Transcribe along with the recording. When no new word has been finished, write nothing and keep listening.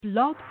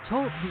Blog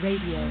Talk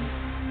Radio.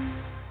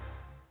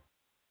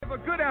 A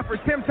good effort,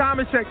 Tim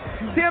Tomaszek.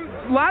 Tim,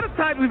 a lot of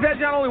times we've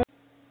had not only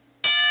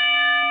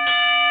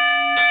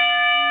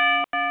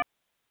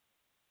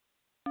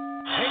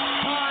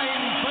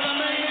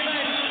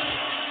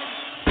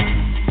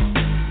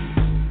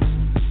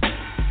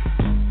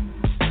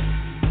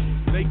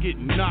they get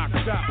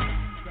knocked out.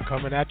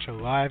 Coming at you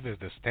live is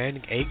the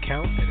Standing 8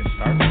 Count, and it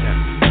starts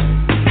now.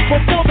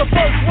 Before the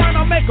first round,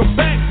 I make them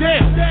back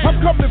down. I'm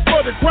coming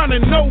for the crown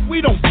and no, we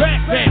don't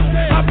back down.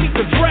 I beat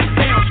the track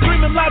down,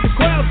 screaming loud, the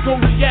crowd's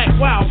gonna react.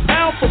 Wow,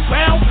 pound for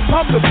pound,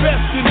 I'm the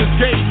best in this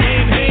game,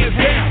 man, hands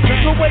down.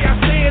 The way I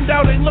stand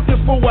out, ain't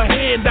looking for a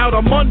handout.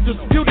 I'm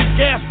undisputed,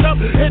 gassed up,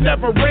 and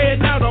never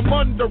ran out. I'm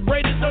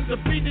underrated,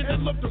 undefeated,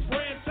 and look to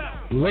branch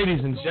out.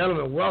 Ladies and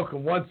gentlemen,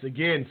 welcome once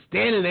again.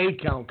 Standing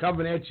 8 Count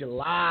coming at you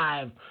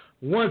live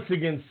once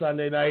again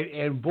Sunday night.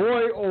 And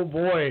boy, oh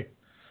boy,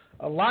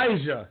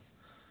 Elijah,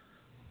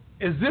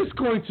 is this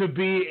going to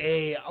be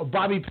a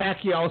Bobby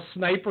Pacquiao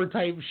sniper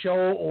type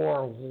show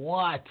or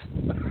what?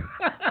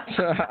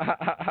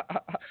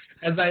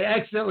 As I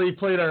accidentally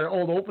played our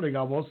old opening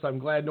almost, I'm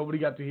glad nobody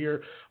got to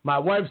hear. My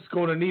wife's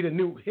going to need a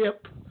new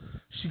hip.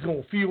 She's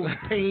going to feel the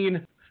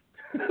pain.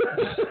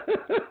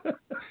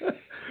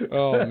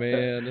 Oh,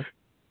 man.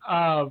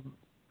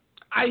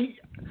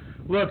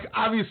 Look,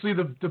 obviously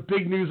the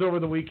big news over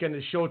the weekend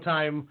is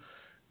Showtime.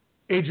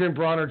 Adrian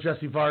Bronner,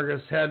 Jesse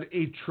Vargas had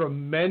a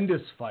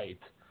tremendous fight.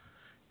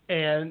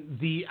 And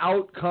the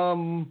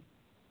outcome,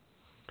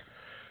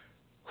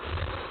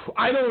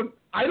 I don't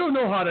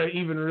know how to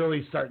even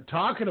really start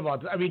talking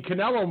about this. I mean,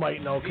 Canelo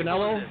might know.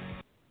 Canelo?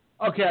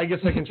 Okay, I guess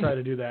I can try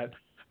to do that.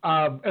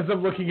 As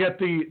I'm looking at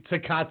the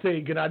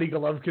Tecate Gennady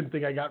Golovkin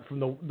thing I got from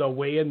the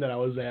weigh-in that I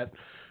was at,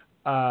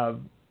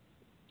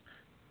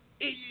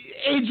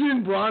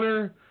 Adrian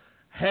Bronner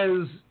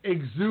has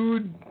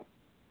exuded,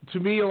 to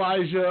me,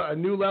 Elijah, a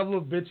new level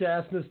of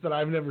bitch-assness that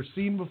I've never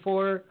seen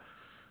before.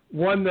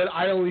 One that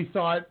I only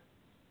thought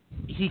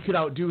he could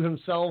outdo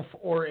himself,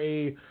 or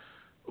a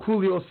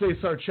Julio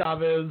Cesar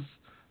Chavez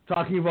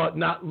talking about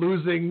not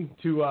losing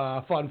to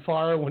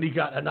Fonfara when he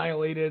got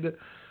annihilated.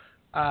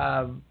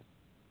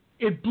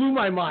 It blew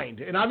my mind.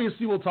 And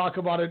obviously we'll talk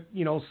about it,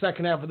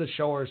 second half of the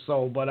show or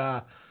so.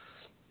 But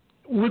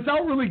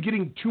without really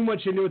getting too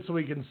much into it so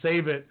we can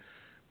save it,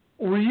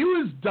 were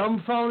you as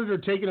dumbfounded or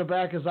taken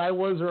aback as I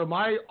was, or am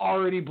I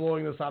already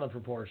blowing this out of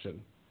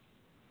proportion?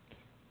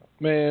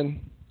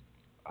 Man,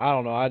 I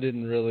don't know. I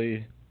didn't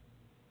really.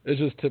 It's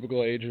just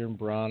typical Adrian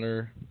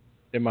Bronner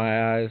in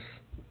my eyes.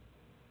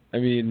 I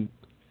mean,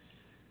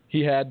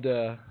 he had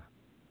this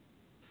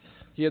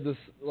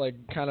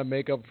kind of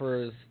make up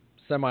for his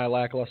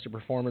semi-lackluster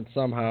performance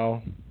somehow,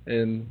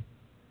 and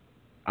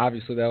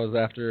obviously that was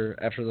after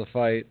the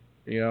fight,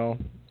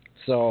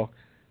 So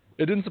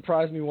it didn't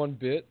surprise me one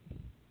bit.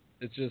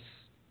 It's just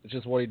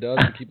what he does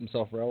to keep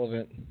himself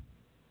relevant.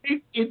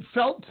 It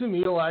felt to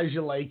me,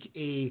 Elijah, like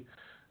he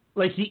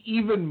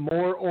even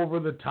more over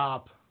the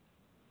top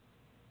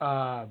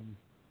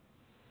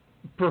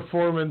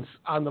performance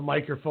on the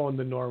microphone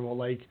than normal.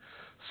 Like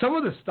some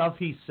of the stuff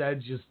he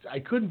said, I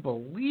couldn't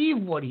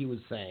believe what he was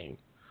saying.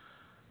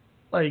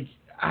 Like,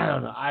 I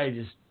don't know.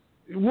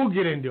 We'll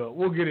get into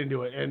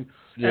it. And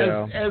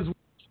yeah. as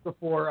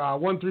before,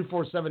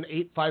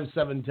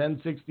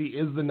 1-347-857-1060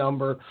 is the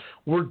number.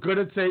 We're going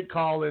to take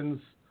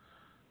call-ins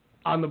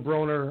on the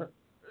Broner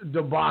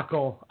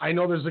debacle. I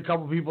know there's a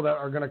couple people that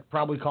are going to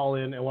probably call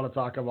in and want to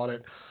talk about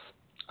it.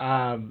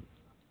 I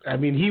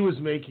mean, he was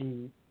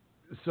making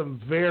some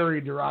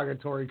very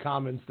derogatory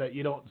comments that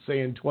you don't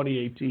say in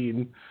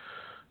 2018.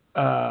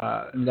 No.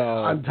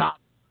 On top,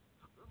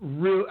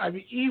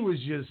 he was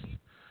just,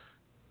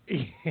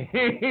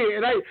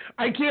 and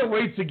I can't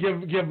wait to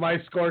give my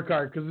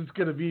scorecard because it's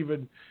going to be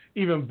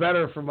even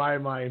better for my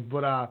mind.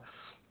 But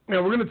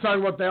we're going to talk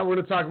about that. We're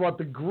going to talk about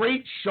the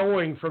great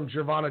showing from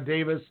Gervonta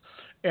Davis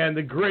and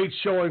the great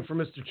showing from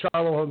Mr.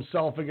 Charlo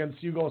himself against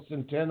Hugo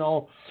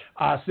Centeno.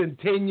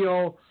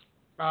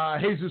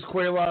 Jesus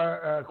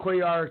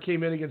Cuellar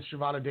came in against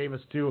Gervonta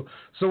Davis too.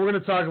 So we're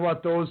going to talk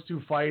about those two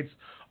fights.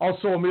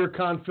 Also, Amir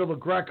Khan, Phil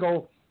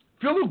Greco.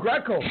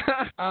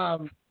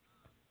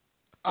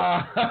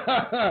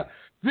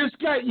 This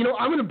guy,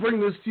 I'm going to bring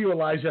this to you,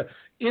 Elijah.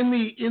 In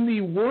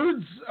the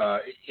words,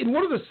 in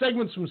one of the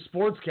segments from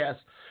Sportscast,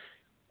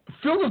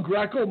 Phil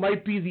Greco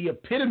might be the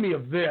epitome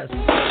of this.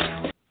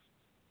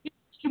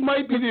 He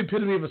might be the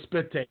epitome of a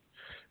spit take,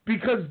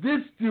 because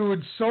this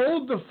dude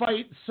sold the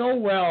fight so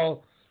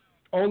well,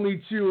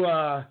 only to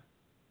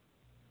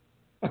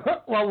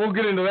well, we'll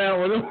get into that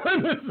when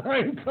the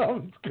time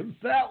comes, because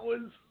that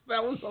was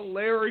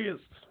hilarious.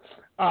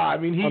 I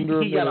mean,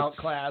 he got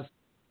outclassed.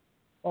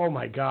 Oh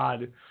my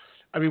God!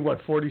 I mean,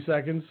 what, 40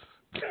 seconds?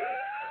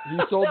 He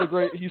sold the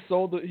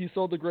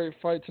great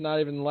fight to not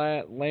even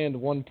land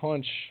one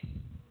punch.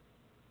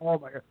 Oh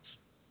my God!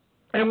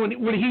 And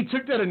when he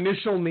took that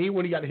initial knee,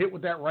 when he got hit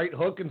with that right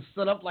hook and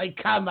stood up like,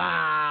 come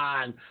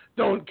on,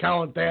 don't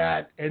count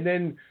that. And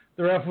then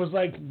the ref was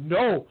like,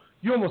 no,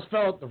 you almost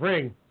fell out the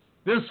ring.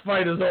 this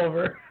fight is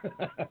over.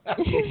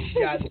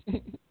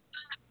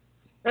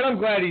 And I'm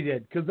glad he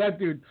did, because that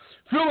dude,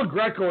 Phil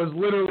Greco, is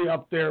literally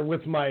up there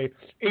with my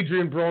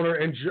Adrian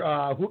Broner and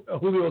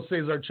Julio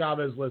Cesar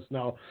Chavez list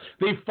now.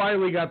 They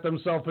finally got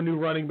themselves a new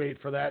running mate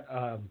for that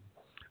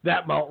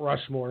Mount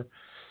Rushmore.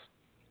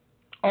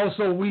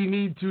 Also, we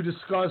need to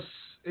discuss,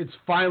 it's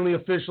finally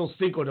official,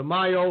 Cinco de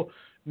Mayo.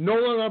 No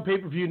longer on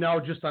pay-per-view now,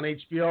 just on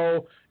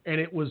HBO, and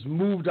it was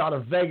moved out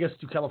of Vegas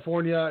to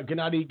California.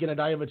 Gennady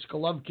Gennadievich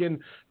Golovkin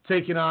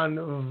taking on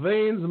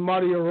Vanes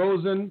Mario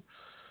Rosen.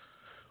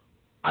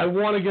 I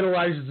want to get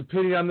Elijah's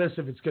opinion on this,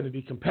 if it's going to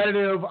be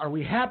competitive. Are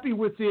we happy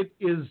with it?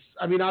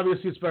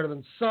 Obviously it's better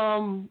than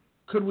some.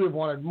 Could we have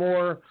wanted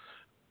more?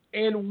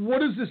 And what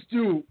does this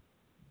do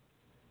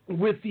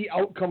with the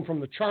outcome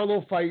from the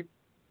Charlo fight?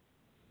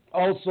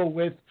 Also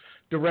with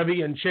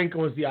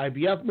Derevianchenko as the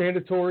IBF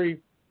mandatory,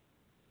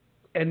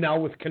 and now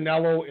with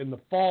Canelo in the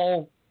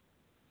fall.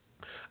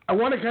 I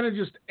want to kind of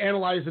just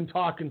analyze and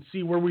talk and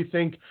see where we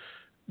think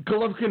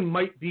Golovkin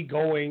might be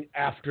going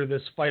after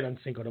this fight on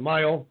Cinco de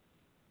Mayo.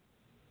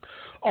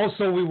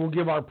 Also, we will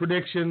give our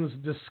predictions,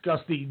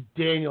 discuss the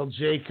Daniel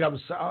Jacobs,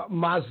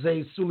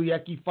 Maciej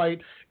Suliecki fight,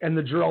 and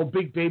the Jarrell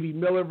Big Baby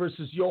Miller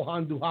versus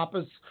Johan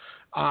Duhaupas.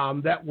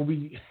 That will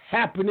be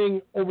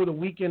happening over the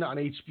weekend on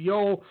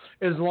HBO,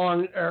 as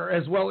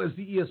well as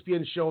the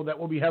ESPN show that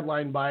will be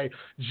headlined by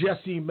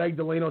Jesse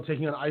Magdaleno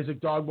taking on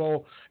Isaac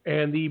Dogbo,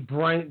 and the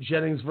Bryant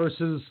Jennings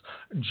versus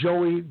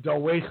Joey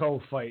Dawejko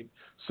fight.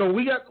 So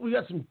we got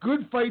some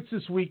good fights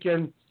this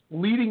weekend,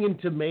 leading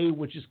into May,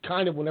 which is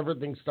kind of when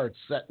everything starts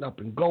setting up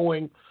and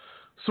going.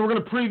 So we're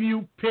going to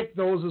preview, pick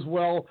those as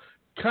well,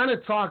 kind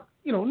of talk,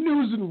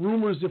 news and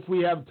rumors if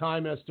we have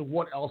time as to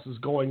what else is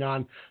going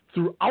on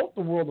throughout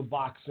the world of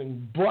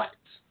boxing. But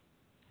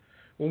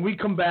when we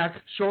come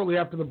back shortly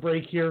after the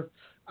break here,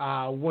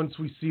 once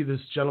we see this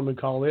gentleman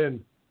call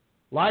in,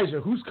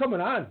 Elijah, who's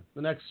coming on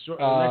the next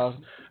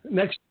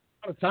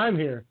time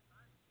here?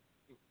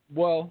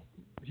 Well,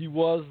 he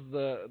was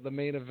the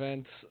main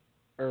event,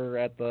 or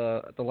at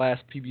the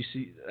last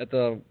PBC,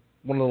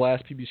 one of the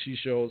last PBC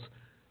shows,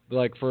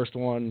 the first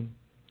one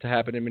to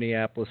happen in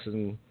Minneapolis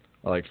in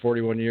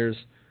 41 years.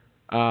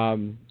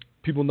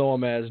 People know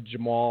him as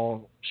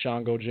Jamal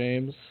Shango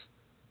James.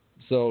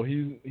 So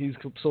he's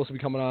supposed to be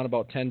coming on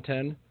about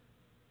 10:10,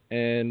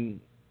 and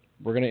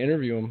we're gonna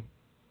interview him.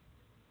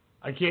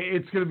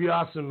 It's gonna be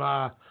awesome.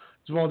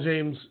 Jamal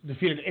James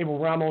defeated Abel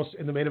Ramos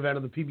in the main event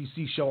of the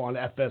PBC show on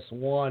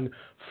FS1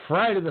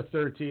 Friday the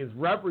 13th.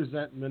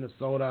 Represent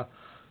Minnesota.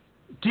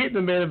 Getting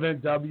the main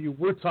event W.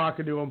 We're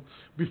talking to him.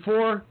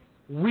 Before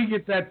we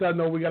get that done,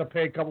 though, we got to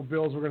pay a couple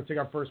bills. We're going to take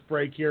our first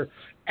break here.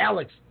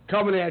 Alex,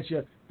 coming at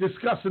you,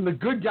 discussing the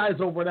good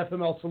guys over at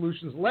FML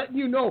Solutions, letting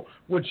you know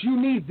what you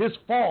need this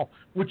fall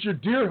with your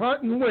deer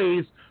hunting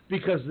ways,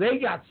 because they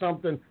got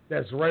something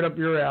that's right up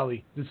your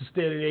alley. This is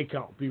State of the 8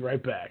 Count. Be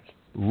right back.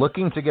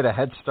 Looking to get a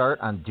head start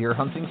on deer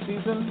hunting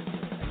season?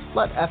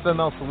 Let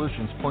FML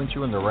Solutions point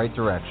you in the right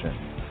direction.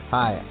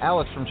 Hi,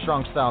 Alex from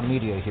Strong Style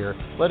Media here,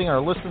 letting our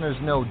listeners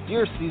know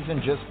deer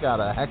season just got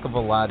a heck of a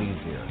lot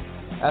easier.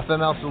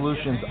 FML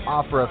Solutions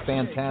offer a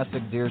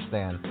fantastic deer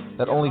stand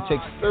that only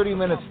takes 30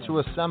 minutes to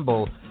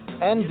assemble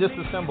and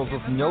disassembles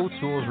with no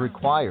tools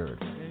required.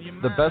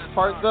 The best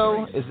part,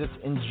 though, is its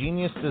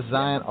ingenious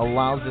design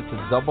allows it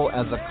to double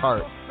as a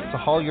cart to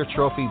haul your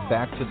trophy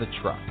back to the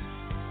truck.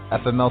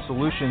 FML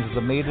Solutions is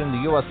a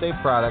made-in-the-USA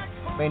product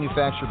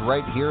manufactured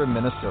right here in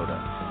Minnesota.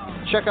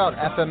 Check out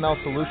FML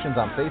Solutions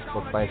on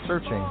Facebook by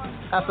searching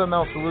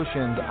FML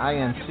Solutions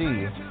INC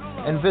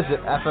and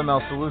visit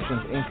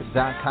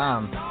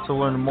FMLSolutionsInc.com to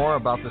learn more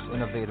about this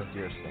innovative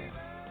deer stand.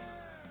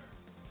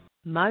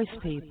 Most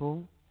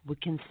people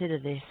would consider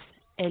this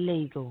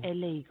illegal.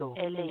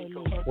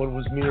 What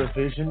was mere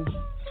vision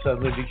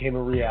suddenly became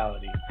a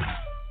reality.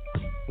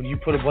 When you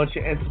put a bunch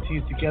of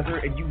entities together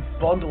and you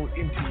bundle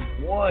into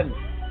one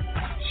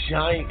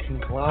giant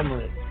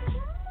conglomerate,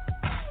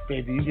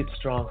 baby, you get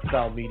Strong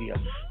Style Media.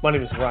 My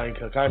name is Ryan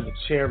Cook. I'm the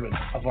chairman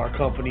of our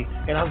company,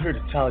 and I'm here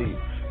to tell you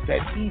that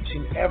each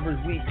and every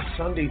week,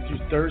 Sunday through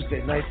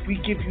Thursday night, we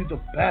give you the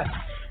best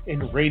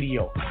in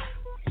radio.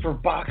 For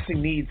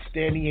boxing needs,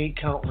 Standing 8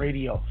 Count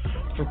Radio.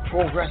 For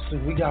pro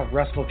wrestling, we got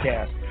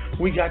WrestleCast.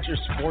 We got your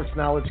sports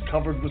knowledge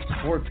covered with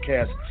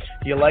Sportscast.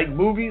 You like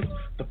movies?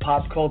 The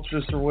pop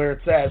cultures are where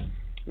it's at.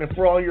 And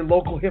for all your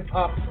local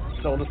hip-hop,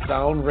 Soda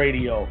Sound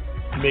Radio.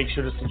 Make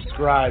sure to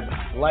subscribe,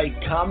 like,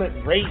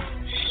 comment, rate,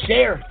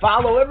 share,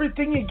 follow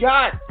everything you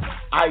got.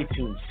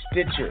 iTunes,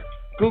 Stitcher,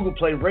 Google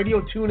Play,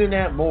 Radio Tune, and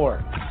that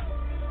more.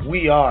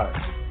 We are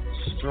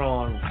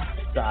Strong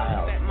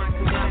Style.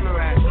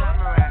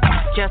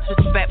 Just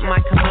respect my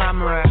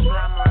conglomerate.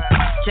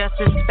 Just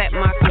respect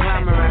my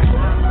conglomerate.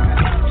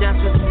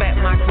 Just respect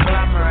my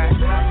conglomerate.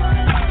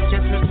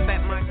 Just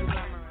respect my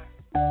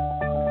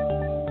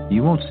conglomerate.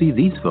 You won't see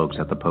these folks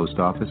at the post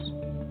office.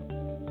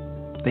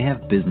 They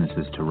have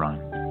businesses to run.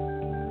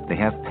 They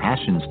have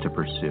passions to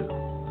pursue.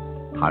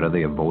 How do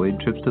they avoid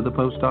trips to the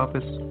post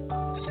office?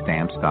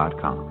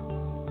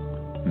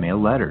 Stamps.com. Mail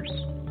letters.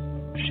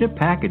 Ship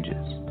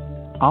packages.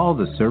 all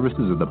the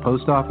services of the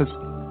post office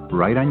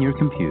right on your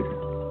computer.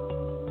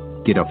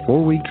 Get a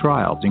 4-week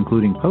trial,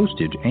 including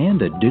postage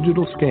and a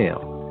digital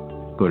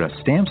scale. Go to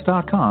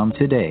Stamps.com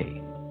today.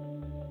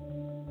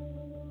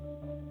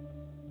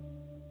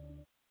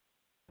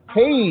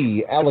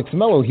 Hey, Alex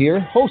Mello here,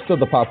 host of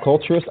The Pop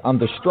Culturist on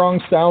the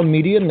Strong Sound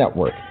Media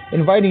Network,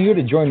 inviting you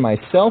to join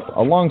myself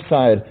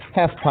alongside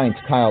Half Pint's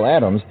Kyle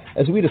Adams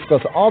as we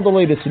discuss all the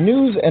latest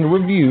news and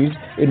reviews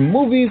in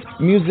movies,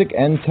 music,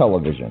 and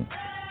television.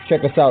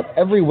 Check us out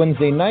every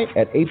Wednesday night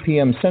at 8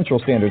 p.m. Central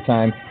Standard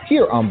Time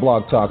here on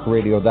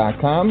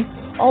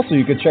blogtalkradio.com. Also,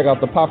 you can check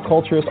out the Pop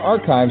Culturist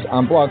archives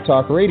on Blog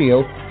Talk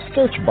Radio,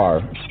 search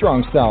bar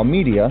Strong Style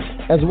Media,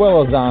 as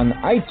well as on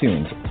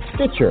iTunes,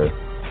 Stitcher,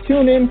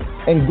 TuneIn,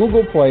 and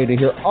Google Play to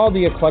hear all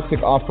the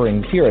eclectic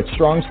offerings here at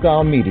Strong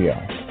Style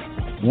Media.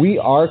 We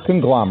are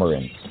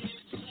conglomerates.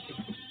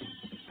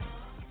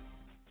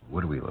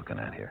 What are we looking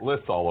at here?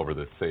 Lists all over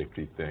this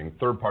safety thing.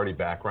 Third-party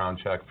background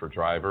checks for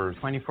drivers.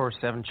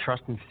 24/7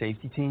 trust and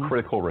safety team.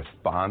 Critical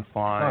response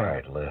line. All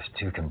right, List,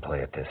 who can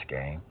play at this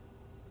game?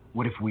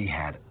 What if we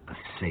had a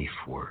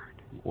safe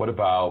word? What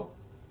about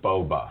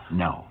boba?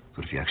 No.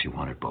 What if you actually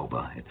wanted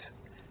boba? It's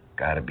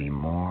got to be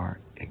more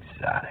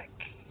exotic.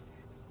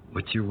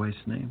 What's your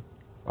wife's name?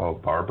 Oh,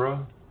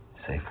 Barbara?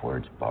 Safe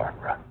word's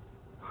Barbara.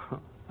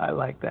 I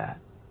like that.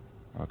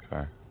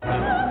 Okay.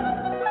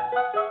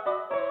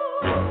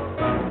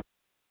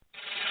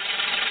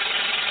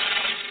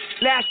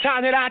 Last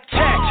time that I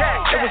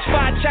checked, it was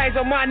 5 chains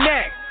on my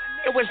neck.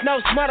 It was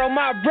no smut on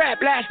my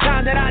rep. Last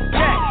time that I checked,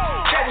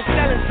 I was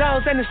selling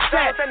zones in the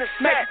set.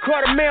 Make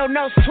 $250,000,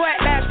 no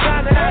sweat. Last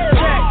time that I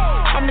checked.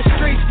 I'm the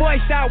streets voice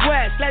out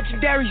west,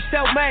 legendary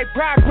self-made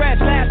progress.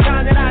 Last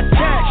time that I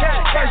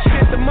checked, first you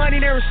get the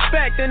money, then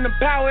respect, and the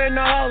power and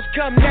the hoes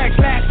come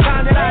next. Last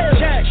time that I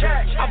checked,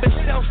 I've been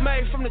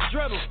self-made from the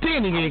dribble.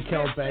 Standing in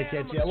count back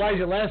at you.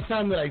 Elijah, last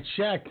time that I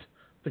checked,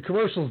 the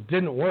commercials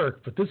didn't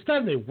work, but this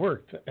time they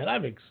worked, and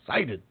I'm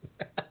excited.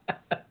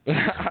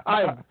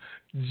 I'm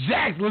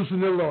jacked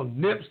listening to a little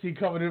Nipsey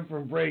coming in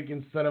from break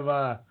instead of,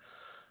 I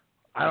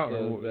don't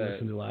know what we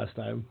listened to last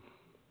time.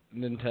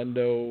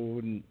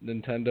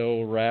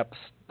 Nintendo raps.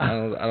 I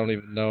don't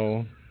even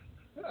know.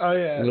 Oh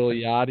yeah, Lil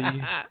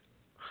Yachty.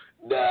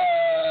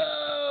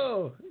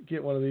 No,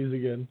 get one of these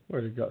again.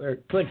 Where'd it go? There,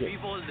 click it.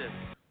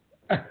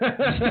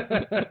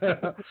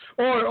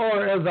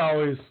 or as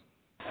always.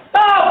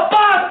 Oh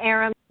fuck,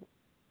 Aaron.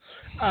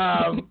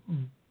 Bob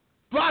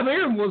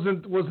Arum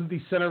wasn't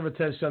the center of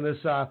attention on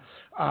this.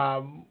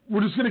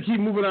 We're just gonna keep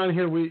moving on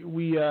here.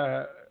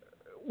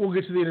 We'll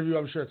get to the interview,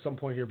 I'm sure, at some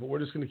point here, but we're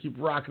just going to keep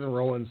rocking and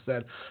rolling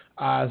instead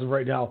as of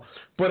right now.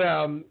 But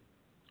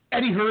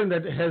Eddie Hearn,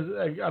 that has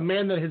a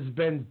man that has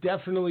been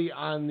definitely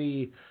on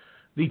the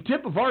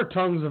tip of our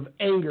tongues of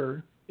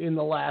anger in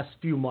the last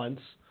few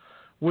months,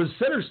 was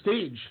center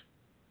stage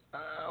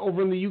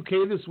over in the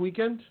UK this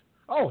weekend.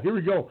 Oh, here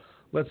we go.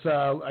 Let's.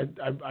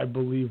 I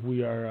believe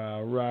we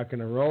are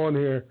rocking and rolling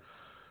here.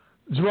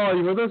 Jamal, are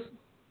you with us?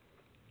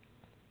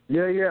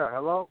 Yeah.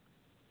 Hello.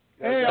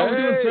 Hey, how we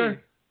doing,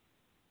 sir?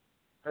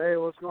 Hey,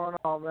 what's going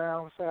on,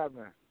 man? What's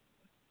happening?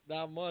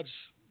 Not much.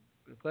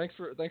 Thanks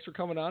for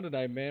coming on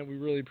tonight, man. We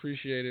really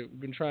appreciate it.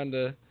 We've been trying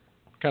to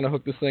kind of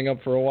hook this thing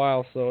up for a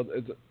while, so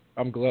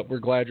we're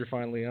glad you're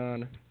finally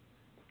on.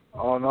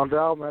 Oh, no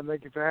doubt, man.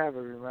 Thank you for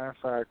having me, man.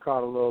 Sorry I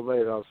called a little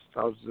late. I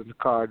was in the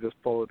car,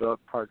 just pulled up,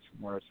 parked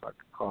somewhere so I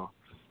could call.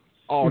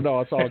 Oh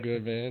no, it's all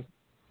good, man.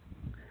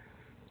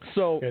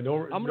 So yeah,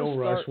 no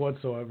rush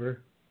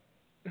whatsoever.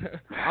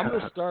 I'm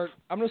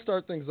gonna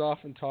start things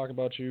off and talk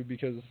about you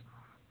because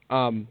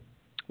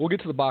we'll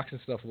get to the boxing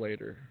stuff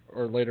later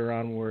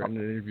on when we're in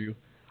the interview.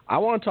 I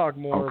want to talk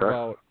more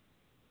about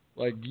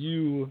like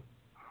you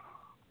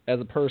as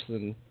a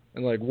person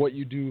and like what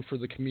you do for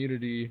the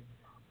community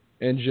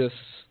and just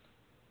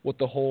what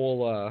the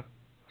whole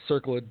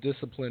circle of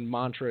discipline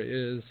mantra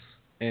is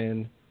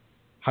and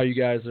how you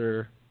guys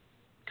are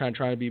kind of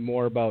trying to be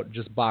more about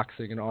just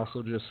boxing and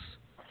also just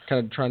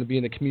kind of trying to be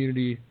in the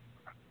community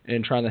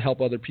and trying to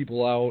help other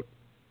people out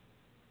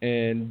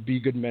and be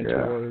good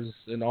mentors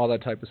and all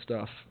that type of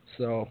stuff.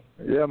 So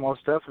yeah,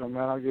 most definitely,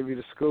 man. I'll give you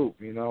the scoop.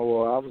 You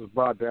know, I was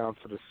brought down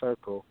to the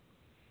circle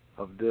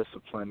of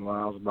discipline when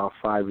I was about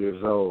 5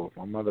 years old.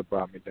 My mother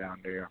brought me down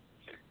there.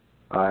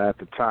 At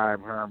the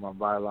time, her and my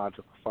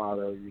biological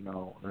father, you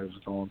know, they was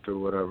going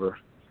through whatever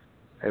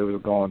they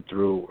was going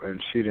through,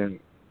 and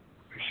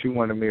she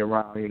wanted me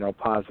around, you know,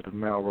 positive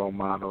male role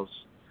models,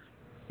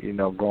 you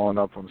know, growing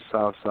up from the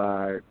South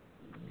Side,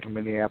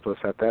 Minneapolis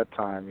at that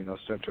time, you know,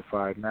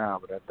 gentrified now,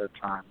 but at that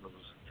time it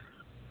was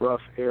a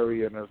rough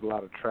area and there's a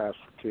lot of traps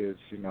for kids,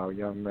 you know,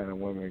 young men and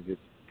women get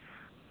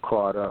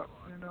caught up,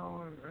 you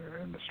know,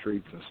 in the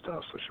streets and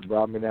stuff. So she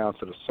brought me down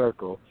to the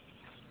circle,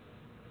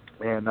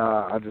 and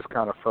I just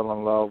kind of fell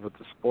in love with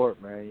the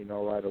sport, man. You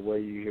know, right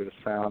away you hear the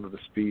sound of the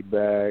speed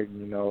bag,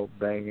 you know,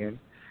 banging,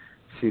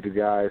 see the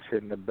guys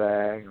hitting the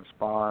bag and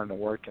sparring and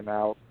working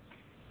out,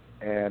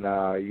 and,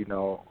 you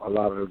know, a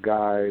lot of the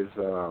guys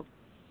that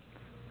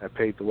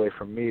paved the way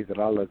for me that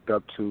I looked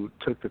up to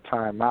took the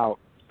time out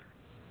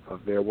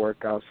their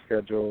workout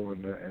schedule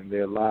and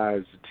their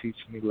lives to teach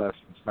me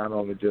lessons, not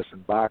only just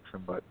in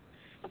boxing, but,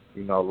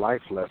 you know,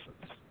 life lessons.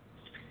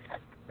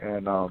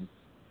 And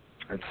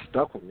it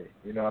stuck with me,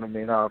 you know what I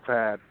mean? I've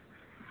had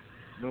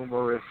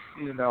numerous,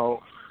 you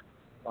know,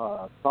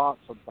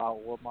 thoughts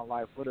about what my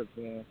life would have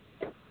been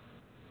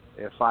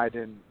if I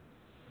didn't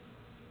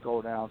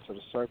go down to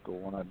the circle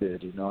when I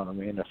did, you know what I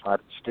mean? If I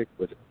didn't stick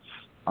with it,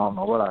 I don't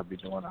know what I'd be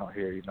doing out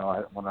here, you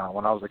know. When I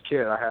was a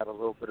kid, I had a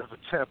little bit of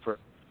a temper,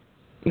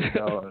 you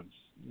know, and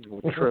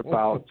would trip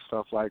out and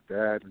stuff like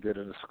that and get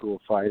into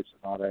school fights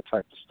and all that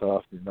type of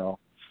stuff, you know.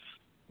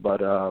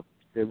 But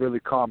it really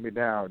calmed me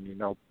down, you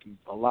know.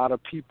 A lot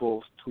of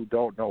people who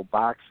don't know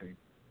boxing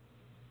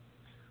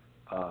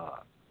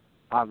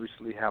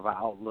obviously have an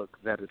outlook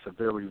that it's a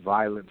very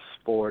violent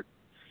sport,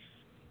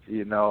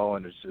 you know,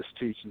 and it's just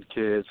teaching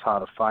kids how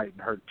to fight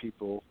and hurt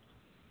people.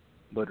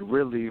 But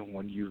really,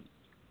 when you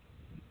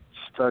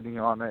study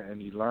on it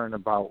and you learn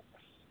about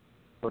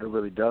what it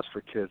really does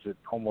for kids, it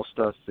almost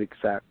does the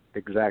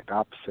exact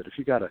opposite. If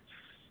you got a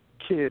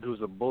kid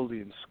who's a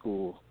bully in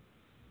school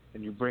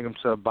and you bring him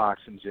to a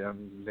boxing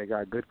gym, they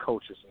got good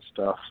coaches and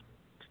stuff,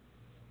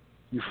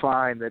 you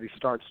find that he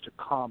starts to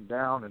calm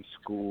down in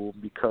school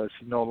because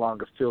he no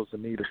longer feels the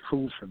need to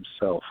prove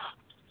himself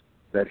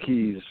that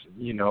he's,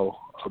 you know,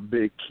 a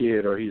big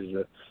kid or he's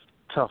a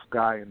tough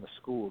guy in the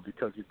school,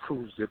 because he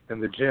proves it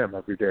in the gym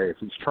every day if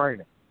he's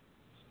training.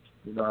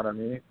 You know what I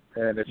mean?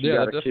 And if you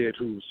got a kid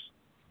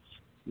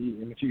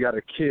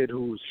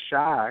who's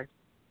shy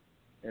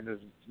and is,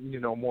 you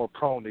know, more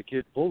prone to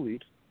get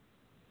bullied,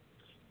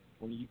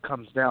 when he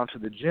comes down to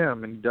the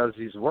gym and he does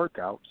these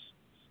workouts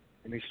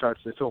and he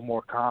starts to feel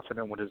more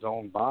confident with his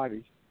own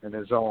body and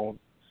his own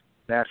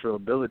natural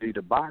ability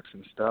to box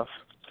and stuff,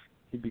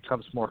 he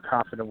becomes more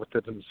confident with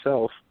it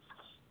himself,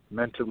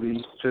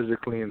 mentally,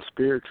 physically, and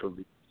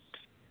spiritually.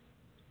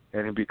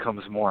 And he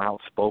becomes more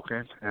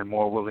outspoken and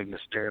more willing to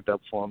stand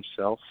up for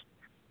himself.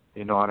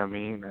 You know what I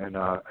mean? And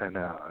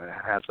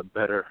has a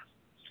better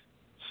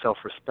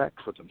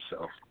self-respect with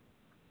himself.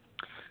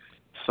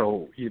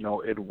 So, you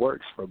know, it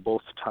works for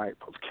both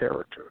type of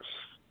characters.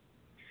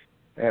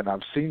 And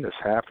I've seen this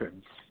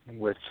happen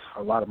with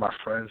a lot of my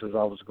friends as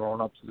I was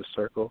growing up to the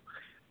circle,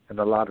 and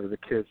a lot of the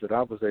kids that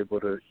I was able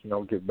to, you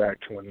know, get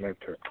back to and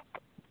mentor.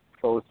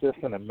 So it's just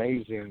an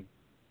amazing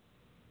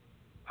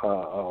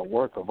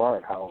work of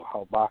art,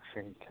 how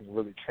boxing can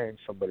really change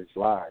somebody's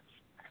lives,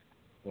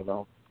 you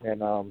know.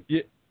 And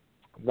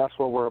that's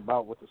what we're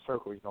about with the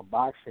circle. You know,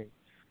 boxing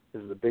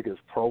is the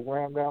biggest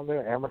program down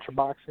there, amateur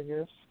boxing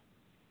is.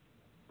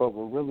 But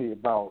we're really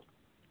about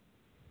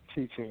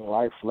teaching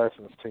life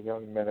lessons to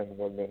young men and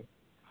women,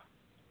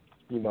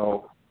 you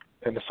know,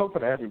 and it's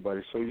open to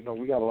everybody. So, you know,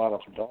 we got a lot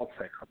of adults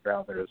that come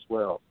down there as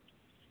well,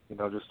 you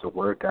know, just to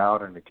work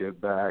out and to give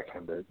back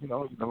and to, you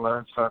know,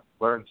 learn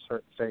certain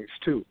things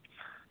too.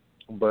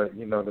 But,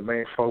 you know, the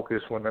main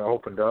focus when it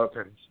opened up,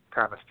 and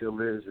kind of still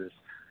is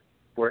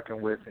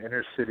working with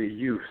inner city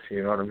youth,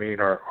 you know what I mean,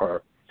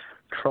 or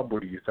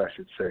troubled youth, I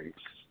should say.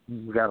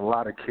 We got a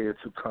lot of kids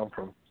who come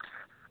from,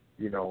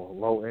 you know,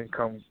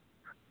 low-income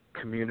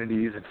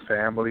communities and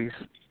families,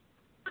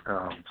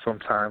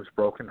 sometimes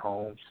broken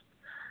homes.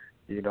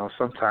 You know,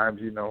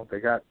 sometimes, you know, they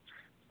got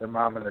their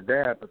mom and their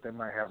dad, but they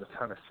might have a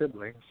ton of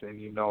siblings, and,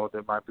 you know,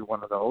 they might be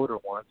one of the older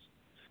ones,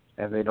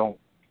 and they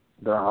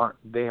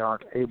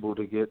aren't able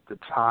to get the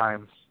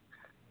time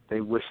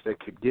they wish they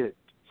could get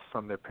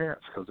from their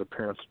parents, because their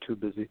parents are too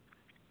busy,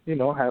 you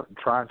know,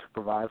 trying to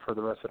provide for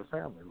the rest of the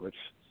family, which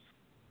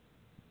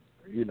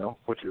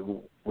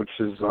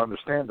is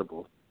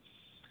understandable.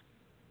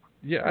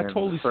 Yeah, I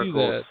totally see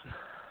that.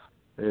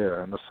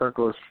 Yeah, and the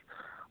circles,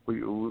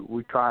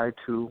 we try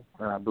to,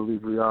 and I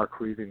believe we are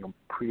creating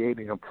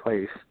a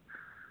place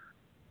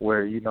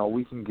where, you know,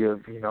 we can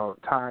give, you know,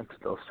 time to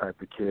those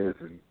type of kids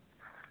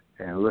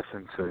and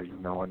listen to, you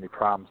know, any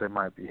problems they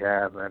might be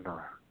having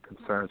or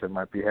concerns they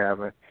might be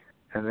having,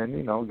 and then,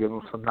 you know, give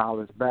them some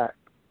knowledge back.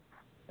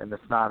 And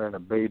it's not in a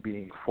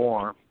babying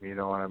form, you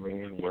know what I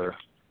mean, where,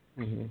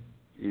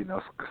 you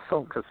know,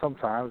 because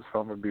sometimes, if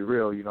I'm going to be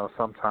real, you know,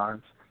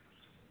 sometimes,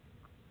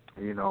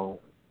 you know,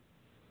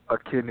 a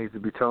kid needs to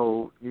be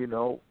told, you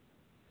know,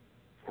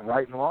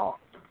 right and wrong.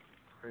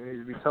 He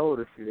needs to be told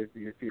if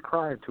you're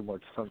crying too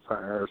much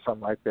sometimes or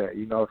something like that.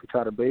 You know, if you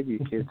try to baby a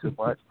kid too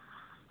much,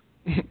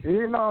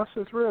 you know, it's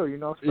just real, you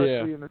know,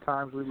 especially in the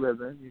times we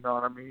live in, you know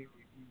what I mean?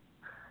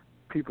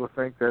 People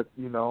think that,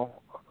 you know,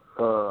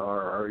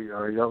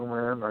 our young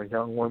men or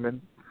young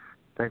women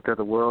think that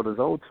the world is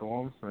owed to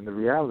them, and the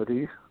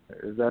reality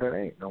is that it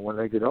ain't. And when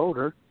they get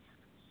older,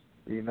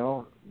 you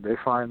know, they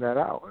find that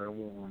out.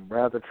 And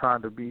rather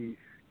trying to be,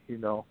 you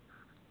know,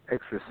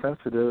 extra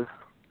sensitive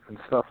and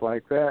stuff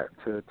like that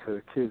to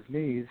kids'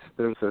 needs,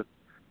 there's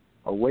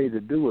a way to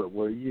do it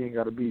where you ain't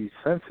got to be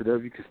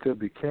sensitive. You can still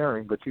be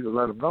caring, but you can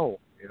let them know,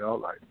 you know,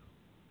 like,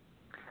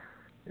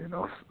 you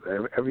know,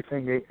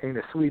 everything ain't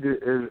as sweet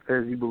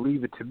as you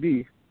believe it to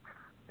be,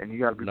 and you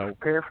got to be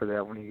prepared for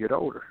that when you get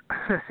older.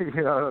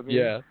 You know what I mean?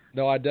 Yeah.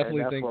 No, I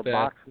definitely think that.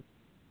 Boxing,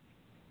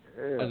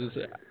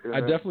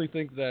 I definitely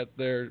think that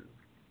there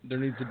there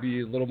needs to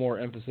be a little more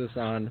emphasis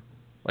on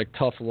like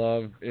tough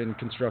love and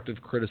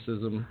constructive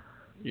criticism.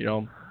 You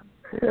know,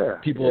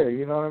 people. Yeah,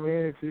 you know what I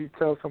mean. If you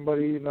tell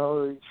somebody, you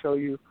know, they show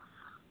you,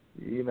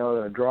 you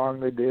know, the drawing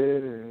they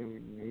did,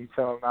 and you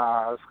tell them,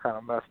 nah, it's kind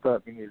of messed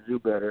up. You need to do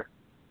better.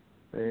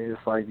 And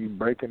it's like you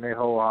breaking their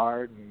whole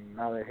heart, and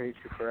now they hate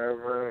you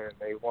forever, and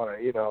they want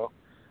to, you know,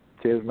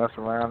 kids mess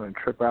around and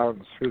trip out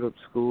and shoot up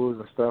schools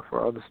and stuff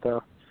or other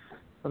stuff.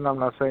 And I'm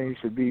not saying you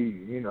should be,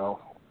 you know,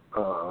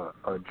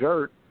 a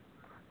jerk,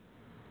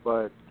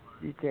 but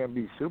you can't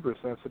be super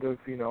sensitive,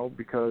 you know,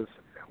 because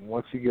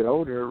once you get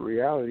older,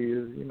 reality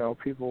is, you know,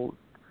 people,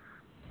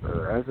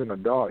 as an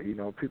adult, you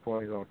know, people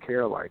ain't going to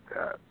care like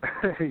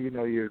that. You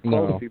know, your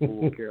close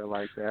people will care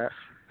like that.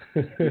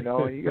 You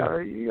know, and you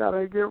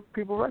gotta get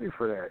people ready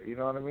for that. You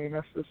know what I mean?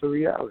 That's just a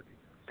reality.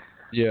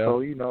 Yeah. So,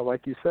 you know,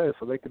 like you said,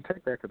 so they can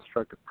take that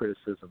constructive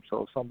criticism.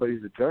 So if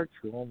somebody's a jerk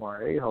to them or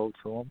an a-hole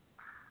to them,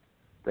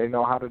 they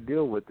know how to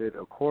deal with it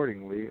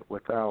accordingly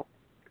without,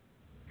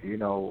 you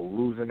know,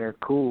 losing their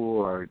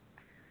cool or,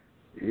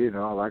 you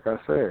know, like I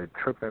said,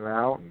 tripping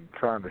out and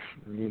trying to,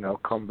 you know,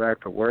 come back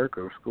to work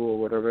or school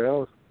or whatever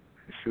else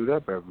and shoot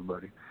up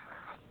everybody.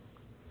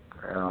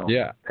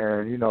 Yeah.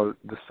 And, you know,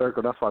 the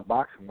circle, that's why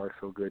boxing works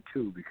so good,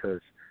 too,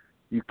 because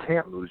you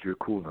can't lose your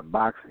cool in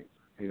boxing.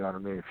 You know what I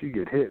mean? If you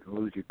get hit and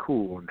lose your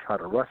cool and try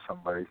to rush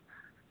somebody,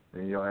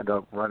 then you'll end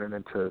up running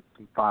into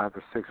 5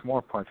 or 6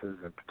 more punches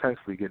and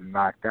potentially getting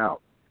knocked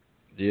out.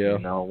 Yeah. You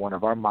know, one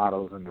of our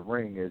mottos in the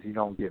ring is you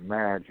don't get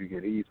mad, you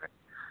get even.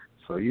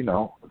 So, you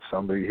know, if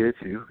somebody hits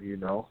you, you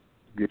know,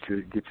 get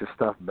your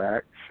stuff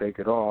back, shake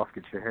it off,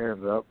 get your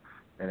hands up,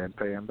 and then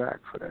pay them back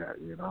for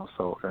that, you know.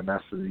 So, and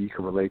that's, you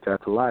can relate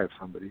that to life.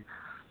 Somebody,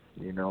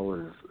 you know,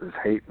 is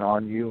hating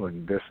on you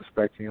and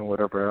disrespecting you and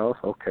whatever else.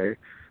 Okay,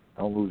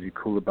 don't lose your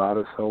cool about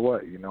it. So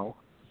what, you know?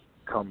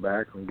 Come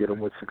back and get them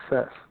with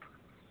success.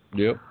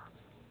 Yep.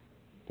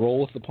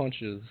 Roll with the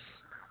punches.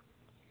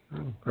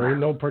 There ain't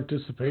no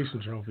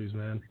participation trophies,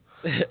 man.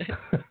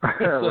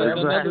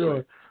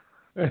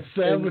 That's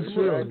sad but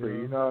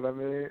true. You know what I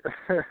mean?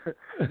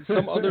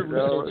 Some other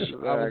research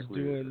I was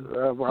doing.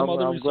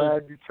 I'm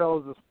glad you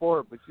chose the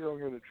sport, but you don't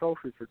get a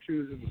trophy for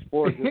choosing the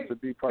sport just to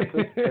be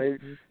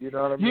participating. You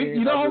know what I mean?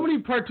 You know how many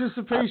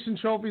participation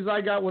trophies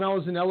I got when I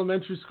was in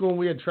elementary school and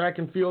we had track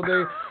and field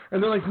day?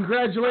 And they're like,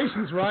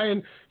 congratulations,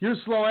 Ryan. Your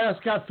slow ass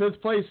got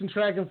 5th place in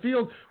track and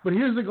field, but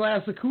here's a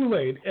glass of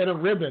Kool-Aid and a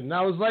ribbon. And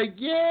I was like,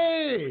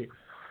 yay!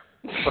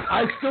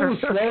 I still was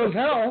slow as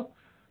hell.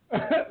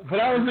 But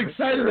I was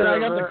excited that I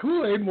got the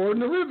Kool-Aid more than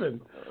the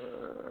ribbon.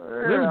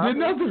 Ribbon did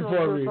nothing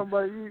for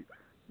me.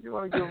 You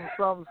want to give them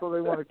something so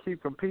they want to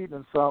keep competing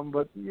in something,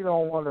 but you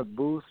don't want to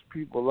boost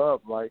people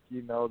up like,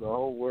 you know, the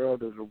whole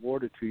world is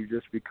rewarded to you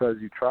just because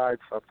you tried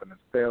something and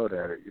failed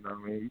at it. You know what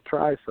I mean? You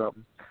tried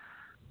something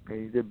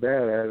and you did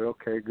bad at it.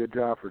 Okay, good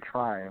job for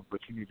trying,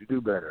 but you need to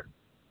do better.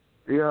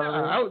 You know what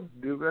I mean?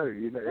 Do better.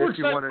 You know,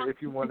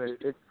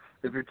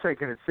 if you're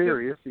taking it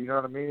serious, you know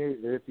what I mean?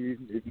 If you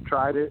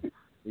tried it,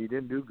 you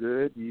didn't do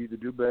good, you either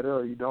do better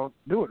or you don't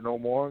do it no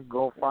more and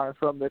go find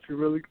something that you're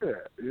really good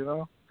at, you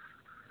know?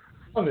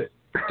 Love it.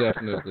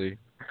 Definitely.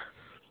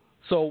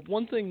 So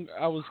one thing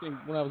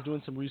when I was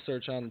doing some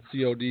research on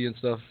COD and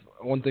stuff,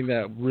 one thing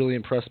that really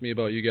impressed me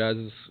about you guys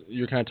is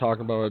you're kind of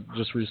talking about it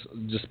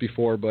just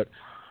before, but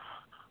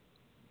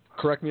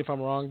correct me if I'm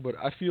wrong, but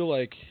I feel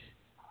like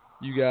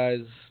you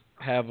guys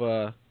have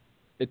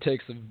it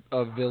takes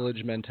a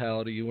village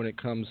mentality when it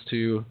comes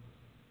to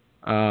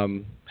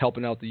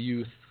helping out the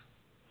youth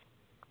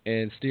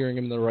and steering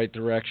them in the right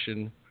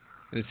direction.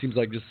 And it seems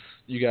like just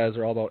you guys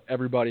are all about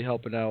everybody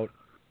helping out.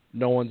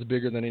 No one's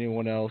bigger than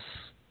anyone else.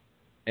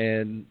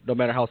 And no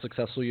matter how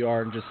successful you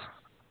are, and just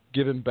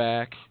giving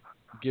back,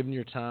 giving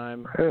your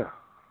time. Yeah.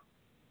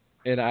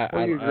 And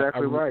you're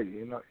exactly right.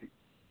 You know,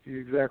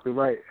 you're exactly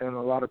right. And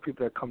a lot of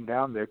people that come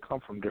down there come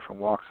from different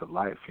walks of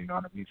life. You know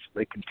what I mean? So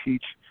they can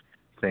teach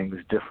things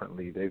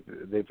differently.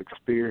 They've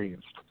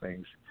experienced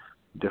things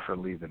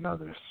differently than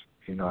others.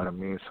 You know what I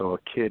mean? So a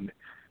kid,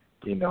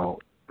 you know,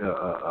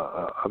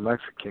 a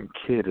Mexican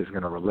kid is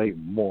going to relate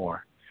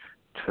more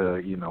to,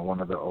 you know,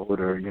 one of the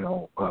older, you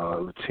know,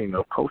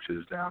 Latino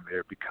coaches down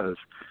there because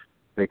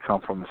they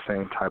come from the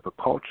same type of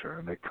culture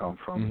and they come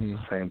from the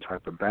same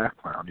type of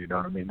background. You know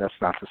what I mean? That's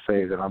not to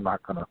say that I'm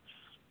not going to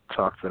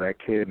talk to that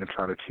kid and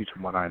try to teach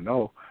him what I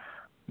know.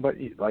 But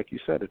like you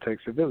said, it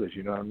takes a village.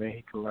 You know what I mean?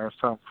 He can learn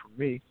something from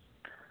me.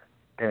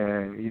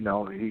 And, you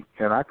know,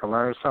 and I can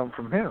learn something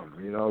from him,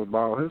 you know,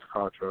 about his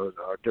culture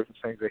or different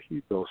things that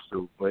he goes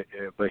through. But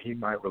he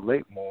might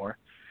relate more,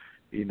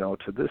 you know,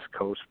 to this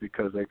coach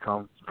because they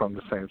come from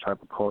the same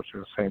type of culture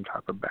and same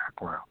type of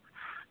background.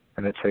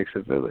 And it takes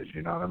a village,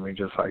 you know what I mean,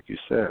 just like you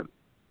said.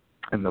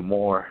 And the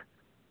more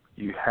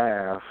you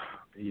have,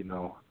 you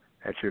know,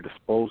 at your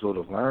disposal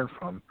to learn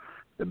from,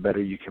 the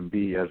better you can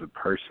be as a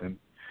person,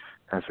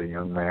 as a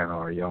young man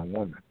or a young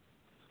woman.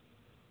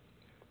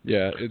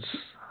 Yeah,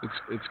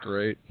 it's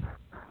great.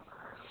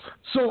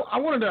 So I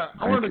wanted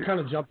to kind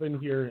of jump in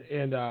here,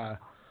 and I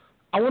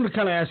wanted to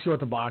kind of ask you about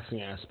the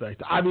boxing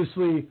aspect.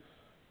 Obviously,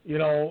 You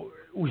know,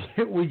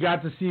 we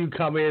got to see you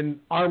come in.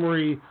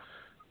 Armory,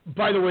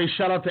 by the way,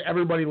 shout out to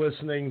everybody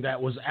listening that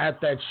was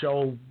at that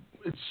show.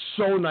 It's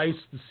so nice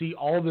to see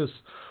all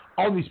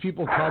these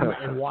people come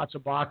and watch a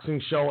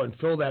boxing show and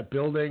fill that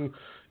building.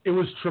 It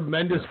was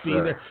tremendous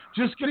being there.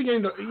 Just getting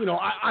into, you know,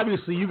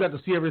 obviously you got to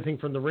see everything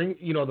from the ring,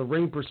 you know, the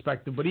ring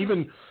perspective, but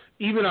even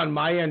on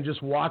my end,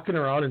 just walking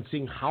around and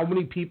seeing how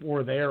many people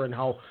were there and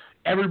how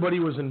everybody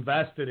was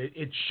invested,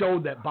 it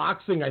showed that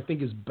boxing, I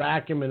think, is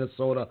back in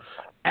Minnesota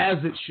as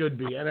it should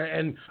be.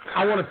 And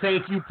I want to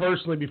thank you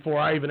personally before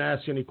I even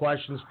ask you any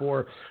questions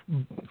for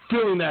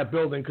filling that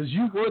building, because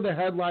you were the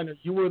headliner,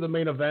 you were the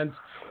main event.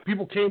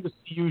 People came to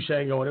see you,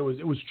 Shango, and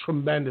it was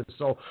tremendous.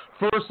 So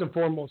first and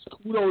foremost,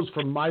 kudos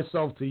from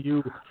myself to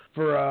you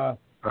for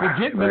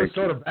getting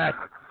Minnesota back.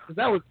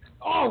 That was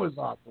always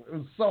awesome. It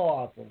was so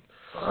awesome.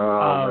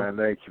 Oh man,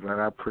 thank you, man.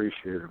 I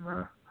appreciate it,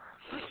 man.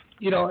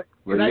 You know,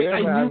 but and yeah,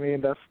 I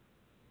mean that's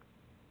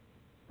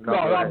no,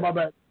 my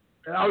bad.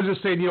 I was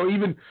just saying, you know,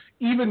 even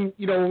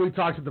you know, when we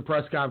talked at the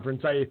press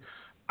conference,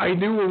 I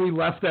knew when we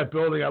left that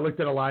building, I looked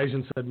at Elijah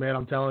and said, man,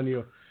 I'm telling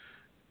you,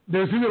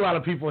 there's going to be a lot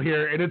of people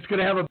here, and it's going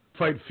to have a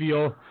fight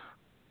feel,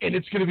 and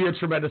it's going to be a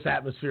tremendous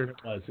atmosphere,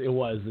 and it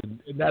was,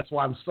 and that's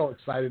why I'm so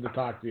excited to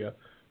talk to you.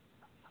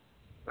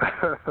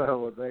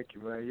 Well, thank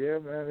you, man. Yeah,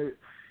 man.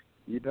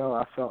 You know,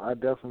 I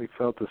definitely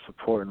felt the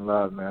support and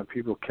love, man.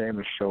 People came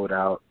and showed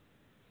out.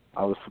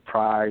 I was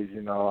surprised,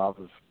 you know. I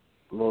was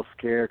a little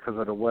scared because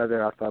of the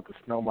weather. I thought the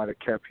snow might have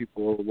kept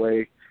people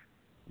away,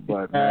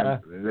 but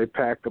man, they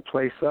packed the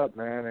place up,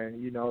 man.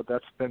 And you know,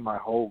 that's been my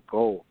whole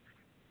goal,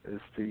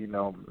 is to, you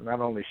know,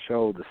 not only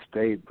show the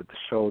state, but to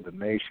show the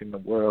nation, the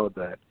world,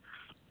 that,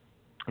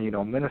 you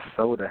know,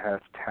 Minnesota has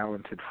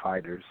talented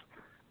fighters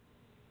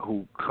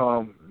who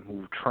come,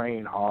 who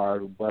train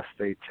hard, who bust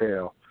their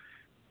tail,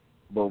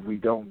 but we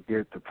don't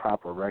get the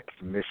proper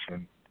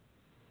recognition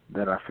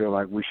that I feel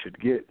like we should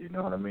get. You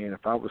know what I mean?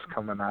 If I was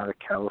coming out of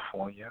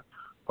California,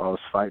 or I was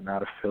fighting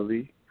out of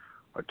Philly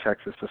or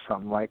Texas or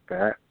something like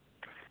that,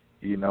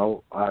 you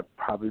know, I'd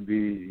probably be,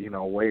 you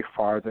know, way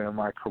farther in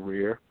my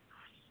career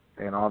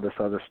and all this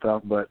other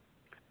stuff, but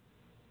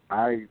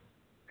I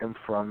am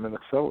from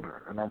Minnesota,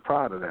 and I'm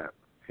proud of that.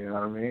 You know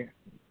what I mean?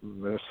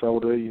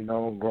 Minnesota, you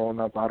know, growing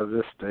up out of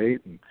this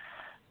state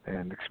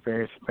and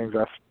experiencing things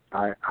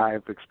I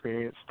have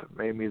experienced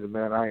made me the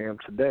man I am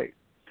today.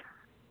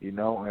 You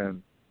know,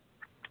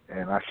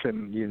 and I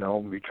shouldn't, you know,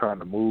 be trying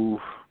to move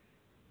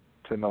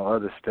to no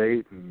other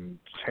state and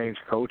change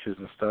coaches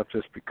and stuff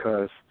just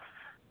because,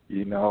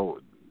 you know,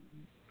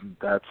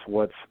 that's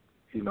what's,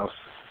 you know,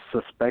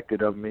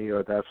 suspected of me,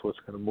 or that's what's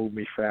going to move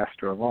me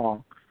faster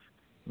along.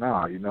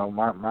 No, you know,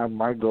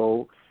 my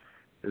goal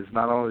is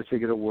not only to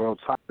get a world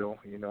title,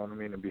 you know what I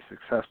mean, and be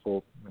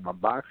successful in my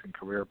boxing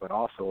career, but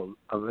also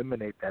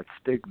eliminate that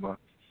stigma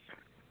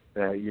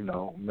that, you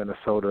know,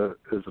 Minnesota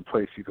is a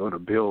place you go to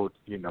build,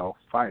 you know,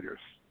 fighters.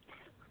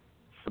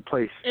 It's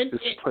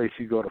a place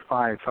you go to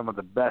find some of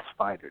the best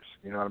fighters.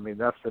 You know what I mean?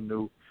 That's the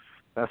new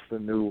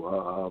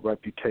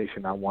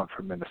reputation I want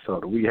for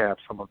Minnesota. We have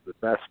some of the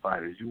best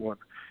fighters. You want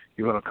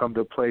to come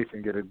to a place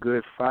and get a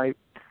good fight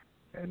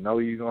and know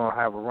you're going to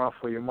have a run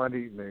for your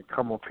money, then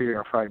come up here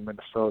and fight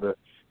Minnesota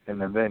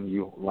in a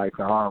venue like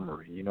the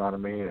Armory. You know what I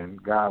mean?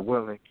 And God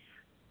willing,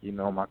 you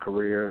know, my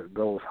career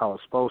goes how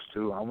it's supposed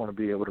to. I want to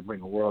be able to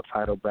bring a world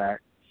title back,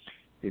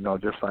 you know,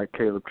 just like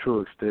Caleb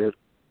Truex did.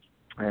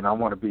 And I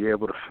want to be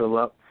able to fill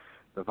up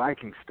the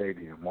Viking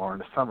Stadium, or in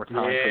the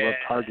summertime fill up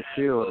Target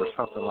Field or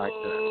something like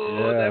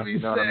that. Yeah. You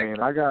know what I mean?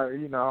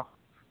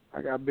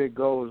 I got big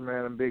goals,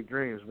 man, and big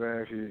dreams,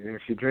 man.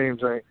 If your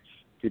dreams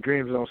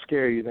don't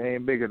scare you, they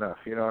ain't big enough.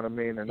 You know what I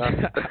mean? And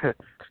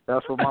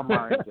that's where my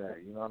mind's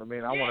at. You know what I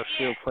mean? I want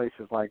to fill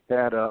places like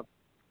that up,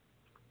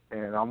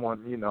 and I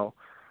want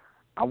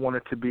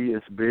it to be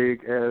as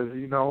big as,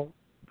 you know,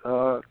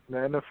 the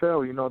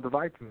NFL, you know, the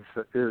Vikings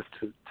is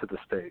to the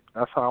state.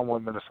 That's how I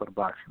want Minnesota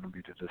boxing to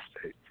be to this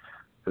state.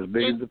 As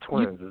big as the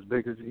Twins, as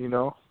big as, you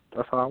know,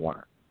 that's how I want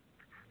it.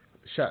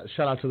 Shout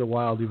out to the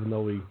Wild, even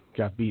though we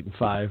got beaten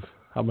 5.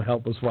 I'm a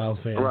helpless Wild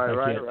fan.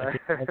 Right.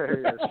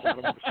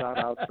 Shout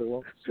out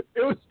to them.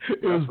 It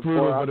was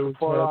brutal, but it was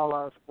support all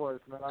our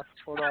sports, man. I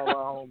support all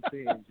our home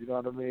teams. You know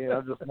what I mean?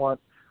 I just want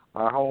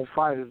our home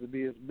fighters to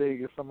be as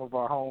big as some of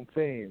our home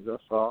teams.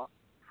 That's all.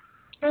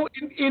 Oh,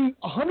 in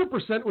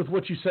 100% with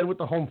what you said with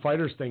the home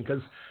fighters thing,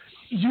 because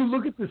you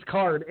look at this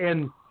card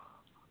and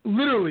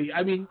literally,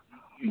 I mean,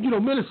 you know,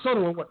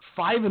 Minnesota went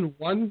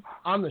 5-1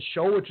 on the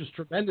show, which is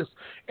tremendous,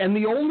 and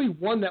the only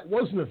one that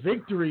wasn't a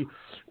victory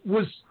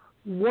was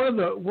one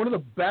of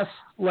the best,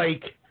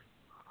 like,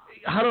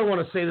 how do I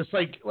want to say this?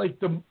 Like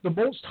the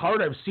most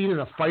hard I've seen in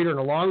a fighter in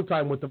a long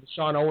time with the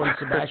Sean Owens,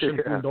 Sebastian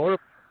Fundora.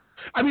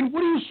 I mean,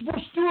 what are you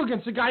supposed to do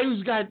against a guy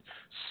who's got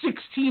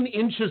 16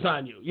 inches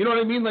on you? You know what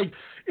I mean? Like,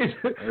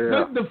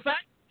 the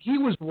fact he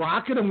was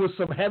rocking him with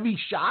some heavy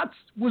shots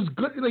was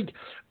good. Like,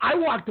 I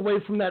walked away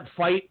from that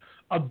fight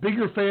a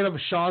bigger fan of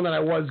Sean than I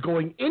was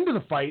going into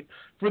the fight,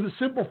 for the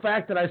simple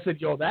fact that I said,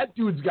 yo, that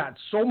dude's got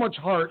so much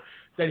heart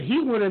that he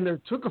went in there,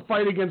 took a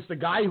fight against a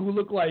guy who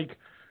looked like,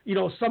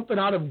 something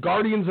out of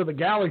Guardians of the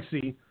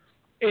Galaxy,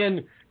 and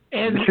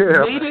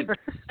made it.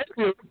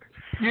 It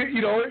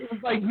was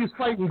like he was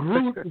fighting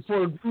Groot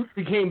before Groot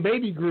became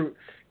Baby Groot,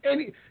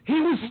 and he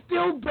was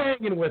still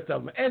banging with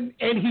them, and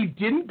he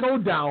didn't go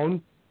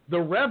down. The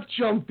ref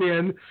jumped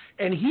in,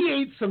 and he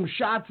ate some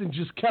shots and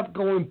just kept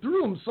going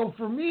through them. So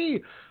for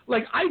me,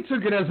 I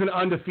took it as an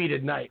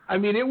undefeated night. I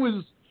mean, it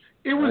was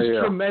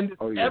tremendous.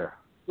 Every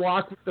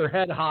walk with their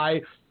head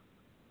high.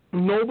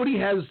 Nobody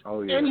has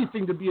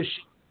anything to be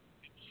ashamed.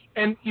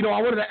 And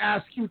I wanted to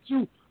ask you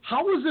too.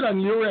 How was it on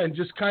your end,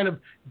 just kind of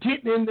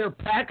getting in there,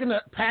 packing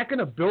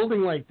a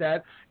building like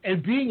that,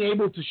 and being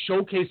able to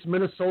showcase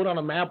Minnesota on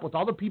a map with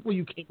all the people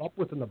you came up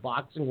with in the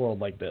boxing world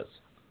like this?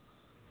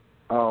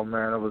 Oh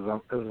man, it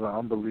was an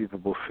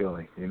unbelievable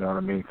feeling. You know what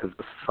I mean? Because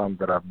it's something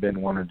that I've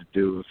been wanting to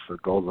do. It's a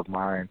goal of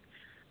mine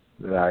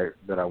that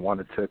I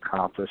wanted to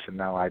accomplish, and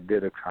now I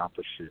did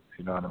accomplish it.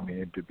 You know what I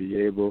mean? To be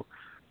able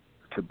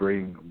to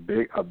bring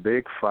a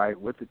big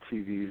fight with the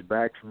TVs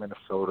back to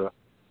Minnesota,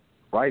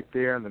 right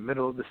there in the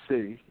middle of the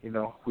city.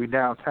 We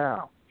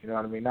downtown. You know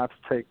what I mean? Not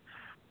to take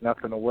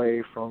nothing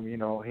away from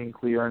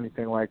Hinckley or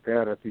anything like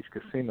that at these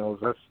casinos.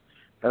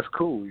 That's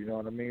cool. You know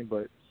what I mean?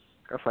 But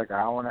that's like an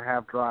hour and a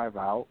half drive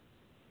out.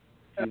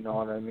 You know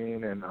what I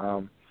mean? And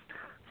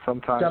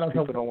sometimes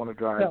people don't want to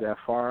drive that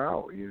far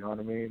out. You know what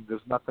I mean?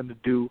 There's nothing to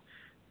do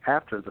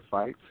after the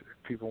fights.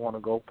 If people want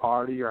to go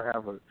party or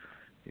have a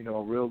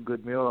real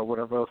good meal or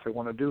whatever else they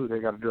want to do, they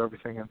got to do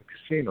everything in the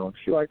casino. If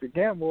you like to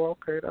gamble,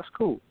 okay, that's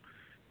cool.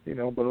 But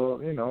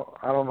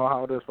I don't know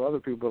how it is for other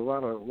people,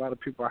 but a lot of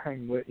people I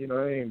hang with,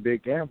 they ain't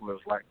big gamblers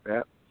like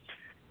that.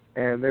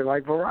 And they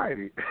like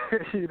variety.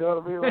 You know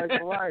what I mean?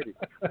 Like variety.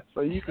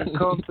 So you can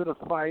come to the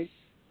fight.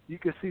 You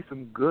can see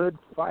some good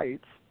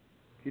fights.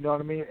 You know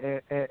what I mean?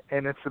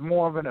 And it's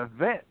more of an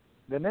event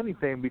than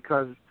anything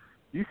because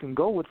you can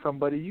go with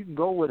somebody. You can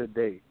go with a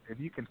date, and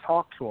you can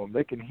talk to them.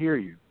 They can hear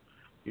you.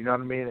 You know what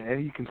I mean?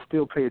 And you can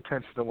still pay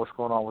attention to what's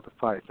going on with the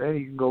fights. And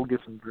you can go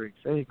get some drinks.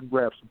 And you can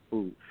grab some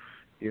food.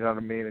 You know what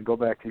I mean? And go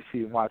back to your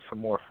seat and watch some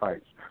more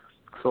fights.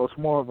 So it's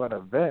more of an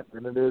event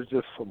than it is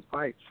just some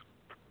fights.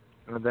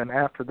 And then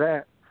after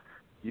that,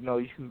 you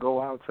can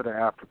go out to the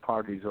after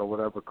parties or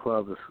whatever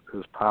club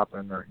is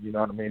popping, or you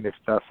know what I mean, if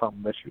that's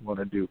something that you want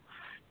to do.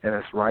 And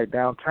it's right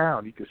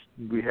downtown.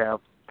 We have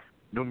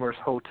numerous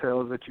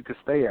hotels that you can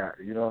stay at.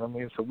 You know what I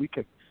mean? So we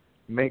can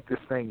make this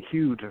thing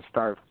huge and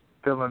start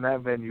filling that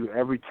venue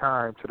every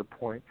time to the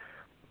point,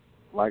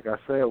 like I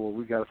said,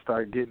 we got to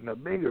start getting a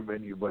bigger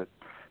venue. But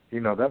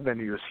that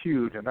venue is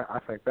huge, and I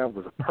think that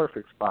was a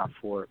perfect spot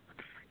for it.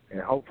 And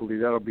hopefully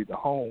that'll be the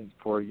home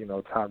for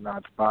Top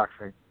Notch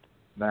Boxing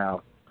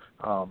now.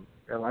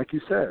 And like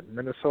you said,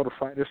 Minnesota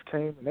fighters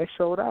came and they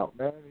showed out,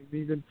 man.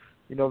 Even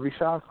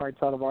Vishal fights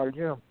out of our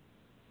gym,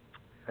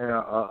 and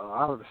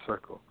out of the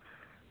circle,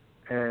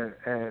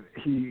 and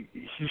he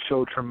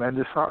showed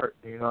tremendous heart.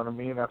 You know what I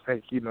mean? I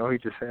think he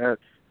just had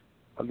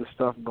other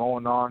stuff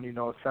going on.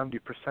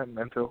 70%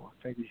 mental.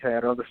 I think he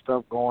had other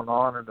stuff going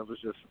on, and it was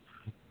just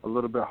a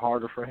little bit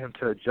harder for him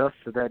to adjust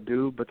to that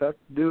dude. But that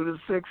dude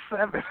is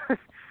 6'7".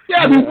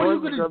 Yeah,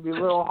 it's gonna be a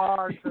little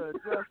hard to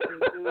adjust to,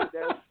 dude.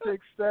 That's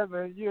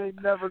 6'7". You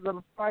ain't never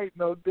gonna fight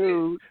no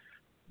dude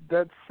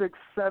that's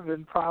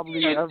 6'7"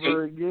 probably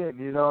ever again.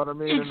 You know what I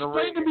mean?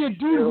 Explain to me a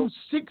dude who's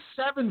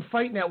 6'7"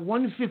 fighting at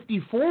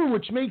 154,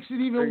 which makes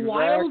it even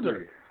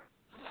wilder.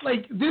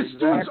 Like this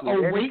dude's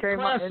a weight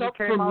class up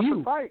from you.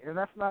 To fight, and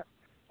that's not.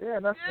 Yeah,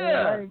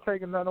 I ain't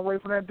taking nothing away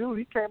from that dude.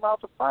 He came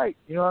out to fight.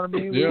 You know what I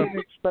mean? We didn't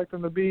expect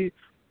him to be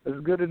as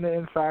good in the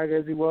inside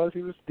as he was.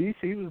 He was decent.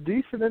 He was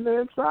decent in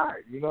the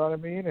inside. You know what I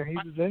mean? And he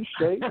was in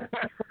shape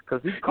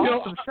because he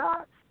caught some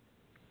shots.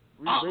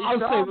 We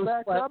shot him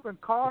back up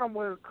and caught him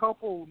with a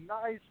couple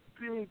nice,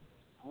 big,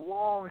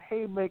 long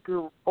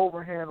haymaker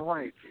overhand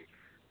rights.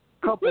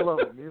 Couple of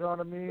them. You know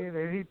what I mean?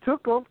 And he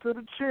took them to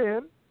the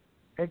chin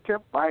and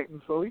kept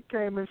fighting. So he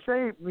came in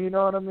shape. You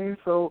know what I mean?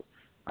 So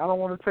I don't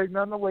want to take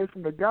nothing away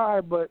from the guy,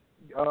 but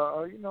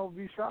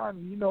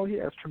Vishan, he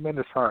has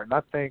tremendous heart, and I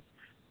think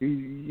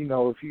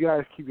if you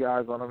guys keep your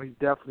eyes on him, he's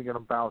definitely going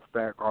to bounce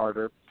back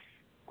harder.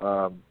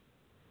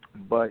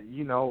 But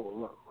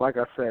like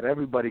I said,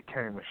 everybody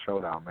came and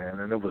showed out, man,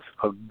 and it was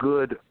a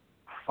good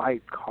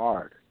fight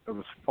card. It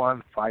was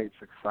fun fights,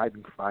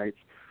 exciting fights,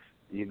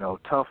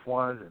 tough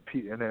ones,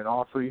 and then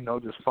also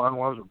just fun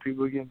ones where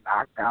people get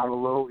knocked out a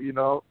little,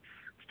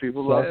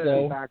 People love to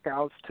see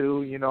knockouts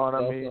too, you know what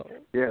I mean?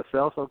 Yeah,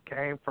 Celso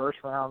came first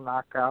round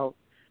knockout.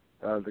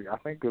 I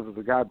think it was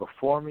the guy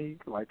before me,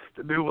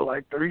 to do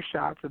with 3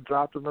 shots and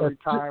dropped him every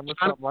time or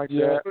something like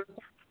that.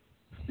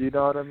 You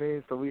know what I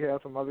mean? So we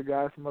had some other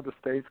guys from other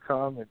states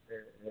come and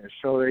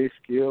show their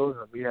skills,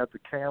 and we had the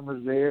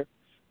cameras there,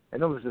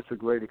 and it was just a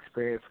great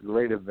experience, a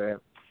great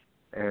event,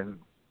 and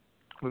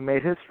we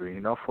made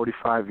history.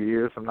 45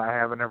 years of not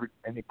having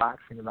any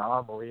boxing in the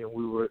Armory, and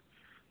we were,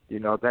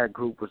 that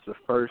group was the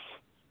first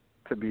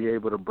to be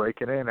able to break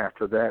it in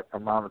after that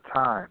amount of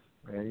time.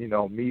 And,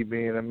 me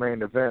being the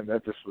main event,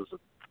 that just was a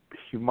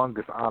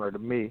humongous honor to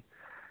me.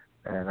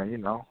 And,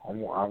 I'm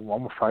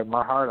going to fight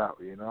my heart out,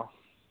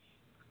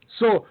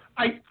 So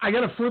I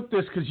got to flip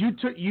this because you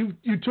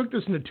took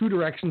this into two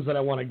directions that I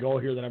want to go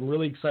here that I'm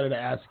really excited to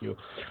ask you.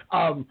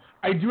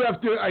 I do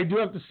have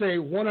to say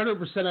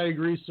 100% I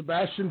agree.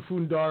 Sebastian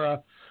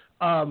Fundora.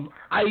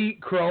 I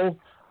eat crow.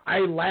 I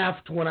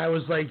laughed when I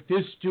was like,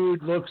 this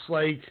dude looks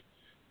like,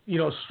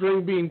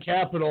 string bean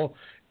capital,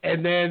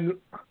 and then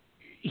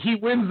he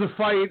wins the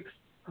fight.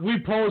 We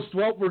post,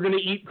 well, we're going to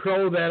eat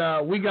crow,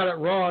 that we got it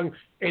wrong,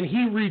 and he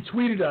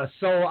retweeted us.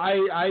 So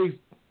I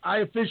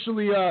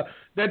officially,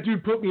 that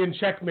dude put me in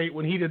checkmate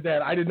when he did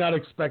that. I did not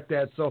expect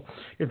that. So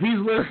if he's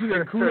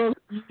listening, kudos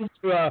to you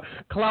for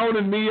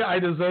clowning me. I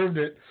deserved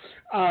it.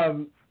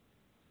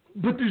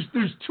 But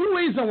there's two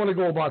ways I want to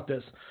go about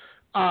this.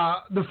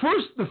 The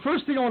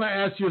first thing I want to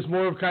ask you is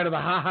more of kind of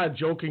a ha-ha,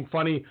 joking,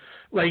 funny,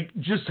 like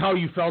just how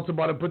you felt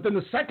about it. But then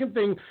the second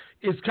thing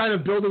is kind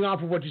of building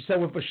off of what you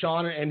said with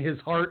Bashan and his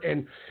heart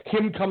and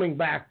him coming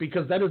back,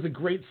 because that is a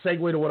great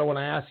segue to what I want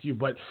to ask you.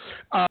 But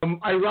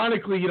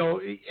ironically,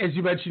 as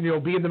you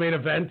mentioned, being the main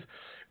event,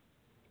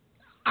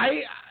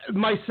 I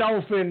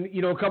myself and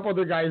a couple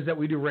other guys that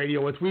we do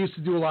radio with, we used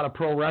to do a lot of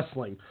pro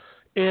wrestling,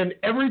 and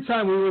every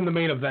time we were in the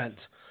main event,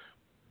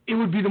 it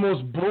would be the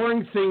most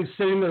boring thing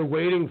sitting there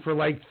waiting for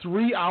like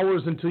 3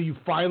 hours until you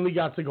finally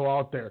got to go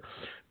out there.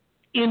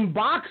 In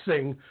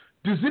boxing,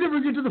 does it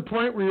ever get to the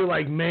point where you're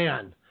like,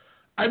 man,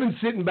 I've been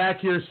sitting back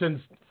here since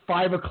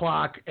 5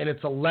 o'clock and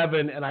it's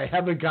 11 and I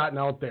haven't gotten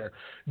out there?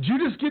 Do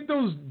you just get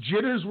those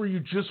jitters where you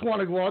just want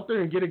to go out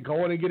there and get it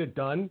going and get it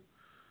done?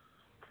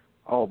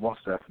 Oh, most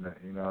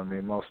definitely.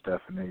 Most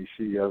definitely.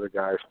 You see other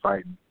guys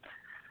fighting.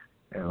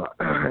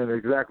 And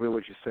exactly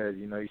what you said,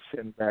 you're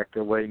sitting back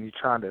there waiting, you're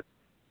trying to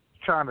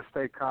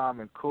stay calm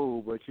and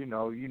cool, but you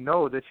know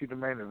that you're the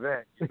main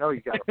event. You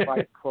got to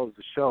fight to close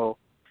the show.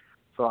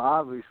 So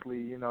obviously,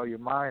 your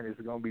mind is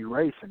going to be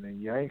racing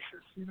and you're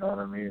anxious. You know what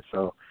I mean?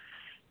 So,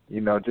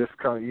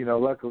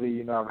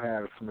 luckily, I've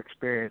had some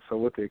experience. So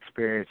with the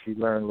experience, you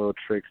learn little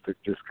tricks to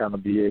just kind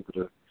of be able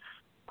to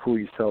cool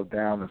yourself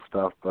down and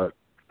stuff. But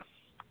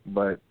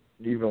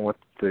even with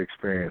the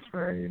experience,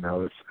 man,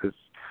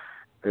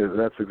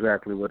 that's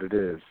exactly what it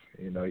is.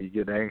 You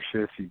get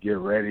anxious, you get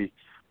ready.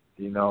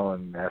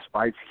 And as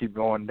fights keep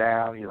going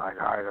down, you're like,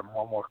 all right, I'm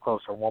one more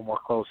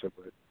closer.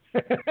 But,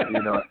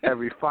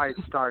 every fight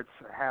starts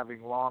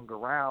having longer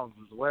rounds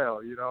as well,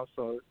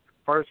 So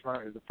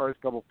the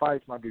first couple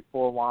fights might be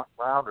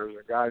 4-rounders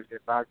and guys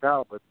get knocked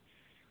out. But,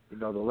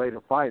 the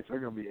later fights, they're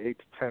going to be 8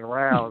 to 10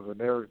 rounds, and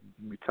they're going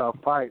to be tough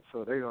fights.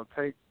 So they're going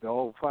to take the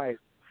whole fight.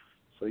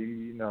 So,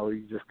 you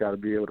just got to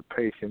be able to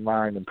pace your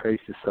mind and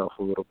pace yourself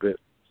a little bit.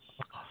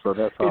 So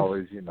that's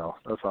always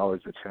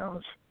a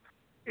challenge.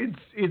 It's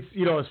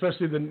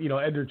especially when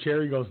Edgar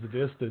Cherry goes the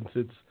distance.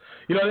 It's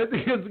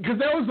because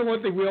that was the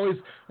one thing we always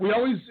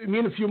me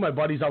and a few of my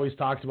buddies always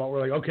talked about.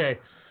 We're like, okay,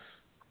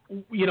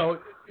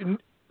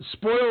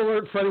 spoiler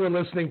alert for anyone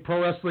listening,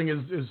 pro wrestling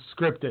is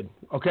scripted.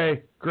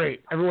 Okay,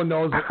 great, everyone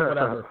knows it,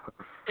 whatever.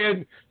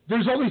 And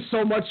there's only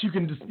so much you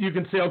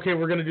can say. Okay,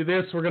 we're gonna do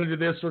this, we're gonna do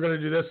this, we're gonna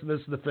do this, and this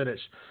is the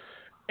finish.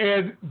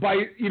 And by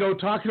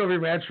talking over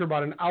your match for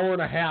about an hour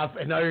and a half,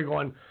 and now you're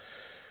going,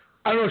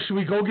 I don't know, should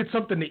we go get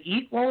something to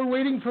eat while we're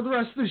waiting for the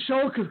rest of the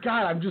show? Because,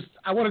 God,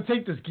 I want to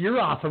take this gear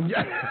off. And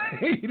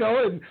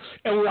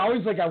we're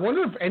always like, I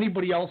wonder if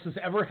anybody else has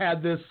ever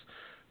had this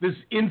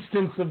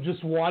instance of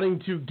just wanting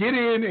to get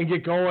in and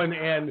get going.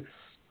 And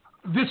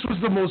this was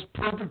the most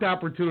perfect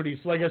opportunity.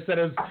 So, like I said,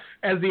 as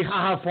the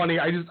haha funny,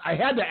 I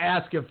had to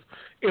ask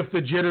if the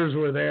jitters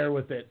were there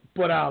with it.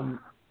 But I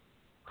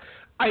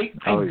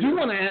do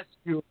want to ask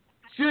you a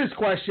serious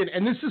question,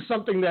 and this is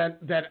something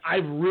that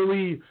I've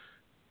really –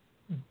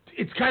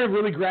 it's kind of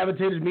really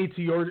gravitated me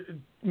to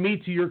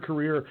your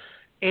career,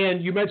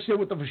 and you mentioned it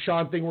with the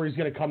Vachon thing where he's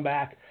going to come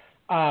back.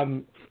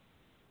 You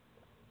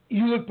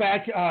look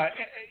back,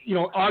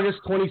 August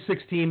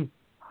 2016,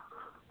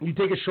 you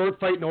take a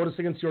short fight notice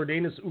against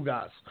Yordenis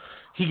Ugas.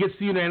 He gets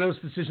the unanimous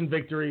decision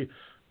victory.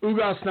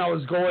 Ugas now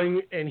is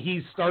going, and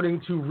he's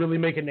starting to really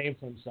make a name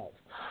for himself.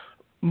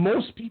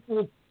 Most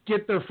people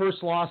get their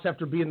first loss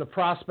after being the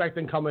prospect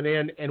and coming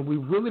in, and we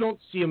really don't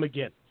see him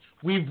again.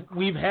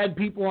 We've had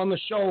people on the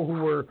show who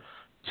were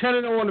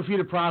 10-0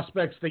 undefeated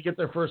prospects. They get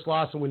their first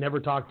loss, and we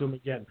never talk to them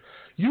again.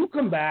 You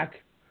come back,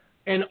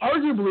 and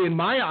arguably, in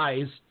my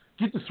eyes,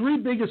 get the 3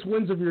 biggest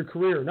wins of your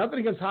career. Nothing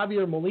against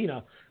Javier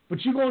Molina,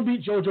 but you go and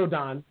beat Jojo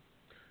Don.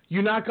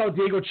 You knock out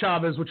Diego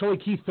Chavez, which only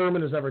Keith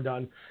Thurman has ever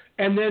done.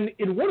 And then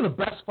in one of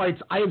the best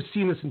fights I have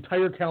seen this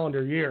entire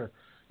calendar year,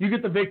 you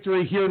get the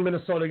victory here in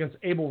Minnesota against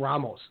Abel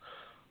Ramos.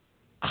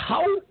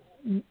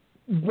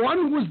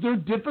 One, was there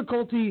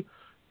difficulty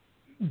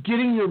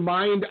getting your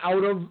mind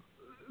out of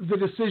the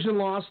decision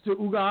loss to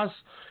Ugas?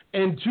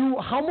 And 2,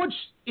 how much,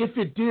 if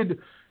it did,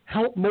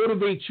 help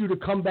motivate you to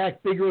come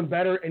back bigger and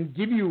better and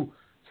give you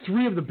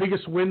 3 of the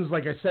biggest wins,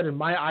 like I said, in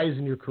my eyes,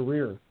 in your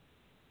career?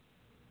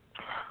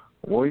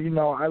 Well,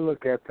 I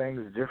look at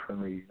things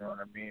differently, you know what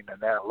I mean? And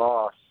that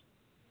loss,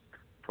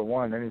 for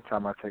one,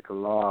 anytime I take a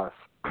loss,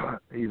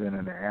 even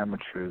in the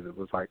amateurs, it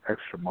was like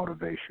extra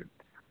motivation.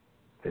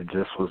 It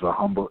just was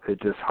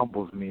it just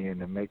humbles me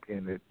into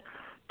making it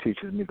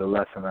teaches me the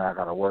lesson that I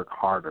got to work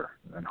harder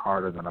and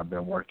harder than I've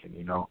been working,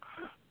 you know.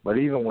 But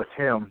even with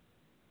him,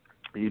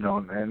 you know,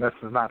 and this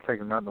is not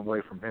taking nothing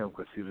away from him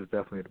because he was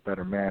definitely the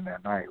better man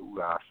that night,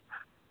 Ugas.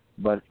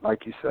 But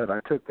like you said, I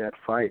took that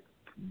fight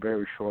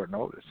very short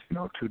notice, you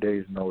know, 2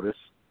 days notice.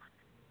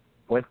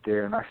 Went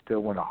there, and I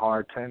still went a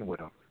hard 10 with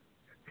him.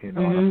 You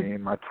know what I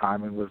mean? My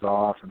timing was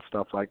off and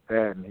stuff like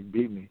that, and he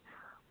beat me.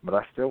 But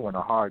I still went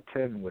a hard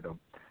 10 with him.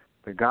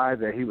 The guy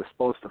that he was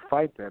supposed to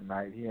fight that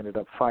night, he ended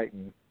up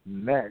fighting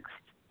next,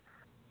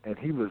 and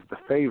he was the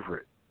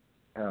favorite.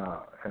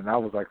 And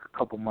that was like a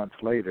couple months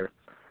later.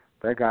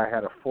 That guy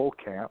had a full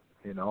camp,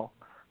 you know,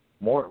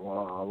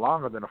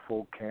 longer than a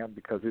full camp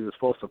because he was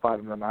supposed to fight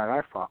him the night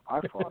I fought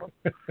him.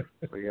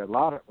 So he had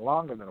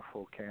longer than a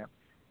full camp,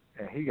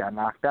 and he got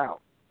knocked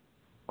out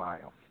by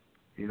him.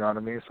 You know what I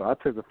mean? So I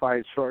took the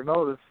fight short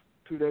notice,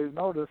 2 days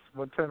notice,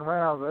 went 10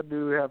 rounds. That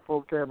dude had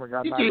full camp and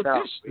got knocked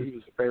out. He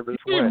was the favorite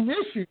to win.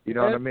 You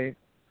know what I mean?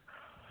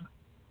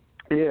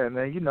 Yeah, and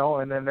then, you know,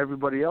 and then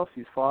everybody else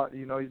he's fought,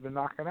 you know, he's been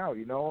knocking out,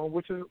 you know,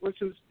 which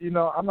is, you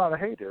know, I'm not a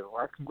hater.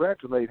 I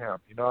congratulate him,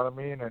 you know what I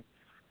mean? And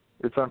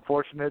it's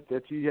unfortunate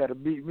that you had to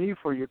beat me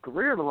for your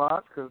career a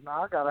lot because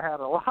now I got to have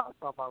a loss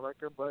on my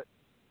record, but,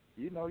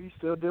 you know, you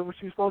still did what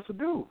you're supposed to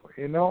do.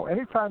 You know,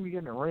 anytime you get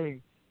in the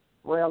ring,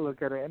 the way I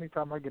look at it,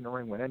 anytime I get in the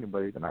ring with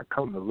anybody, they're not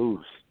coming to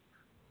lose.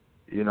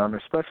 You know, and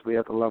especially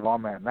at the level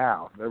I'm at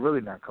now, they're really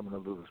not coming to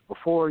lose.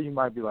 Before, you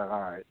might be like, all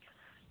right,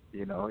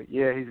 you know,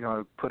 yeah, he's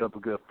going to put up a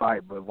good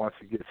fight, but once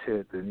he gets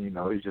hit, then, you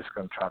know, he's just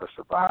going to try to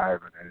survive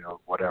and, you know,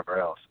 whatever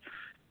else.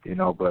 You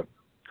know, but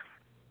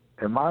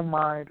in my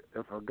mind,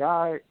 if a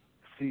guy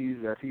sees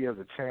that he has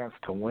a chance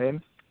to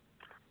win,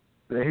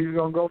 then he's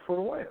going to go for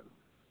the win.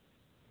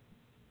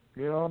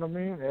 You know what I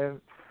mean?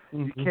 And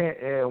you can't,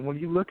 and when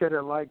you look at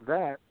it like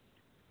that,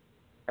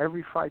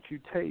 every fight you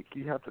take,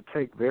 you have to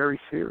take very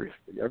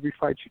seriously. Every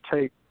fight you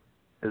take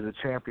is a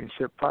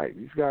championship fight.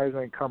 These guys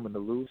ain't coming to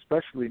lose,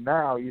 especially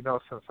now, you know,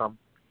 since I'm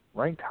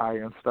ranked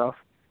higher and stuff.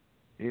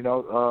 You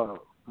know,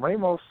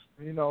 Ramos,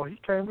 you know, he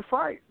came to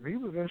fight. He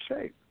was in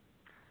shape.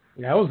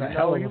 Yeah, it was a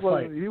hell of a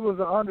fight. He was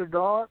an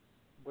underdog,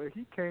 but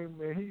he came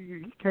and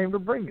he came to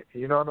bring it.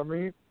 You know what I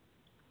mean?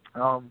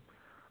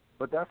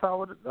 But that's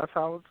how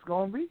it's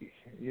going to be.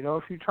 You know,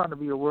 if you're trying to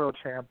be a world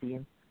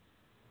champion,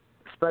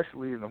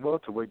 especially in the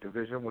welterweight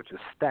division, which is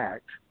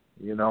stacked,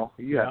 you know,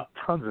 you got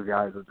tons of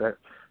guys at that.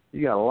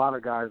 You got a lot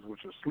of guys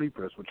which are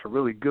sleepers, which are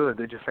really good.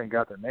 They just ain't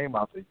got their name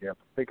out there yet.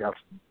 But they got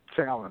some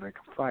talent and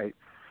can fight.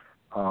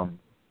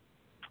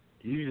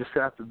 You just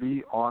have to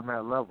be on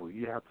that level.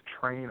 You have to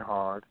train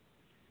hard,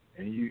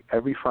 and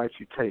every fight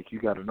you take, you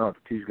got to know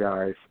that these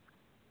guys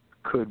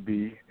could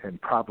be and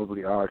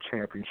probably are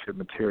championship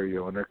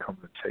material, and they're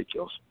coming to take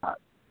your spot.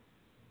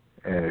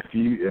 And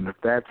if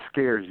that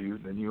scares you,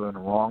 then you're in the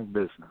wrong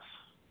business.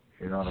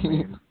 You know what I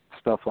mean?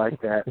 Stuff like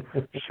that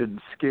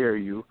shouldn't scare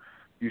you.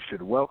 You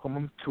should welcome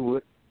them to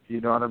it. You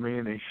know what I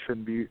mean? They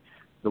shouldn't be.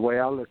 The way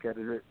I look at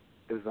it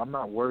is I'm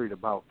not worried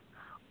about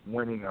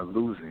winning or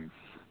losing,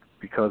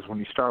 because when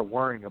you start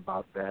worrying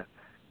about that,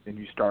 then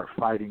you start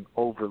fighting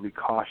overly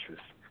cautious.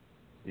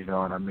 You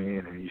know what I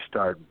mean? And you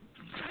start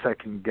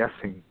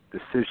second-guessing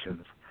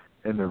decisions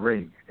in the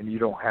ring, and you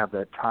don't have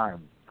that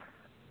time.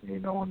 You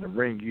know, in the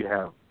ring, you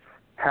have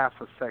half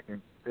a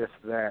second, this,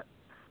 that,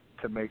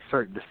 to make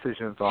certain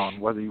decisions on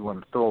whether you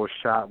want to throw a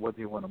shot, whether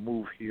you want to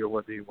move here,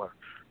 whether you want to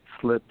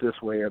slip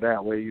this way or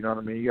that way. You know what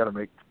I mean? You got to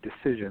make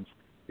decisions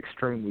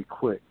extremely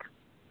quick.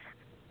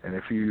 And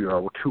if you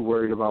are too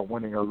worried about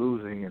winning or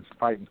losing and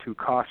fighting too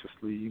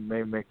cautiously, you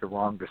may make the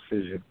wrong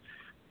decision,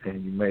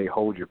 and you may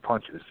hold your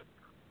punches.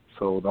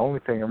 So the only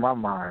thing in my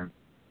mind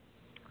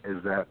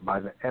is that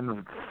by the end of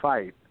the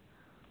fight,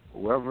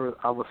 whoever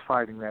I was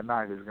fighting that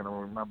night is going to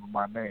remember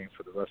my name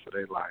for the rest of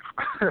their life.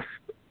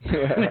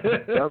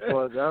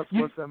 That's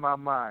what's in my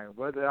mind.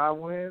 Whether I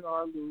win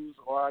or lose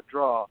or I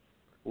draw,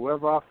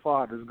 whoever I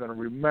fought is going to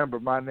remember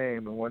my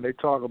name. And when they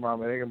talk about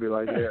me, they're going to be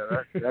like,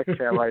 yeah, that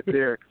cat right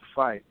there can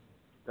fight.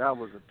 That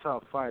was a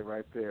tough fight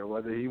right there.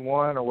 Whether he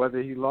won or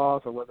whether he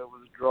lost or whether it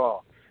was a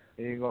draw,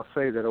 he ain't going to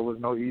say that it was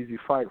no easy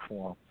fight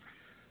for him.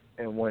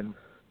 And when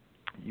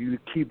you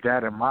keep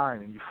that in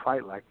mind and you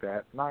fight like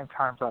that, 9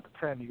 times out of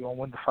 10, you're going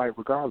to win the fight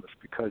regardless,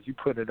 because you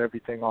put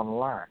everything on the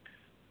line.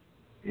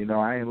 You know,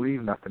 I ain't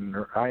leaving nothing in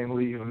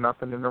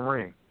the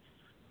ring.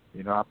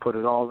 You know, I put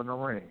it all in the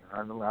ring. I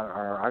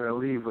didn't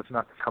leave with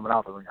nothing coming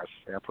out the ring, I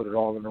should say. I put it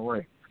all in the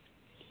ring.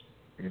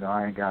 You know,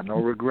 I ain't got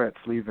no regrets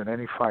leaving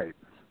any fight.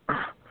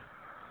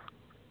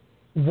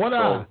 That's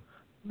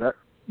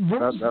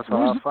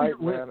how I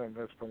fight, man, and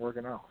it's been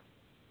working out.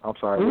 I'm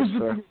sorry.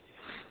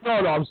 No,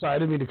 I'm sorry. I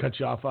didn't mean to cut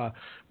you off.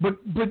 But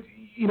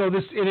you know,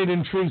 this, and it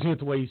intrigues me with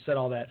the way you said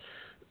all that.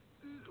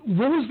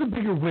 What was the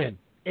bigger win?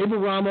 Abel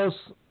Ramos,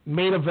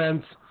 main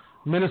event,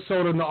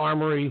 Minnesota in the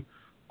Armory,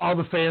 all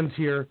the fans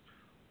here,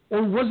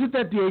 or was it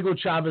that Diego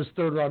Chavez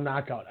third-round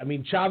knockout? I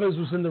mean, Chavez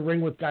was in the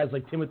ring with guys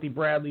like Timothy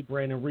Bradley,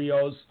 Brandon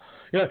Rios.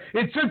 You know,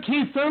 it took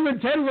Keith Thurman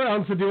 10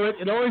 rounds to do it.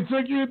 It only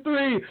took you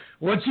 3.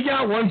 What you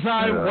got one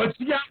time?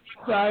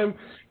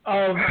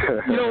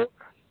 You know,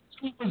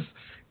 is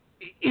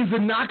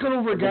it knocking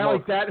over a guy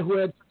like that who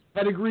had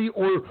pedigree,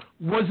 or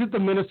was it the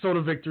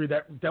Minnesota victory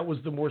that was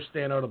the more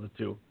standout of the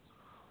two?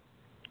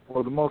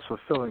 Well, the most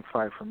fulfilling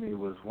fight for me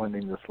was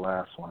winning this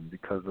last one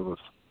because it was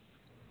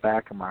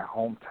back in my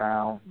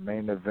hometown,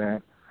 main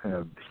event, in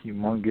a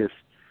humongous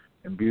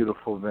and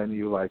beautiful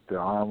venue like the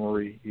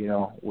Armory,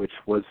 which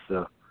was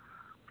the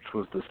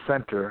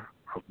center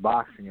of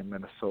boxing in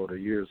Minnesota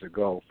years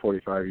ago,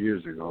 45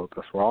 years ago.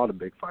 That's where all the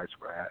big fights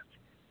were at.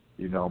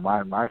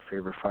 My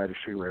favorite fighter,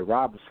 Sugar Ray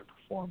Robinson,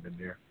 performed in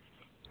there.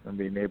 And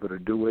being able to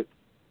do it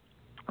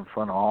in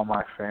front of all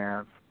my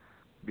fans,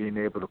 being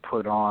able to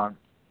put on,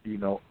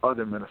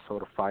 other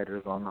Minnesota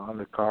fighters on the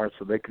undercard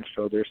so they can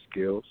show their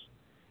skills.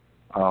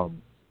 That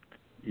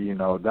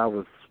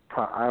was,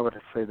 I would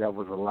say that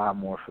was a lot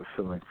more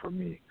fulfilling for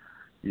me,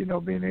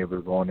 being able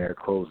to go in there,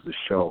 close the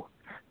show,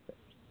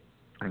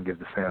 and give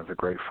the fans a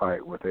great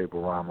fight with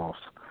Abel Ramos.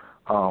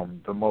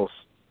 The most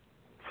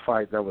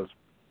fight that was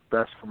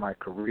best for my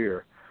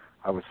career,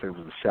 I would say,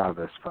 was the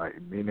Chavez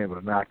fight. Being able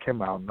to knock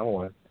him out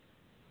knowing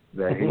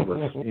that he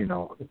was,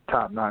 a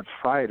top-notch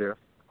fighter,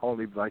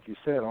 only, like you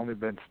said, only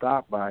been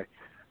stopped by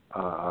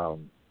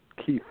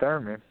Keith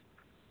Thurman,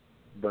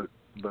 but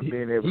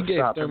being able to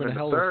stop him in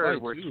the third,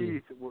 where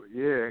Keith,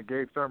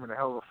 gave Thurman a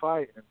hell of a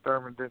fight, and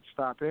Thurman didn't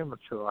stop him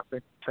until, I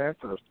think,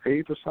 10th or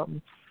 8th or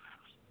something,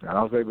 and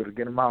I was able to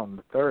get him out in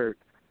the third.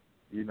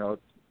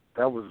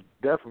 That was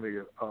definitely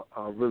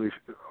a really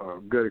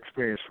good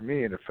experience for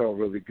me, and it felt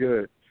really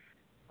good.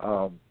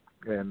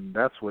 And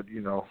that's what,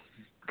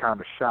 kind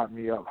of shot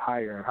me up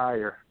higher and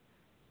higher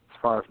as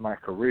far as my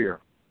career.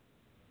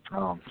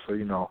 So,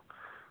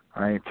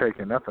 I ain't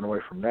taking nothing away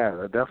from that.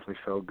 That definitely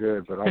felt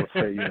good, but I would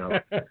say,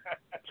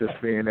 just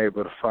being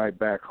able to fight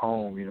back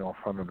home, in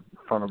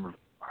front of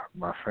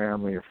my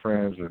family and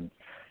friends and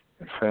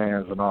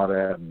fans and all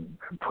that, and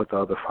put the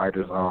other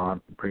fighters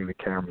on, bring the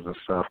cameras and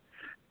stuff,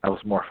 that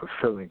was more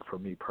fulfilling for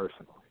me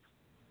personally.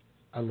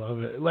 I love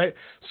it.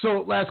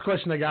 So, last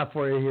question I got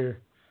for you here.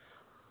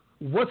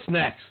 What's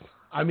next?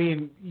 I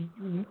mean,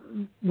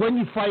 when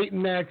you fight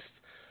next,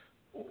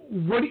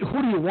 who do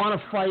you want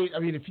to fight? I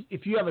mean,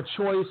 if you have a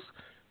choice,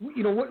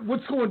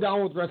 what's going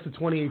down with the rest of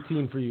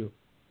 2018 for you?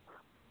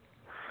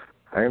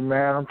 Hey,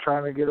 man, I'm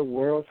trying to get a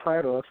world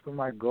title. That's been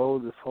my goal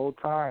this whole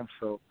time.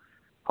 So,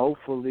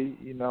 hopefully,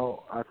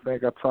 I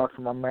think I talked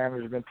to my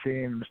management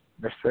team.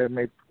 They said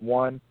maybe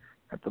one,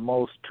 at the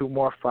most 2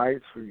 more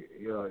fights.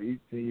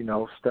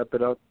 Step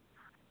it up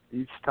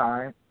each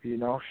time.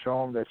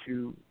 Show them that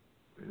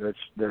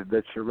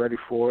you're ready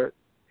for it.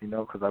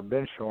 Because I've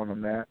been showing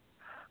them that,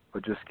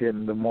 but just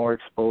getting the more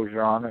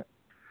exposure on it.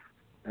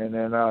 And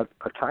then a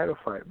title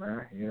fight,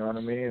 man. You know what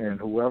I mean? And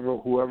whoever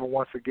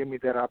wants to give me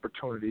that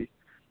opportunity,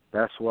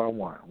 that's what I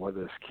want.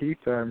 Whether it's Keith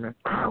Thurman,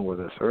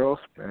 whether it's Earl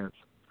Spence,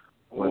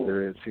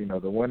 whether it's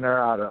the winner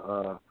out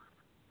of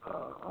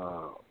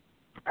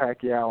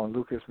Pacquiao and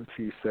Lucas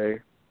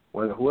Matthysse,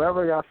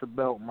 whoever got the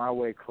belt in my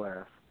weight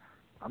class,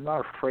 I'm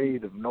not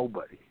afraid of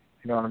nobody.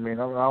 You know what I mean?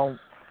 I'm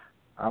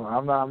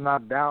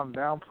not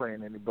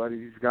downplaying anybody.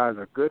 These guys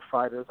are good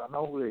fighters. I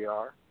know who they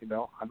are. I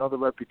know the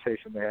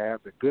reputation they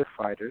have. They're good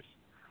fighters.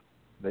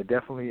 They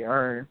definitely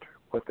earned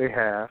what they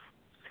have,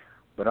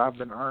 but I've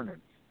been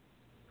earning,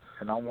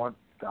 and I want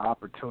the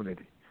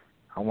opportunity.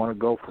 I want to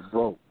go for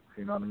broke.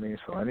 You know what I mean?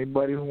 So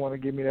anybody who want to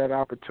give me that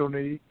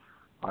opportunity,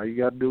 all you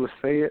got to do is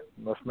say it.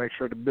 Let's make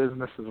sure the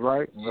business is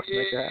right, and let's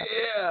make it happen.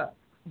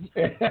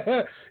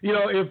 Yeah.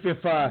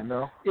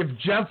 If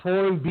Jeff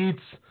Horn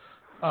beats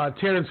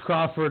Terrence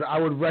Crawford, I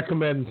would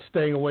recommend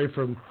staying away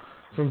from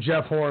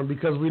Jeff Horn,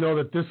 because we know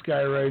that this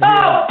guy right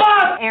here,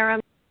 Aaron,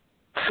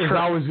 is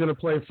always going to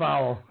play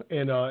foul,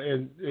 and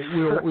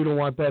we don't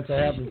want that to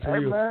happen for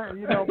you. Hey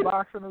man,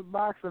 boxing is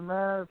boxing,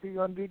 man. If he's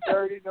gonna do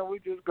dirty, then we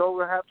just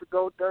have to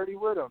go dirty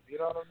with him. You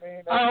know what I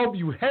mean? I hope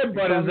you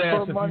headbutt his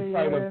ass if you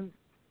fight him.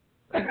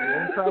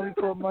 Anytime we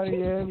put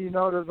money in,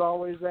 there's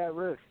always that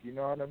risk. You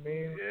know what I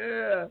mean?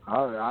 Yeah.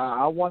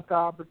 I want the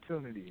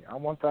opportunity. I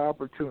want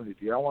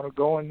to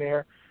go in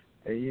there,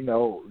 and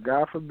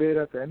God forbid,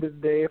 at the end of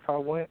the day, if I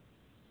went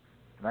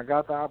and I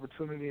got the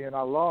opportunity and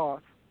I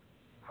lost,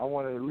 I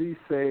want to at least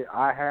say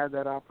I had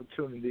that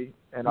opportunity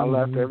and I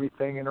left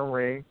everything in the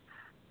ring,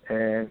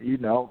 and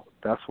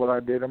that's what I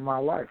did in my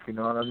life. You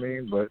know what I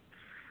mean? But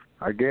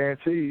I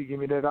guarantee you give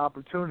me that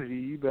opportunity,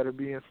 you better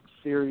be in some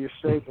serious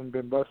shape and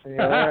been busting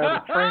your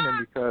ass in training,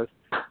 because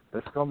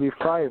it's going to be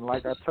fighting.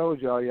 Like I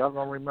told y'all going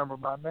to remember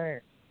my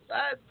name.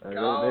 Let's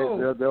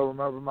go. They'll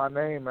remember my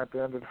name at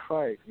the end of the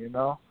fight,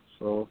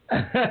 So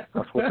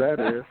that's what that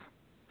is.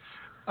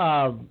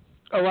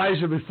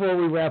 Elijah, before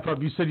we wrap up,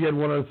 you said you had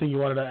one other thing you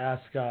wanted to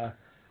ask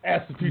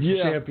the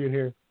future champion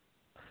here.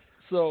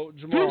 So,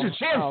 Jamal. Future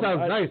champ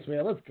sounds nice,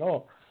 man. Let's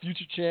go.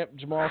 Future champ,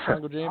 Jamal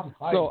Shango James.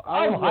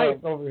 I'm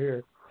hyped over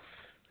here.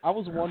 I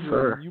was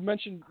wondering, you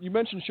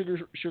mentioned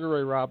Sugar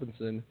Ray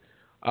Robinson.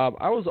 I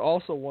was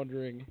also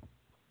wondering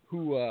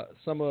who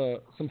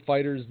some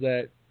fighters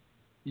that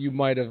you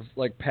might have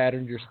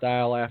patterned your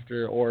style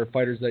after, or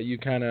fighters that you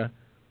kind of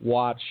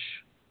watch,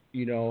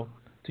 to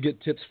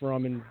get tips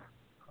from, and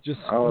Just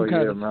Oh, who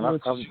kind yeah, of man.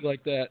 influences you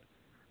like that?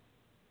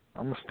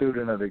 I'm a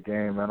student of the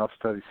game, man. I've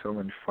studied so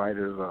many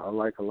fighters. I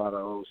like a lot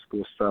of old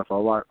school stuff. I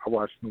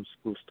watch new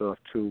school stuff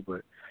too,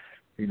 but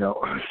you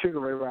know, Sugar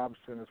Ray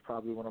Robinson is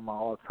probably one of my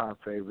all-time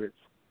favorites.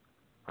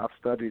 I've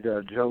studied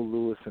Joe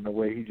Louis and the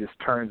way he just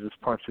turns his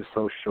punches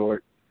so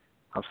short.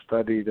 I've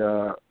studied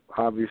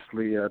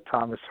obviously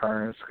Thomas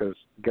Hearns because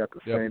he got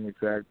the same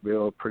exact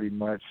build pretty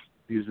much,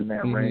 using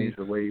that range,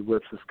 the way he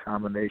whips his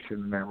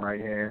combination in that right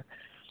hand.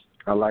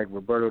 I like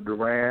Roberto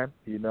Duran.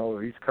 You know,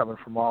 he's coming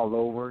from all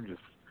over,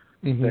 just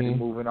steady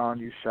moving on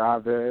you.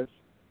 Chavez,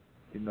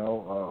 you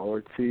know,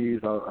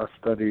 Ortiz. I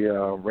study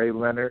Ray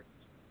Leonard,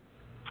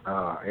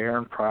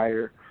 Aaron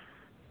Pryor.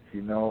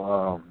 You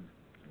know,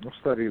 I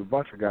studied a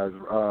bunch of guys.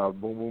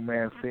 Boom Boom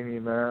Mancini,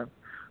 man.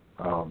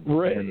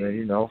 Ray. And then,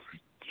 you know,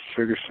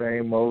 Sugar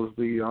Shane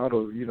Mosley. All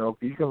those, you know,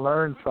 you can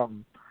learn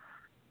something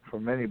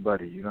from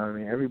anybody. You know what I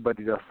mean?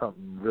 Everybody does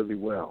something really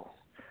well.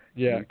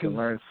 Yeah, you can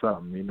learn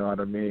something. You know what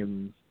I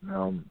mean?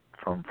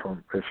 From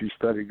if you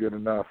study good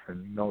enough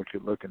and you know what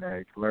you're looking at,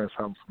 you can learn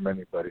something from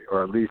anybody,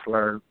 or at least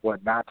learn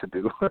what not to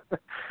do.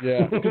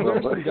 Yeah, because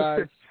there's some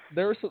guys.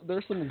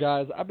 There's some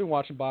guys. I've been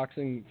watching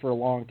boxing for a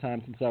long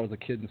time, since I was a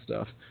kid and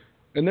stuff,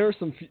 and there were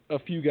a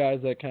few guys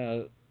that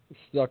kind of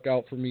stuck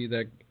out for me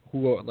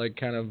who like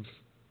kind of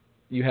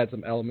you had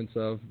some elements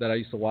of that I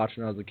used to watch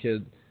when I was a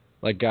kid,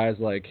 like guys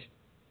like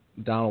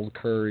Donald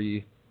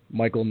Curry,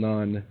 Michael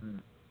Nunn,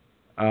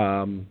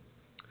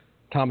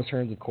 Thomas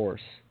Hearns, of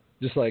course.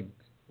 Just like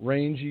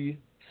rangy,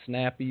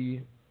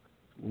 snappy,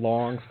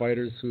 long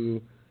fighters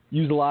who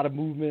use a lot of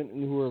movement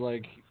and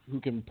who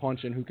can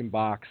punch and who can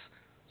box.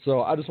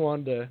 So I just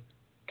wanted to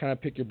kind of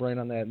pick your brain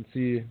on that and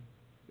see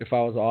if I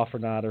was off or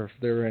not, or if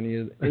there were any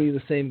of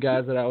the same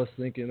guys that I was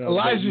thinking of.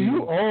 Elijah,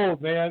 you old,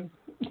 man.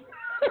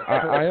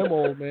 I am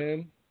old,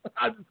 man.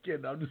 I'm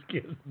just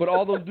kidding. But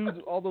all those dudes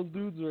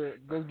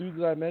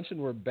that I mentioned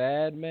were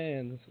bad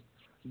men.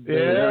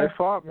 Yeah, they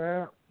fought,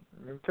 man.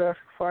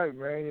 Fantastic fight,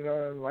 man. You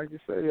know, and like you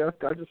said,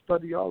 I just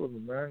study all of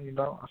them, man. You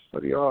know, I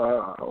study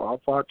all.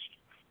 I've watched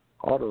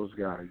all those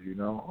guys. You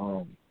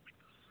know,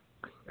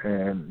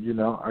 and you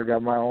know, I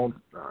got my own.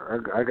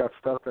 I got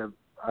stuff that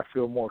I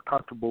feel more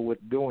comfortable with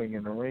doing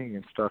in the ring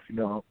and stuff. You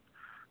know,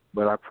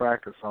 but I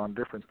practice on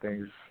different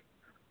things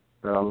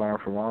that I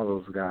learned from all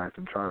those guys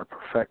and try to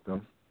perfect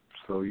them.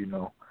 So you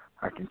know,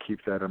 I can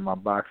keep that in my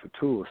box of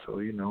tools. So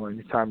you know,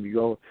 anytime you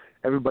go,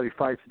 everybody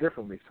fights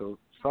differently. So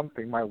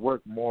something might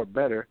work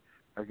better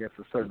against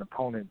a certain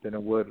opponent than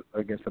it would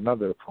against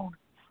another opponent.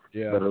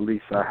 Yeah. But at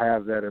least I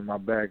have that in my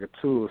bag of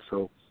tools,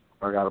 so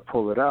if I got to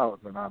pull it out,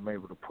 then I'm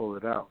able to pull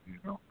it out, you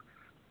know.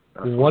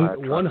 That's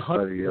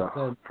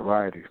 100%.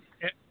 Variety.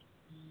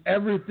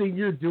 Everything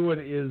you're doing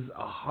is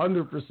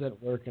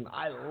 100% working.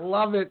 I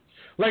love it.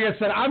 Like I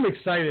said, I'm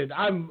excited.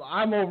 I'm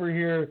over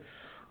here.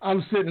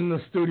 I'm sitting in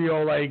the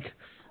studio, like,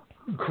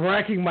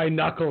 cracking my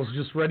knuckles,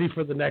 just ready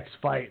for the next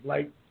fight.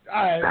 Like,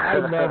 I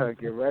love it.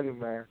 Get ready,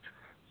 man.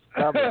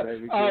 Come on,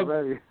 baby. Get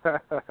ready.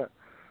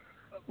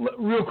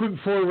 Real quick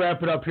before we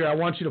wrap it up here, I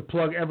want you to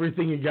plug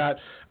everything you got.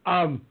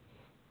 One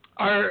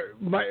of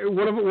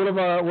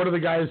the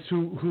guys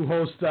who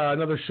hosts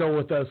another show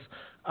with us,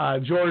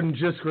 Jordan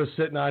Jiskra,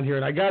 sitting on here,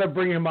 and I got to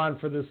bring him on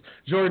for this.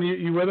 Jordan,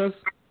 you with us?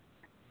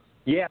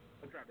 Yeah.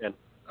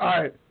 All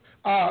right,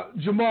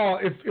 Jamal,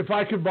 if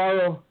I could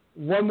borrow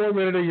one more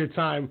minute of your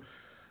time.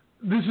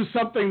 This is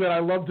something that I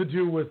love to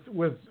do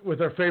with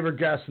our favorite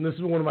guests, and this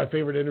is one of my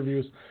favorite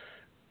interviews.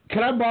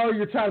 Can I borrow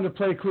your time to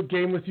play a quick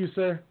game with you,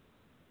 sir?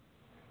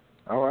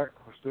 All right,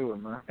 let's do it,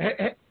 man.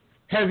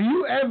 Have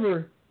you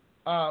ever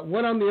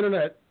went on the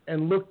internet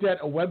and looked at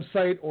a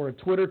website or a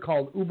Twitter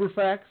called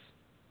UberFacts?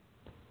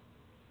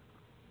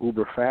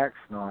 UberFacts?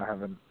 No, I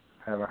haven't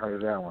heard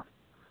of that one.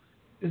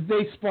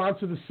 They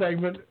sponsor the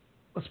segment.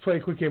 Let's play a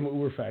quick game of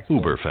UberFacts.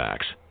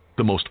 UberFacts,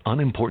 the most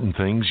unimportant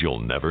things you'll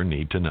never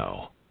need to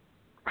know.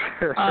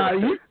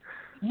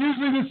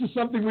 Usually this is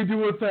something we do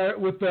with the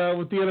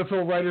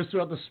NFL writers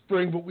throughout the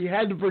spring, but we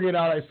had to bring it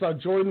out. I saw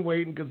Jordan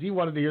waiting because he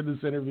wanted to hear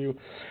this interview.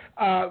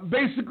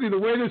 Basically, the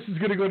way this is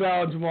going to go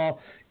down, Jamal,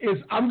 is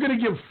I'm going to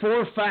give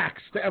 4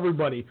 facts to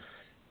everybody,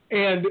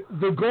 and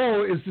the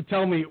goal is to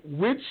tell me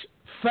which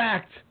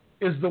fact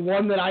is the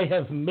one that I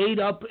have made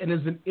up and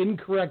is an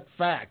incorrect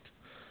fact.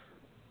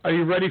 Are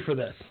you ready for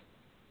this?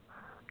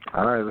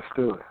 All right, let's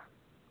do it.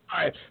 All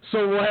right,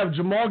 so we'll have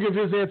Jamal give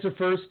his answer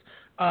first.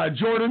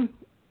 Jordan,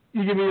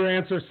 you give me your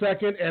answer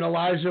second, and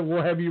Elijah,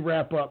 we'll have you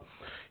wrap up.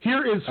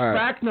 Here is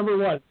fact number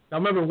 1. Now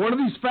remember, one of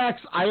these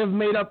facts I have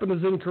made up and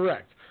is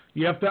incorrect.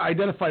 You have to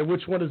identify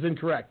which one is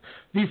incorrect.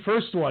 The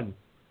first one,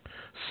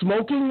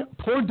 smoking,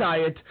 poor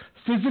diet,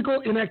 physical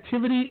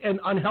inactivity,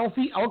 and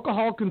unhealthy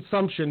alcohol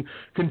consumption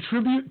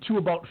contribute to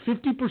about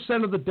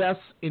 50% of the deaths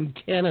in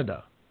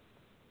Canada.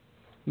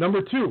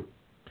 Number 2,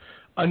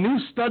 a new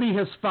study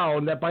has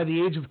found that by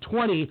the age of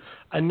 20,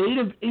 a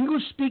native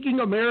English-speaking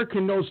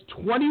American knows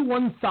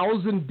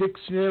 21,000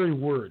 dictionary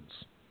words.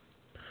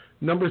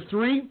 Number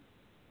 3,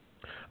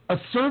 A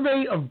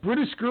survey of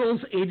British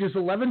girls ages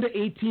 11 to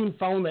 18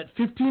 found that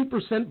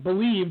 15%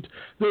 believed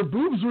their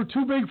boobs were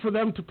too big for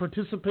them to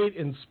participate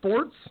in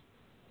sports.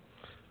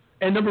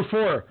 And number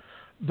 4,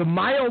 the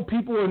Mao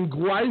people in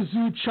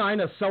Guizhou,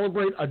 China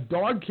celebrate a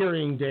dog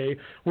carrying day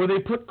where they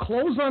put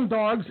clothes on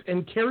dogs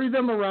and carry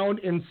them around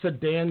in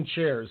sedan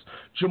chairs.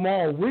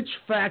 Jamal, which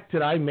fact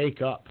did I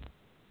make up?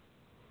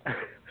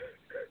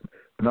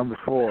 Number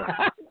 4.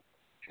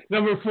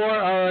 Number 4.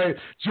 All right,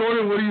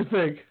 Jordan, what do you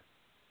think?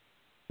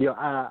 Yeah,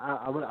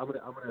 I'm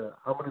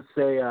gonna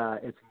say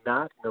it's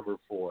not number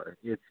 4.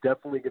 It's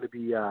definitely gonna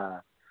be. I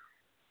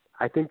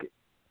think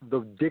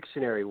the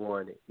dictionary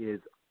one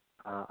is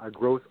a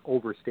gross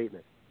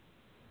overstatement.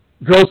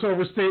 Gross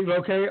overstatement.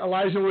 Okay,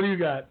 Elijah, what do you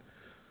got?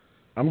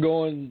 I'm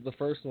going the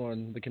first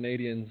one, the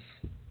Canadians.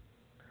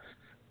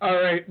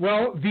 All right.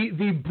 Well,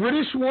 the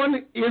British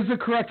one is a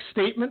correct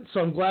statement,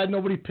 so I'm glad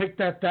nobody picked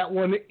that. That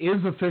one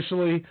is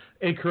officially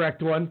a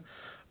correct one.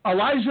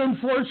 Elijah,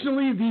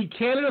 unfortunately, the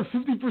Canada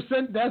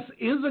 50% deaths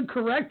is a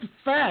correct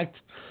fact.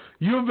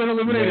 You have been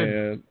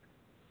eliminated.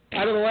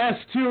 Out of the last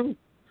 2,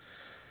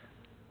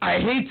 I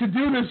hate to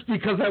do this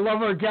because I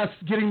love our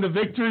guests getting the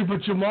victory,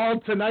 but Jamal,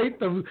 tonight,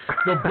 the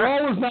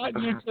ball is not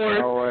in your court.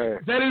 No way.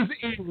 That is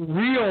a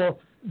real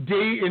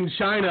day in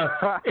China.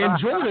 And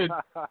Jordan,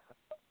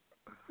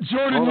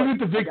 you get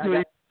the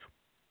victory.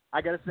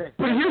 I gotta say,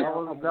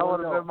 that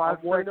would have been my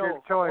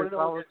second choice. I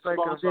was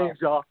thinking about James,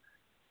 y'all.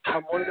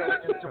 I'm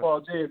 1-0 against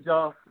Jamal James,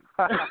 y'all.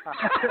 Yeah.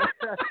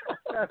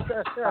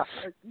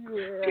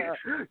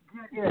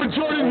 But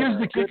Jordan, here's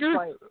the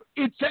kicker.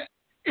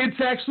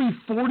 It's actually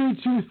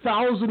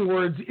 42,000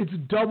 words. It's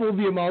double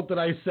the amount that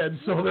I said,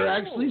 so they're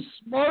actually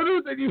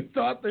smarter than you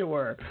thought they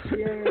were.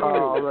 Yeah.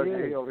 Oh, look,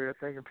 he over here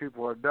thinking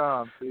people are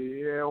dumb.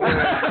 See, yeah,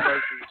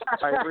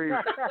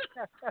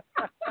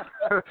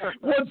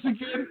 Once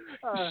again,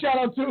 shout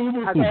out to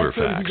Uber. Uber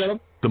Facts,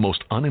 the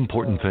most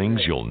unimportant things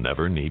you'll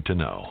never need to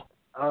know.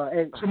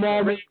 And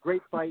Jamal,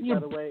 great fight, by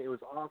the way. It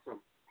was awesome.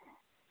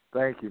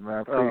 Thank you,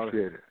 man.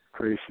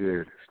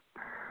 Appreciate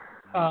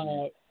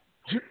it.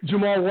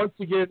 Jamal, once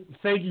again,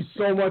 thank you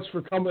so much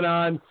for coming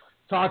on,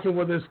 talking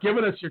with us,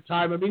 giving us your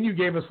time. I mean, you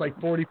gave us like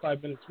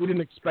 45 minutes. We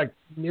didn't expect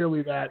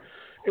nearly that.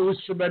 It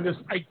was tremendous.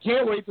 I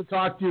can't wait to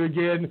talk to you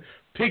again,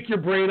 pick your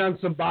brain on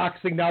some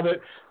boxing now that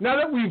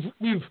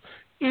we've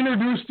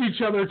introduced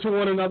each other to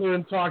one another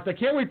and talked. I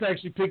can't wait to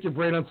actually pick your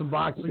brain on some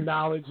boxing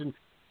knowledge and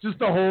just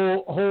the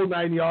whole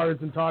 9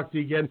 yards and talk to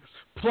you again.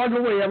 Plug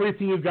away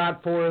everything you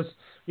got for us.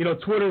 You know,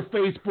 Twitter,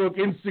 Facebook,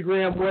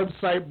 Instagram,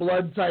 website,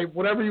 blood type,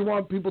 whatever you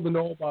want people to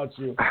know about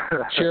you.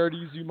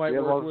 Charities you might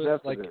work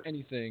with, like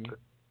anything.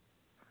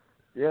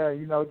 Yeah,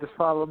 just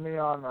follow me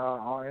on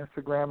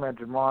Instagram at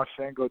Jamal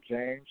Shango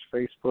James,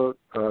 Facebook,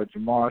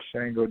 Jamal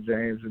Shango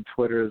James, and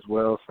Twitter as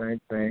well, same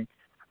thing.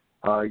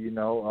 Or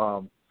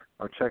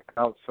check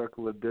out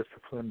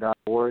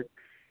circleofdiscipline.org.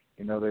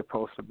 They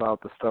post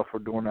about the stuff we're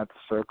doing at the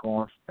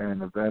Circle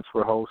and events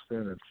we're hosting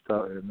and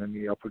stuff, and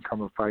any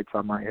up-and-coming fights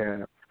I might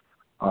have.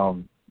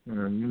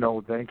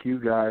 Thank you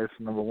guys,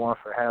 number one,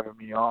 for having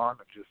me on.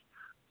 I just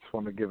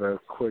want to give a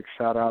quick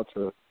shout-out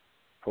to,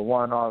 for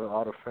one,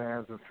 all the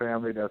fans and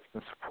family that's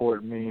been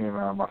supporting me and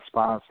my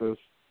sponsors,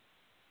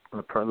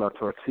 La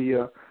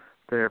Tortilla,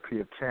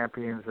 Therapy of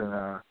Champions,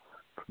 and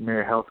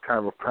Premier Health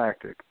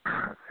Chiropractic.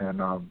 And,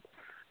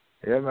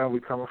 man, we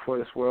coming for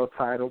this world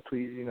title.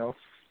 Please,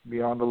 be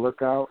on the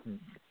lookout and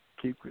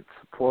keep it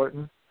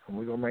supporting, and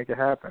we're going to make it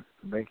happen.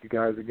 Thank you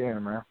guys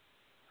again, man.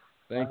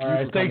 Thank you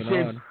for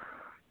coming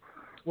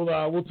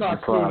on. We'll talk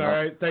soon, all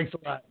right? Thanks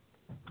a lot.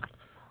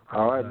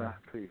 All right, man.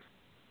 Peace.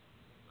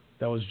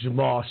 That was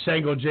Jamal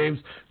Shango James.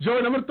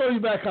 Jordan, I'm going to throw you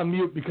back on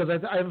mute because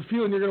I have a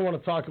feeling you're going to want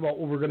to talk about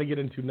what we're going to get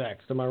into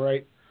next. Am I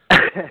right?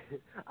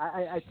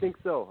 I think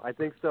so. I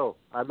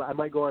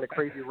might go on a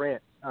crazy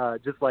rant,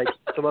 just like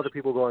some other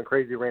people go on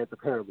crazy rants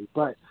apparently.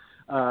 But,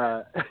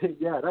 yeah,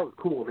 that was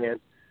cool, man.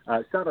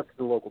 Shout out to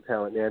the local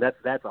talent, man.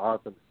 That's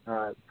awesome.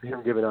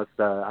 Him giving us,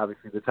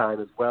 obviously, the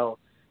time as well.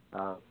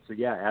 So,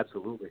 yeah,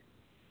 absolutely.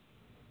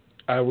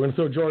 All right, we're going to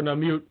throw Jordan on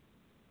mute.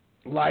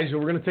 Elijah,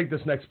 we're going to take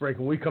this next break.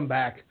 When we come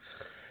back,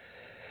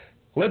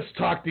 let's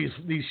talk these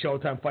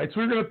Showtime fights.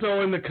 We're going to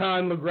throw in the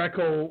Khan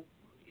LaGreco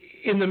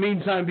in the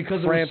meantime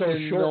because Frampton, it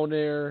was so short.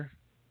 Donaire.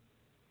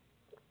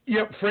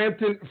 Yep,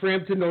 Frampton,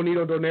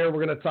 Nonito, Donaire.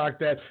 We're going to talk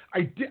that.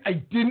 I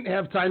didn't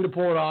have time to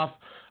pull it off.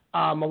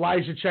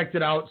 Elijah checked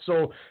it out.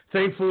 So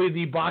thankfully,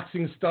 the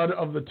boxing stud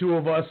of the two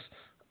of us,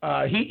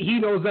 he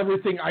knows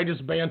everything. I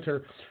just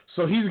banter.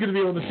 So he's going to be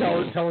able to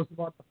tell us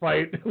about the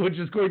fight, which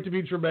is going to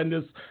be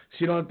tremendous. So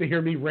you don't have to hear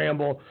me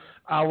ramble.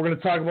 We're going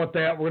to talk about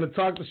that. We're going to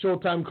talk the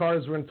Showtime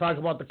cards. We're going to talk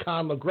about the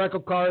Khan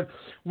LaGreco card.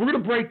 We're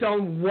going to break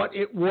down what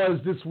it was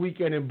this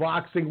weekend in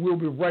boxing. We'll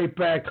be right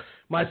back.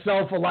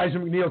 Myself, Elijah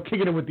McNeil,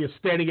 kicking it with the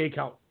Standing 8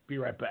 Count. Be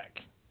right back.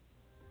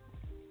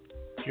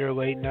 Your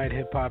late night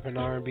hip hop and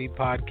R&B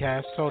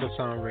podcast, Soda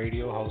Sound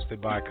Radio,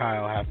 hosted by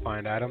Kyle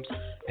Halfpint Adams,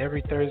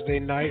 every Thursday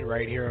night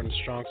right here on the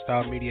Strong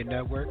Style Media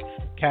Network.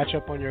 Catch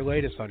up on your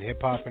latest on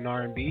hip hop and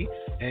R&B,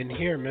 and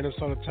hear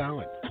Minnesota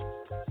talent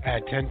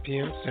at 10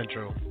 p.m.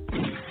 Central.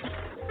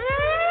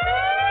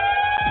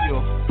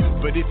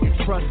 But if you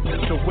trust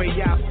the way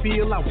I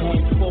feel, I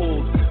won't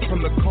fold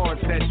from the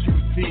cards that you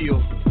deal.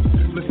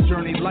 Let's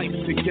journey life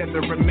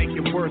together and make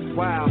it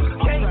worthwhile.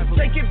 Can't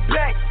take it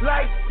back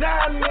like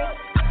diamond.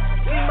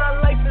 See,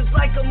 my life is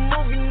like a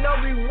movie, no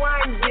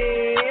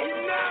rewinding.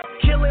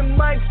 Killing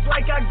mics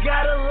like I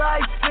got a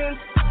license.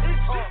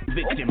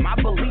 Victim, I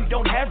believe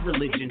don't have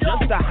religion,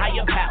 just a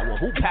higher power.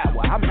 Who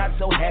power? I'm not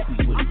so happy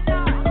with it,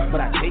 but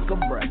I take a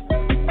breath,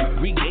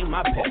 regain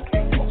my pep,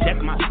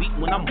 check my feet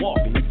when I'm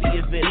walking, see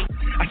if it ain't.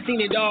 I seen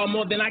it all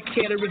more than I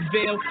care to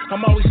reveal.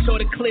 I'm always sure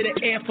to clear the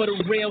air for the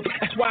real.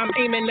 That's why I'm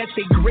aiming at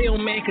the grill,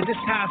 man, cause this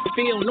how I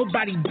feel.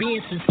 Nobody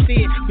being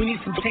sincere. We need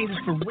some changes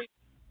for real.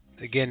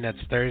 Again, that's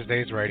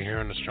Thursdays right here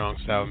on the Strong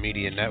Style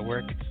Media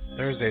Network.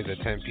 Thursdays at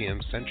 10 p.m.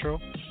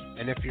 Central.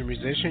 And if you're a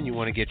musician, you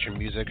want to get your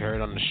music heard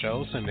on the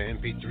show, send the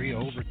MP3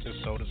 over to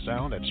Soda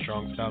Sound at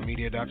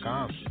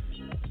strongstylemedia.com.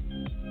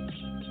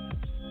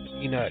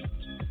 Peanut.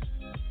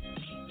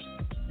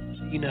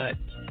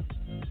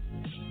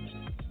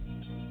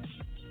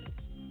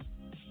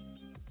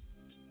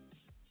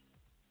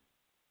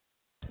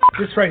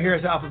 This right here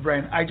is Alpha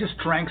Brain. I just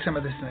drank some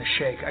of this in a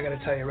shake. I got to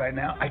tell you right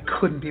now, I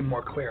couldn't be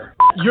more clear.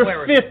 You're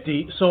Clarity.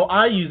 50, so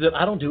I use it.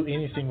 I don't do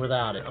anything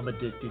without it. I'm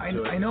addicted to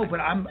it. I know, but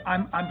I'm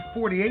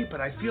 48,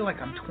 but I feel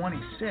like I'm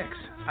 26.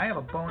 I have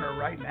a boner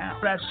right now.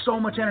 I have so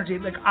much energy.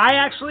 Like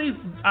and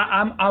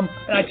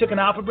I took an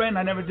Alpha Brain.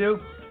 I never do.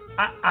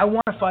 I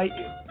want to fight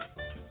you.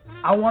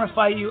 I want to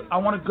fight you. I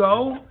want to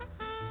go,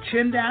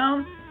 chin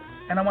down,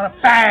 and I want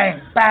to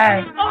bang,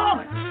 bang.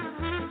 Oh.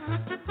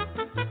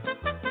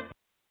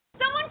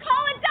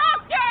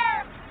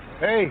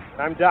 Hey,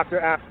 I'm Dr.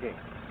 Apke.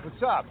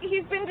 What's up?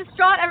 He's been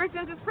distraught ever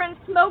since his friend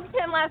smoked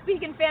him last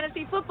week in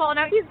fantasy football.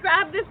 Now he's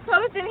grabbed this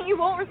post and he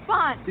won't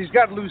respond. He's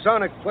got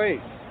Luzonic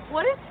plague.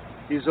 What is?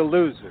 He's a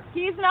loser.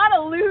 He's not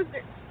a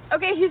loser.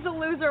 Okay, he's a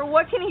loser.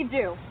 What can he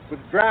do? With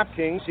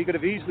DraftKings, he could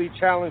have easily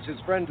challenged his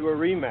friend to a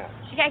rematch.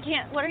 I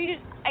can't.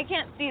 I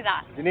can't see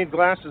that. If you need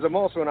glasses, I'm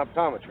also an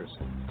optometrist.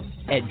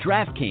 At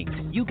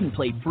DraftKings, you can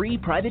play free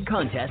private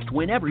contests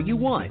whenever you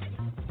want.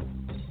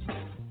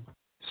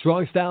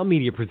 Strong Style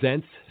Media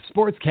presents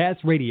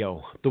Sportscast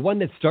Radio, the one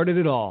that started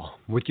it all,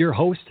 with your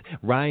host,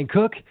 Ryan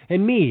Cook,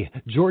 and me,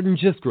 Jordan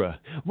Jiskra.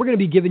 We're going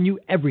to be giving you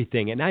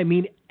everything, and I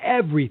mean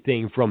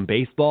everything from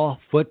baseball,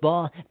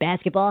 football,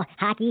 basketball,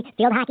 hockey,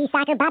 field hockey,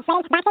 soccer,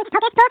 bobsleigh, boxing,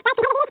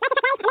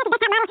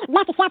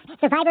 MasterChef,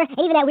 Survivor, and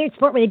even that weird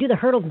sport where they do the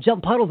hurdles and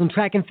jump puddles in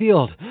track and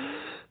field.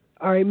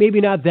 All right,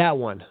 maybe not that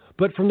one,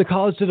 but from the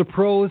college to the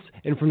pros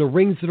and from the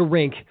rings to the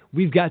rink,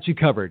 we've got you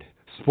covered.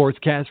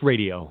 Sportscast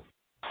Radio.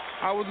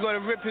 I was going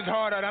to rip his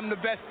heart out. I'm the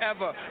best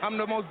ever. I'm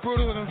the most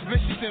brutal and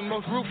vicious and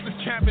most ruthless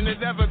champion there's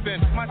ever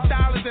been. My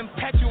style is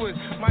impetuous.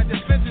 My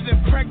defense is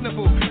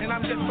impregnable. And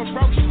I'm just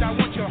ferocious. I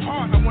want your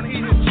heart. I want to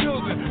eat your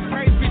children.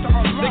 Praise be to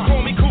Allah. They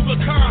call me Kublai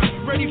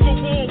Khan. Ready for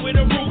war with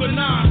a Ruger 9.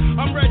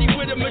 I'm ready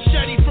with a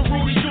machete for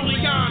Rudy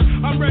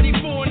Giuliani. I'm ready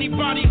for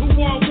anybody who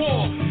want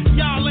war.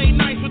 Y'all ain't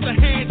nice with the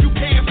hands. You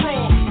can't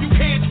throw. You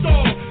can't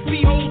stall.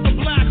 Behold the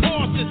black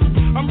horses.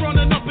 I'm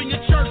running up in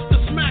your church to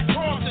smack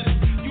horses.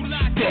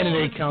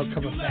 Saturday Count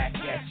coming back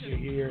at you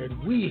here,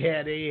 and we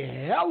had a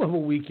hell of a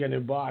weekend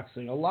in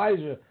boxing.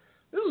 Elijah,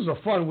 this was a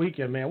fun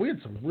weekend, man. We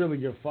had some really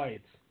good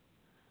fights.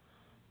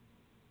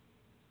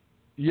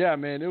 Yeah,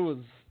 man, it was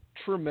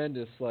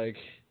tremendous. Like,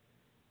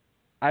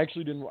 I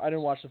didn't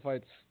watch the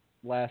fights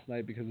last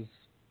night because,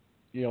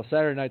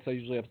 Saturday nights I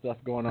usually have stuff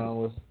going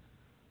on with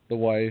the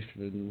wife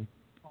and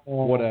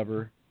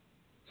whatever.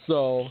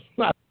 So,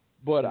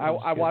 but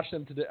I watched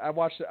them today. I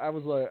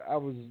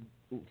was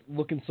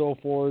looking so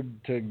forward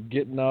to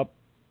getting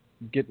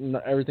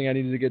everything I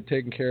needed to get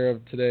taken care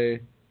of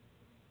today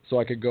so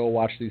I could go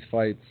watch these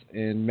fights.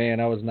 And, man,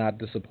 I was not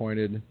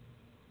disappointed.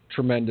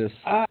 Tremendous.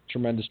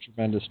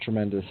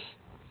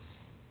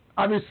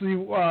 Obviously,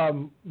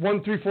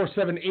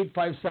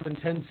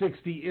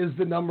 1-347-857-1060 is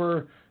the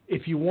number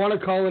if you want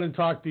to call in and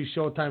talk these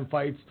Showtime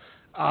fights.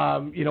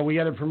 We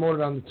had it promoted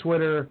on the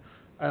Twitter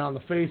and on the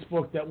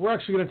Facebook that we're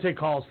actually going to take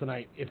calls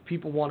tonight if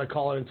people want to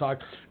call in and talk.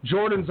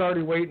 Jordan's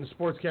already waiting.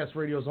 Sportscast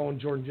Radio's own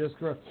Jordan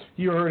Jiskra.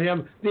 You heard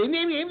him.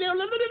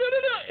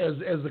 As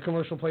the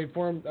commercial played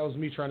for him. That was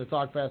me trying to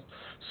talk fast.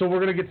 So we're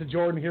going to get to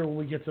Jordan here when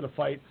we get to the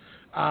fight.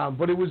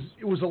 But it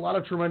was a lot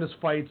of tremendous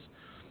fights.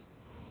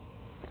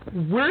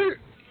 Where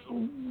do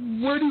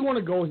you want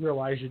to go here,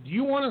 Elijah? Do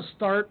you want to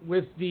start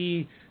with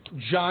the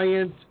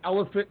giant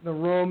elephant in the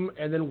room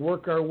and then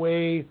work our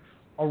way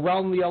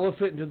around the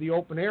elephant into the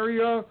open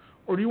area?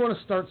 Or do you want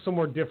to start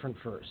somewhere different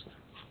first?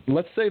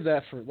 Let's save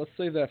that for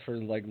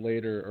like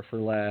later or for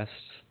last,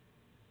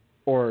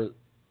 or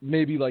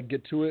maybe like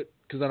get to it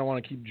because I don't want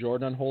to keep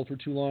Jordan on hold for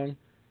too long.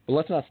 But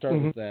let's not start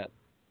with that.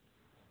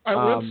 All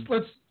right,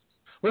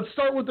 let's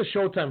start with the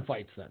Showtime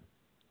fights then.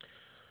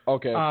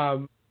 Okay.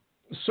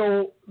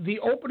 So the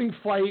opening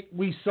fight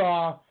we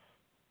saw,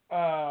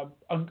 and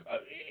I'm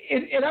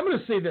going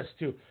to say this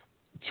too.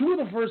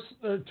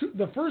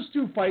 The first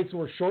two fights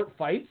were short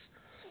fights.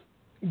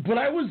 But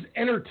I was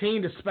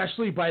entertained,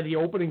 especially by the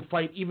opening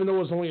fight, even though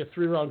it was only a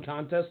 3-round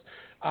contest.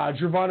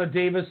 Gervonta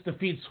Davis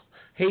defeats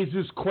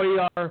Jesus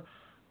Cuellar.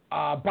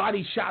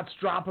 Body shots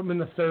drop him in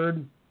the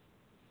third.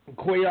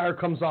 Cuellar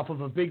comes off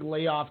of a big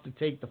layoff to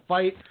take the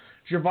fight.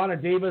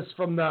 Gervonta Davis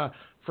from the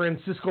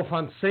Francisco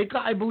Fonseca,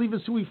 I believe,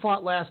 is who he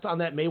fought last on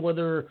that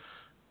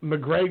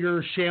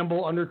Mayweather-McGregor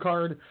Shamble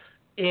undercard.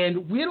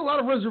 And we had a lot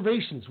of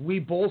reservations. We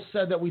both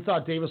said that we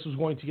thought Davis was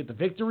going to get the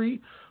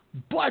victory,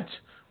 but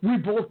we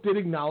both did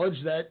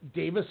acknowledge that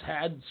Davis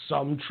had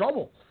some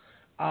trouble.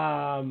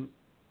 Gervonta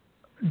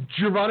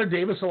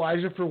Davis,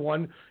 Elijah, for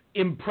one,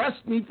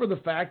 impressed me for the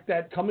fact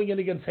that coming in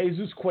against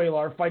Jesus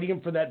Cuellar, fighting him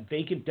for that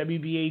vacant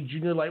WBA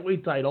junior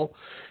lightweight title,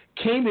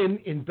 came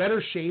in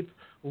better shape,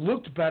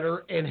 looked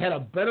better, and had a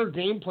better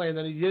game plan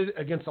than he did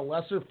against a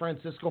lesser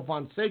Francisco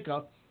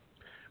Fonseca,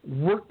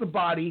 worked the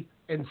body,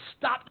 and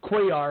stopped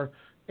Cuellar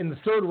in the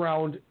third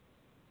round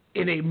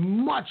in a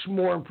much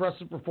more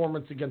impressive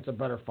performance against a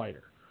better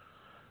fighter.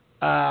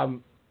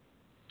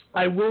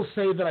 I will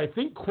say that I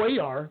think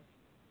Cuellar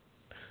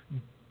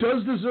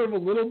does deserve a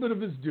little bit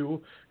of his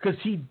due because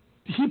he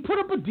put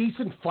up a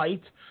decent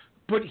fight,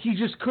 but he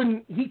just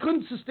couldn't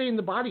sustain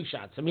the body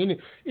shots. I mean,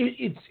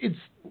 it's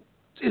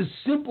as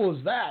simple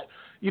as that.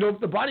 You know, if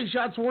the body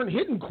shots weren't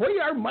hitting,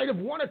 Cuellar might have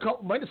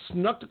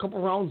snuck a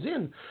couple rounds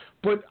in.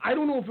 But I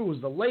don't know if it was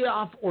the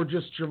layoff or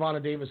just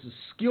Gervonta Davis's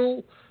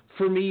skill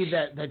for me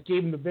that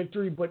gave him the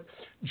victory. But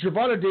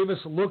Gervonta Davis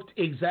looked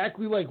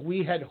exactly like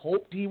we had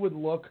hoped he would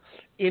look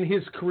in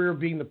his career,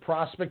 being the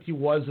prospect he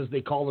was, as they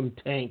call him,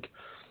 Tank.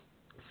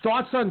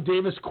 Thoughts on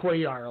Davis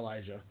Cuellar,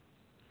 Elijah?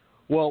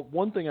 Well,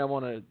 one thing I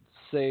want to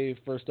say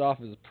first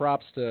off is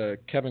props to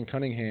Kevin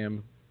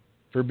Cunningham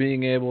for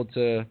being able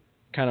to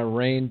kind of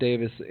rein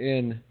Davis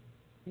in.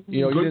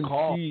 You know,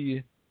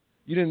 you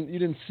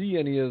didn't see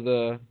any of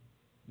the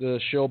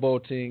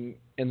showboating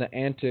and the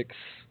antics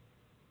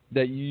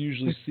that you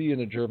usually see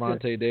in a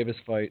Gervonta Davis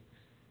fight.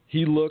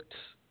 He looked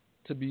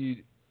to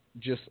be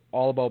just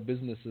all about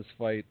business this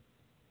fight.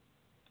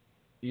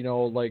 You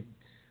know, like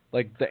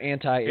the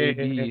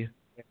anti-AB,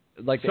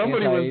 like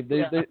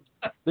the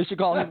they should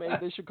call him.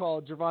 They should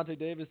call Gervonta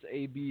Davis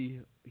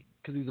AB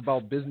because he's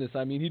about business.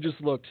 I mean, he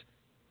looked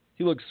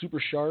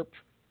super sharp.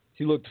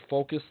 He looked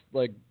focused,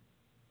 like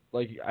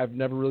I've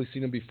never really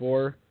seen him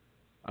before.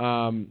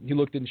 He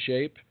looked in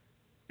shape,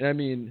 and I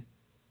mean,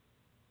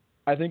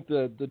 I think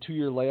the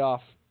 2-year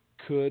layoff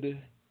could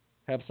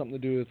have something to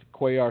do with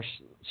Cuellar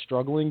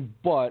struggling.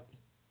 But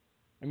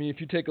I mean, if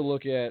you take a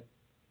look at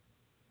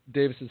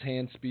Davis's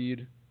hand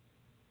speed,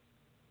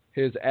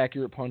 his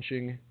accurate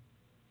punching,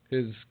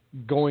 his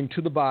going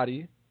to the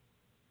body,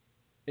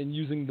 and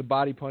using the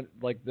body punch,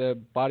 like the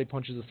body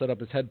punches to set up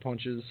his head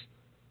punches,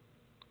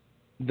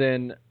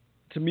 then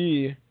to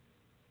me,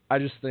 I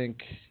just think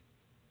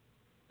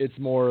it's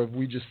more of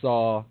we just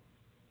saw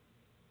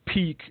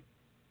peak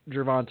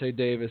Gervonta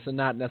Davis, and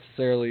not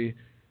necessarily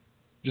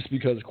just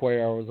because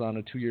Cuellar was on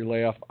a 2-year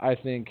layoff. I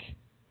think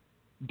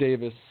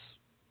Davis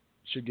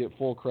should get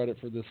full credit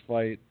for this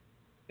fight,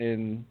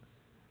 and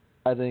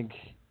I think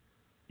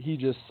he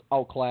just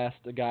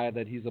outclassed a guy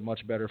that he's a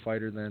much better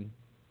fighter than.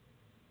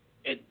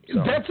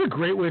 That's a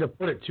great way to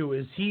put it, too,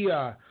 is he,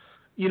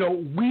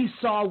 we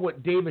saw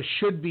what Davis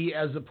should be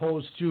as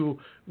opposed to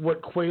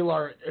what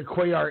Cuellar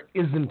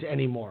isn't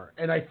anymore.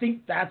 And I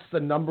think that's the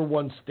number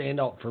one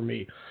standout for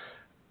me.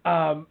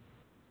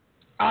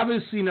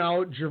 Obviously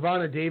now,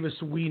 Gervonta Davis,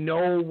 we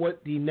know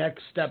what the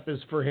next step is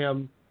for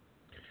him.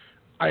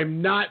 I'm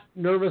not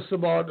nervous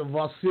about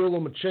Vasyl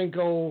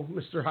Lomachenko,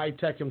 Mr. High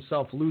Tech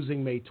himself,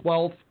 losing May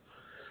 12th.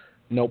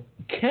 Nope.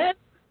 Can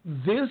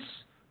this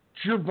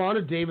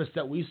Gervonta Davis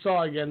that we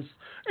saw against,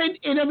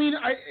 and I mean,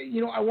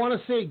 I want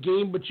to say a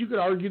game, but you could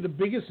argue the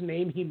biggest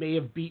name he may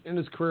have beaten in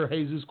his career,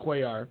 Jesus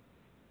Cuellar.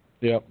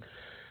 Yep.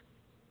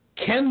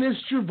 Can this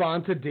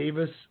Gervonta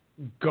Davis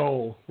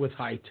go with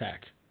High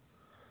Tech?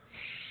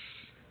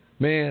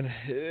 Man,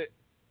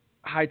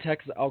 High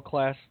Tech's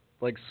outclassed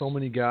like so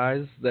many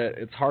guys that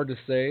it's hard to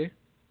say.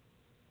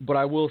 But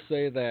I will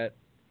say that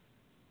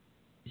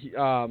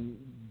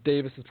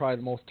Davis is probably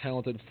the most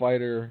talented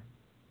fighter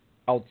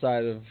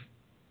outside of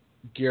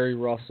Gary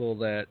Russell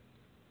that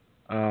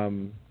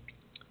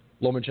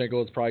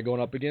Lomachenko is probably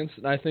going up against.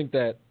 And I think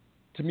that,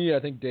 to me, I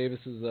think Davis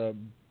is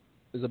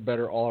a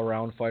better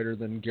all-around fighter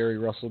than Gary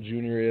Russell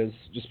Jr. is,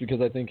 just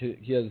because I think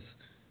he has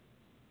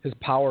his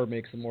power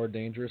makes him more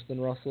dangerous than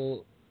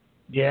Russell.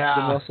 Yeah,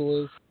 than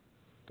Russell is.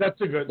 That's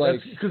a good,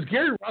 because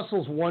Gary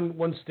Russell's one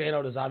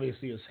standout is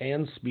obviously his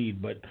hand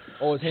speed, but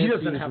his hand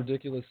speed is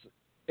ridiculous,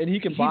 and he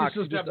can box.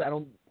 There's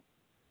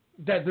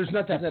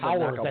not that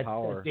power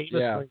that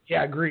Davis.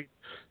 Yeah, agreed.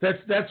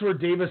 That's where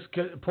Davis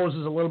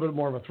poses a little bit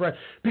more of a threat,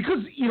 because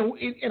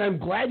and I'm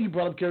glad you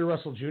brought up Gary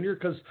Russell Jr.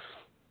 because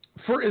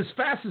for as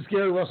fast as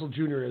Gary Russell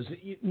Jr. is,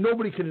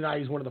 nobody can deny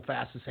he's one of the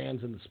fastest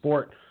hands in the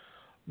sport.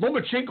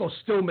 Lomachenko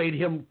still made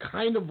him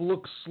kind of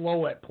look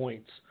slow at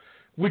points,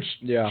 which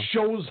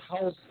shows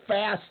how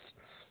fast.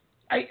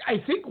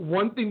 I think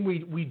one thing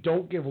we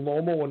don't give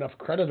Lomo enough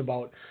credit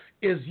about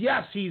is,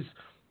 yes, he's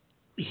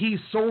he's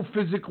so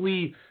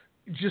physically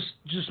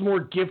just more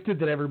gifted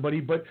than everybody,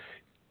 but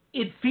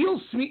it feels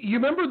to me. You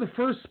remember the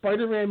first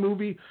Spider-Man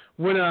movie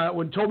when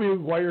Tobey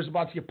Maguire's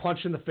about to get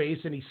punched in the face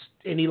and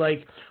he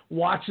like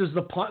watches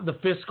the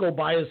fist go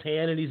by his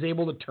hand and he's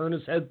able to turn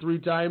his head 3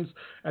 times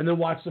and then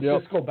watch the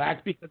fist go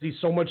back because he's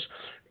so much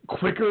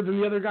quicker than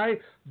the other guy.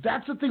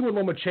 That's the thing with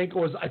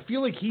Lomachenko is I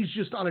feel like he's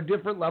just on a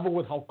different level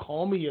with how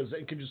calm he is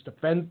and can just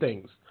defend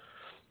things.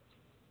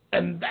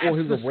 And that's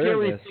the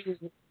scary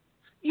thing.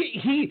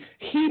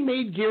 He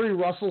made Gary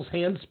Russell's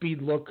hand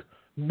speed look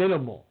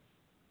minimal.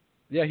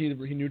 Yeah, he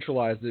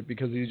neutralized it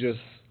because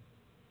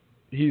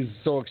he's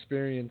so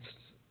experienced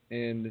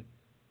and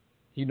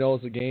he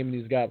knows the game and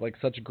he's got like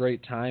such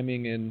great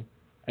timing, and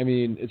I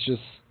mean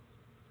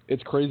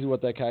it's crazy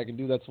what that guy can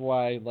do. That's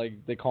why like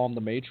they call him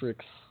the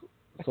Matrix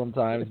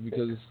sometimes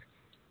because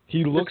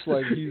he looks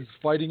like he's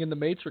fighting in the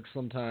Matrix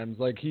sometimes.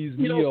 Like he's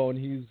Neo and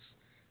he's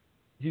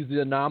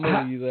the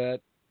anomaly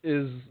that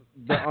is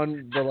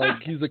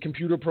he's a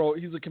computer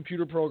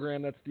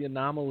program that's the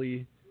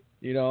anomaly,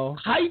 you know.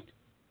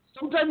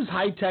 Sometimes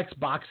high-tech's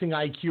boxing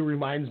IQ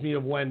reminds me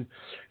of when,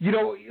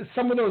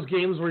 some of those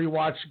games where you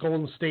watch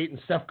Golden State and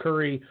Steph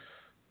Curry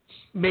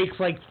makes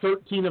like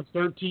 13 of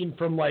 13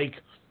 from like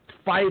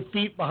 5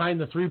 feet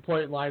behind the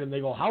three-point line, and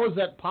they go, how is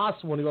that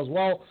possible? And he goes,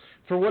 well,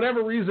 for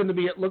whatever reason to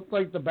me, it looked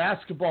like the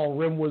basketball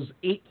rim was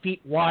 8 feet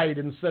wide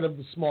instead of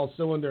the small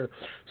cylinder.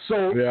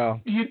 So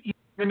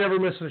you're never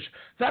missing a shot.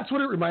 That's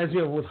what it reminds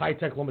me of with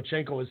high-tech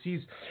Lomachenko. Is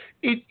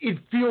it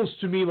feels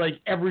to me like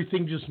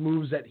everything just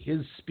moves at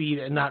his speed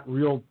and not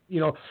real.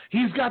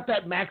 He's got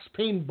that Max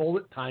Payne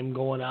bullet time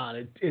going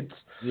on. It's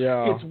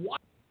wild.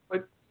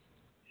 But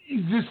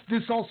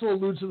this also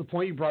alludes to the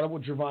point you brought up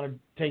with Gervonta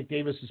Tank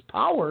Davis's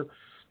power.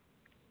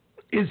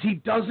 Is he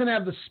doesn't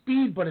have the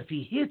speed, but if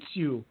he hits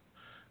you,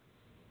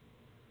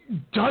 he's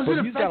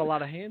got a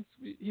lot of hand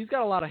speed. He's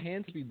got a lot of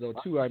hand speed though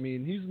too. I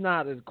mean, he's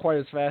not quite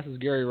as fast as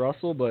Gary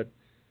Russell, but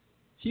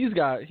he's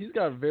got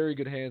very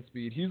good hand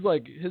speed. He's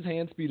like his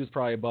hand speed is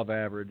probably above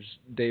average.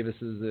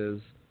 Davis's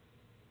is.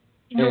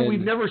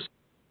 We've never.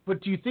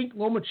 But do you think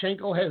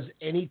Lomachenko has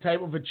any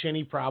type of a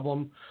chinny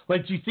problem?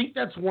 Like, do you think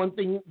that's one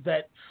thing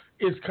that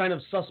is kind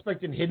of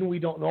suspect and hidden we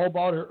don't know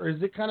about, or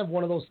is it kind of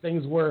one of those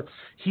things where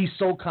he's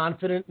so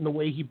confident in the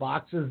way he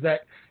boxes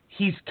that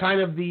he's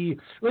kind of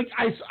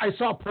I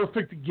saw a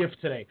perfect gift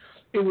today.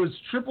 It was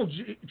Triple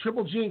G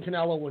and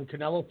Canelo when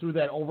Canelo threw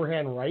that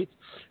overhand right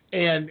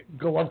and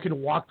Golovkin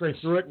walked right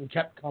through it and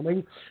kept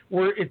coming,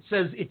 where it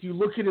says if you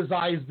look at his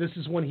eyes, this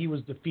is when he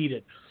was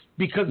defeated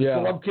because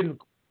Golovkin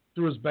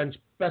threw his best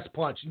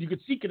punch. And you could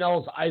see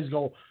Canelo's eyes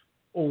go,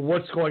 oh,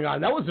 what's going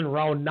on? That was in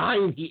round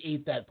 9 he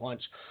ate that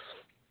punch.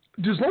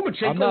 Does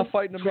Lomachenko... I'm not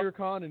fighting Amir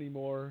Khan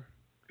anymore.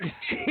 And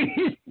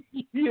it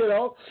is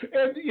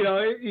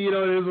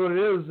what it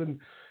is.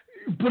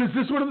 But is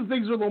this one of the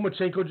things where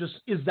Lomachenko just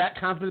is that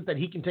confident that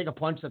he can take a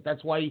punch,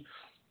 that's why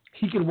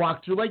he can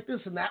walk through like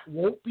this, and that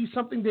won't be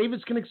something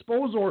Davis can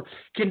expose? Or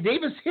can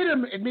Davis hit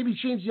him and maybe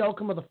change the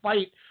outcome of the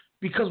fight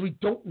because we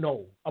don't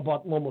know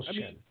about Lomo's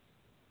chin?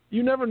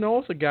 You never know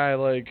with a guy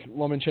like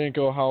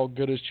Lomachenko how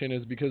good his chin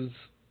is because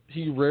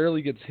he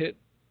rarely gets hit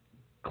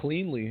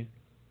cleanly.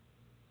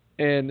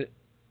 And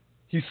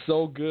he's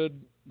so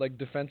good like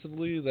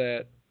defensively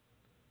that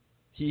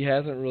he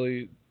hasn't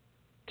really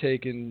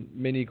taken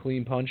many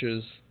clean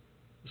punches.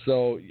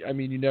 So, I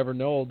mean, you never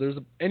know.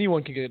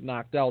 Anyone can get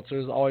knocked out, so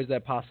there's always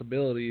that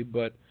possibility,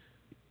 but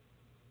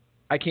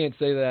I can't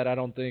say that I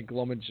don't think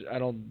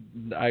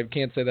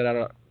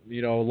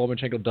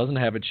Lomachenko doesn't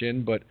have a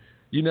chin, but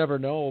you never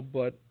know.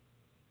 But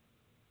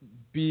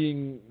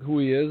being who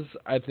he is,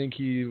 I think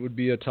he would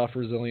be a tough,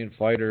 resilient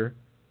fighter.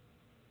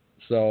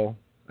 So,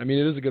 I mean,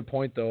 it is a good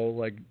point, though.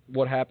 Like,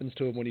 what happens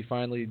to him when he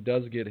finally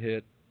does get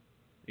hit,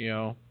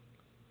 And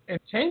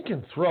Tank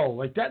can throw.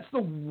 Like, that's the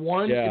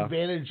one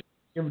advantage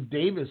of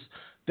Davis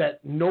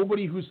that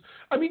nobody who's...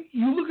 I mean,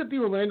 you look at the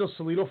Orlando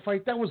Salido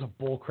fight, that was a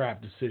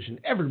bullcrap decision.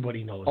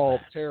 Everybody knows that. Oh,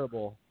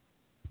 terrible.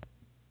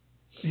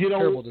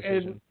 Terrible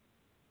decision. And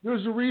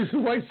there's a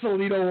reason why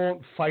Salido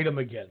won't fight him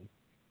again.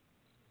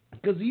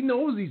 Because he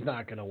knows he's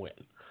not going to win.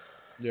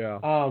 Yeah.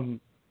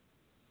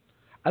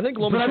 I think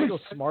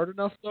Lomachenko's smart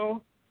enough,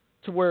 though,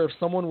 to where if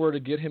someone were to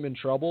get him in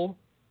trouble,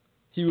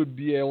 he would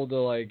be able to,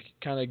 like,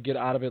 kind of get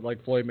out of it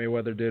like Floyd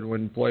Mayweather did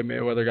when Floyd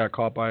Mayweather got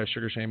caught by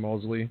Sugar Shane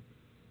Mosley.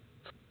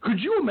 Could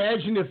you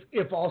imagine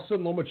if all of a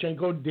sudden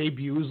Lomachenko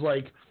debuts,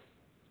 like,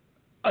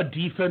 a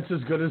defense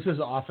as good as his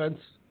offense?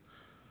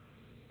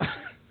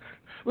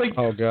 Like,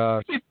 oh,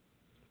 gosh.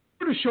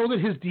 To show that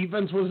his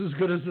defense was as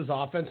good as his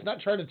offense, not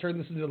trying to turn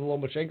this into the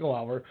Lomachenko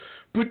hour,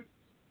 but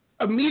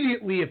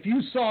immediately if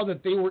you saw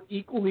that they were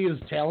equally as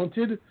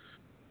talented,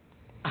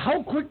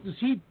 how quick does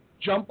he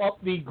jump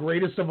up the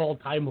greatest of all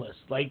time list?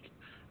 Like,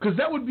 because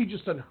that would be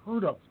just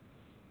unheard of.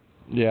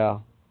 Yeah.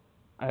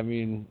 I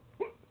mean,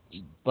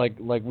 like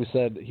we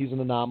said, he's an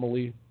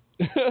anomaly.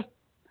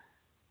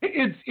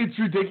 It's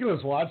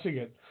ridiculous watching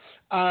it.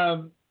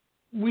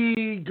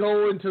 We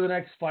go into the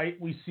next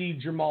fight. We see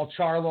Jermall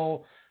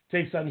Charlo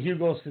takes on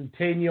Hugo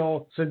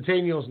Centeno.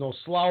 Centeno's no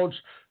slouch.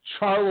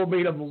 Charlo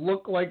made him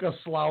look like a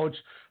slouch.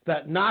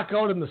 That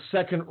knockout in the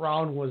second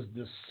round was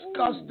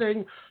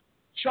disgusting.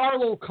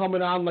 Charlo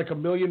coming on like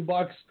 $1 million,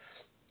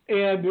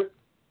 and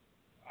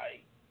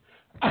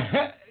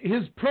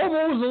his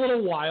promo was a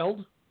little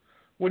wild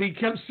when he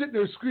kept sitting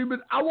there screaming,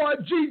 "I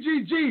want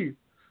GGG,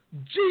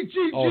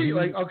 GGG!" Oh,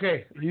 like,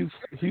 okay, he's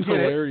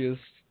hilarious.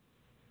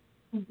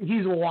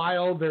 He's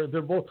wild. They're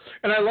both,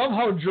 and I love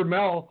how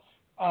Jermell.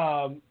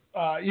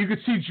 You could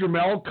see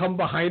Jermell come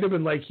behind him,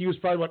 and like he was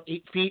probably about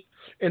 8 feet,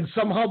 and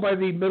somehow by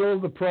the middle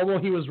of the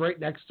promo, he was right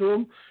next to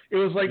him. It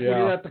was like when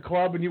you're at the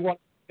club and you want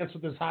to dance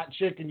with this hot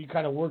chick, and you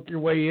kind of work your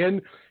way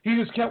in. He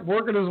just kept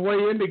working his way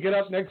in to get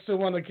up next to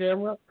him on the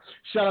camera.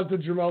 Shout out to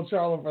Jermell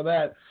Charlo for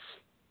that.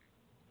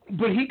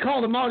 But he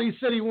called him out. He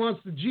said he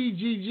wants the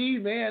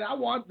GGG, man. I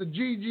want the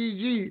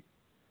GGG.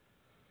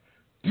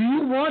 Do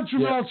you want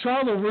Jermell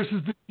Charlo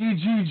versus the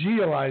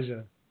GGG,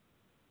 Elijah?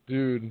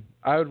 Dude,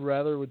 I would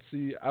rather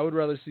see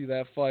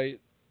that fight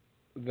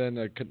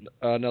than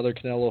another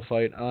Canelo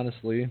fight,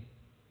 honestly,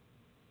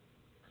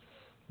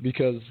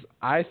 because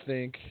I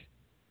think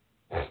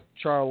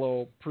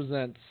Charlo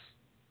presents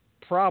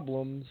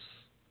problems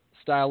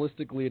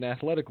stylistically and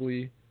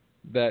athletically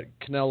that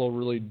Canelo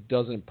really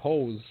doesn't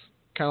pose.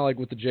 Kind of like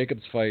with the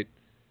Jacobs fight,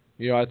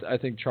 I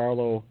think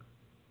Charlo.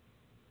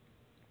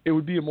 It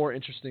would be a more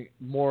interesting,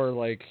 more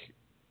like,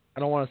 I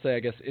don't want to say, I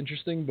guess,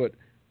 interesting, but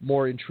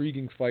more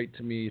intriguing fight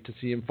to me to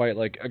see him fight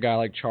like a guy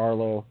like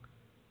Charlo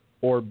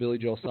or Billy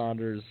Joe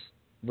Saunders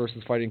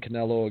versus fighting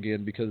Canelo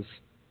again, because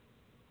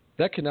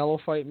that Canelo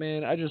fight,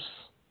 man,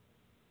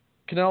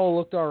 Canelo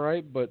looked all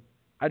right, but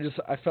I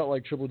felt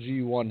like Triple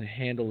G won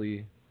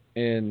handily,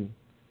 and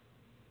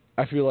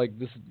I feel like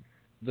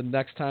the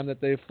next time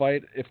that they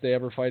fight, if they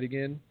ever fight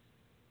again,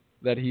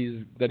 that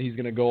he's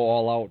going to go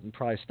all out and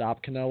probably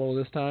stop Canelo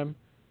this time.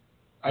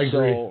 I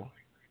agree.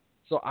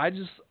 So I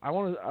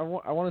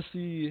want to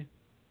see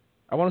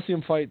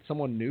him fight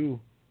someone new,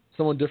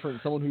 someone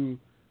different, someone who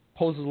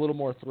poses a little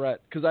more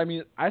threat. Because I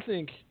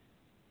think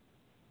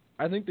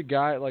the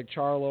guy like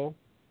Charlo,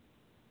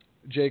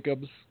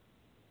 Jacobs,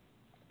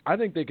 I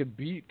think they could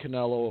beat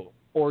Canelo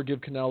or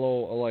give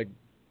Canelo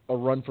a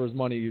run for his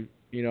money.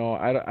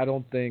 I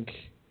don't think.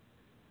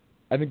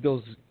 I think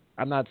those.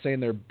 I'm not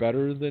saying they're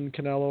better than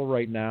Canelo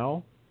right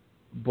now,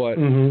 but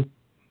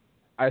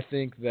I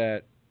think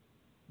that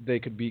they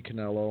could beat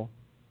Canelo.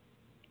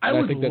 I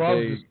would love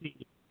to see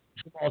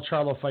Jermell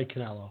Charlo fight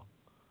Canelo.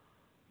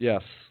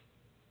 Yes.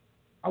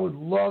 I would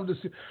love to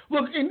see.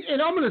 Look,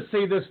 and I'm going to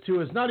say this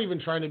too. It's not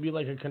even trying to be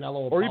like a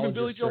Canelo or even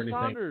Billy Joe anything.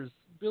 Saunders.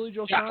 Billy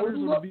Joe Saunders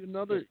would be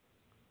another.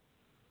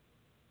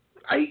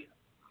 I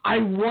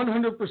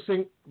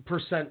 100%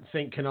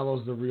 think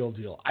Canelo's the real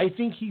deal. I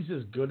think he's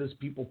as good as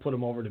people put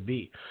him over to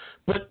be.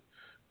 But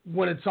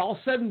when it's all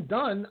said and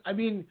done,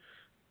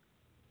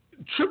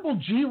 Triple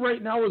G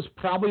right now is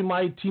probably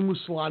my Timu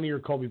Solani or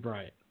Kobe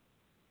Bryant.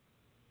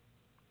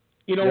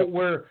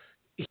 Where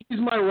he's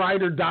my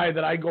ride or die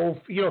that I go,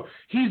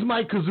 he's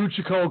my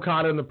Kazuchika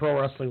Okada in the pro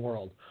wrestling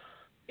world.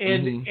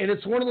 And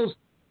it's one of those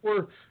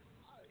where,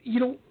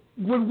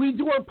 when we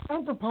do our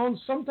pound for pound,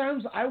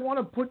 sometimes I want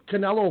to put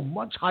Canelo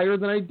much higher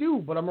than I do,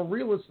 but I'm a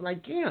realist and I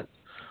can't.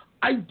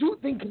 I do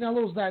think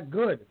Canelo's that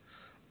good.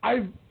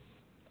 I've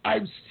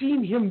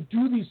seen him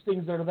do these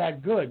things that are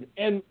that good.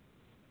 And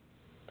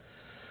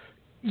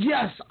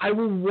yes, I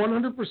will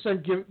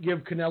 100% give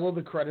Canelo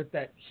the credit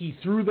that he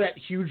threw that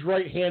huge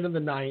right hand in the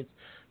ninth.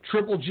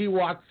 Triple G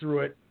walked through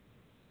it.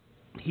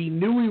 He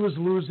knew he was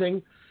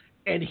losing,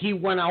 and he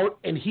went out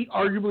and he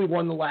arguably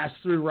won the last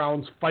 3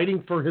 rounds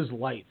fighting for his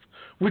life,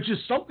 which is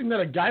something that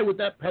a guy with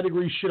that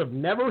pedigree should have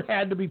never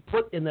had to be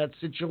put in that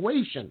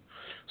situation.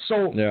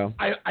 So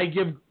I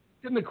give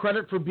him the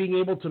credit for being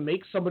able to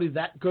make somebody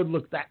that good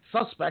look that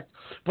suspect,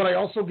 but I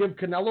also give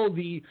Canelo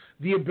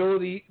the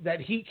ability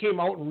that he came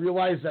out and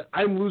realized that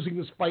I'm losing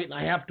this fight and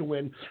I have to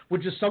win,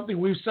 which is something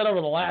we've said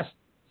over the last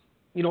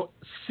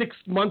 6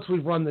 months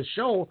we've run the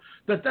show,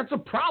 that's a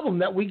problem,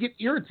 that we get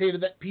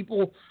irritated that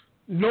people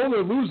know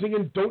they're losing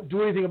and don't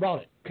do anything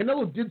about it.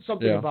 Canelo did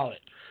something about it.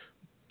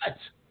 But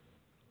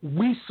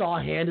we saw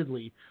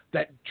handedly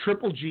that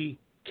Triple G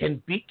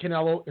can beat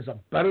Canelo, is a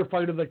better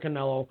fighter than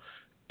Canelo,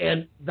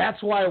 and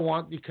that's why I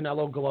want the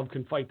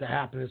Canelo-Golovkin fight to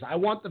happen, is I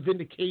want the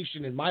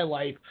vindication in my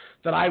life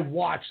that I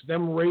watched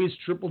them raise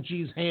Triple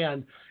G's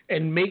hand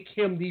and make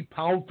him the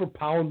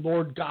pound-for-pound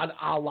Lord God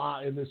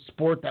Allah in this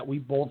sport that we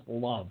both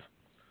love.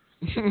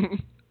 I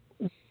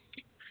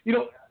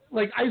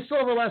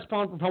saw our last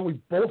pound for pound, we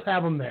both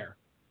have them there.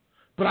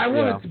 But I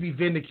want it to be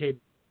vindicated.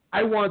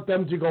 I want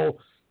them to go,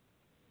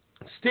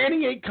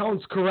 standing 8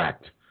 counts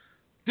correct.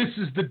 This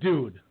is the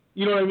dude.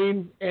 You know what I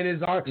mean?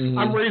 And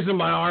I'm raising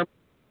my arm.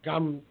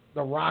 I'm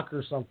The Rock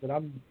or something.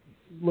 I'm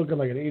looking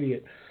like an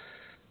idiot.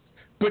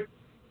 But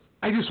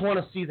I just want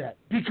to see that.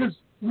 Because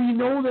we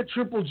know that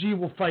Triple G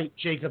will fight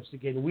Jacobs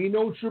again. We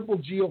know Triple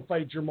G will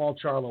fight Jermell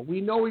Charlo. We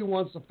know he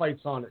wants to fight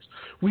Saunders.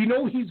 We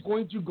know he's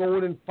going to go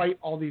in and fight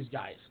all these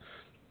guys.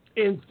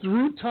 And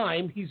through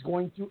time, he's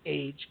going to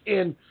age.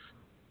 And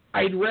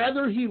I'd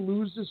rather he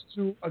loses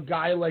to a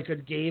guy like a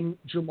game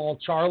Jamal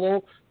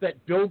Charlo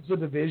that builds the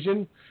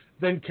division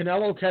than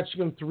Canelo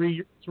catching him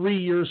 3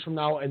 years from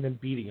now and then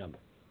beating him.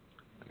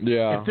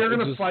 Yeah. If they're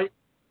going to fight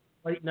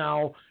right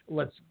now,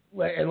 let's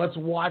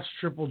watch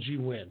Triple G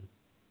win.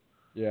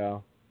 Yeah.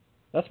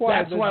 That's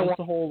why the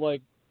whole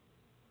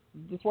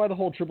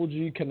Triple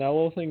G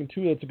Canelo thing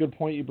too. That's a good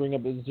point you bring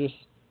up. Is just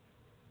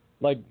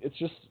like it's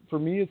just for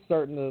me, it's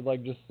starting to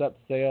like just set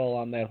sail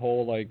on that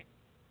whole like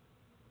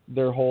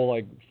their whole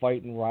like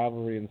fight and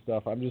rivalry and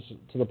stuff. I'm just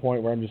to the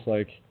point where I'm just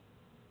like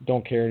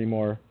don't care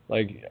anymore.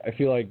 Like I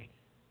feel like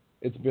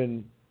it's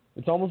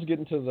almost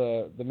getting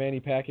to the Manny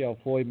Pacquiao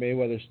Floyd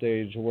Mayweather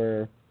stage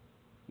where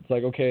it's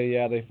like okay,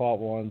 yeah, they fought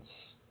once,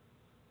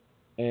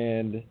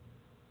 and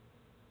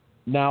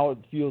now it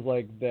feels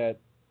like that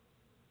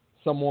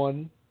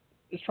someone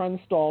is trying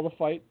to stall the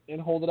fight and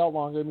hold it out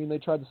longer. I mean, they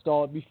tried to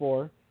stall it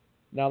before.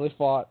 Now they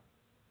fought,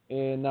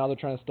 and now they're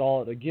trying to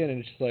stall it again. And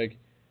it's just like,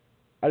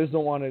 I just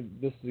don't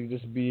want this to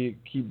just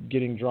keep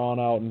getting drawn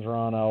out and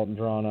drawn out and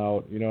drawn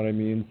out. You know what I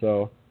mean?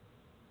 So,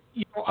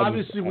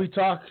 obviously we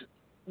talked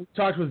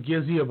with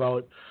Gizzy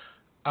about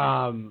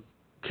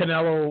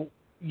Canelo.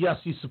 Yes,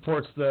 he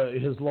supports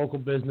his local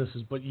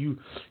businesses, but you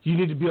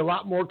need to be a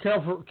lot more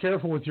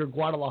careful with your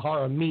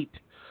Guadalajara meat.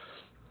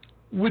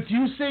 With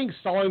you saying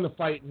stalling the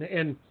fight,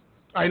 and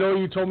I know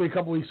you told me a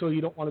couple weeks ago you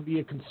don't want to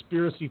be a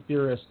conspiracy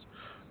theorist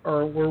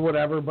or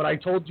whatever, but I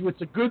told you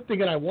it's a good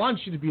thing, and I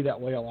want you to be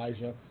that way,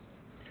 Elijah.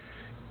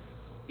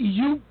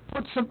 You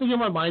put something in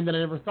my mind that I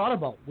never thought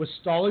about. With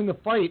stalling the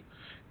fight,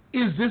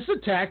 is this a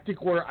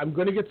tactic where I'm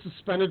going to get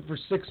suspended for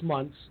 6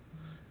 months,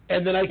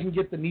 and then I can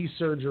get the knee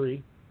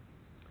surgery,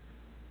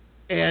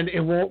 and it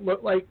won't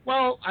look like,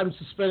 well, I'm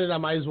suspended, I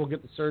might as well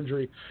get the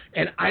surgery,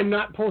 and I'm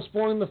not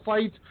postponing the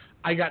fight,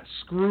 I got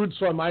screwed,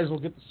 so I might as well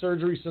get the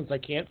surgery since I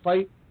can't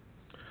fight?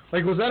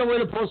 Like, was that a way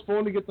to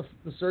postpone to get the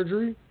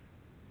surgery?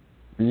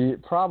 Yeah,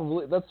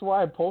 probably. That's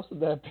why I posted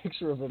that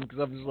picture of him, because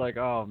I'm just like,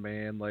 oh,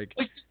 man. Like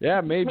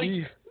yeah,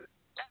 maybe.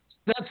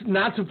 That's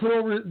not to put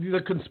over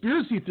the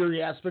conspiracy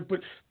theory aspect,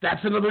 but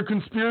that's another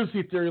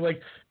conspiracy theory. Like,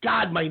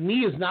 God, my knee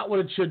is not what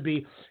it should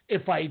be.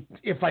 If I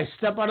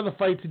step out of the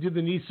fight to do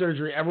the knee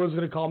surgery, everyone's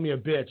going to call me a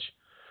bitch.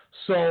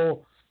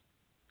 So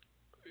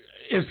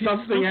if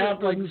something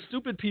happens, like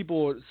stupid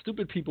people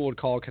would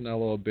call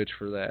Canelo a bitch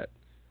for that.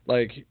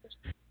 Like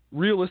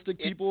realistic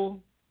people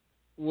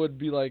would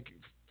be like,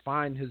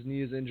 fine, his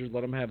knee is injured,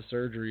 let him have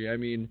surgery. I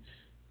mean,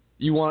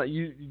 you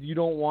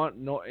don't want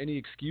any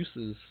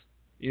excuses.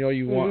 You know,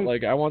 you want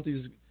like I want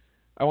these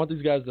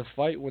guys to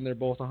fight when they're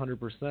both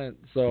 100%.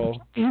 So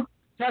you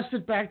test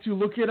it back to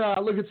look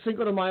at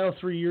Cinco de Mayo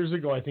 3 years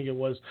ago, I think it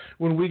was,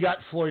 when we got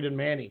Floyd and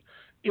Manny.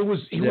 It was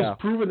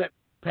proven that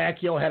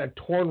Pacquiao had a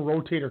torn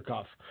rotator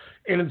cuff,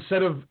 and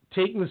instead of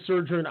taking the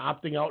surgery and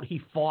opting out, he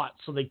fought.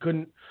 So they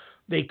couldn't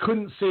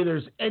say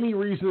there's any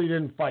reason he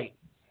didn't fight.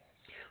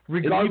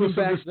 Regardless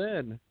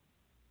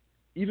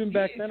even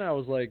back then, I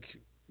was like,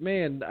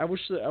 man, I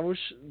wish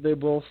they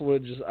both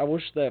would just. I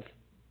wish that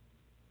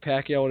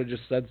Pacquiao would have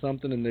just said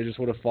something and they just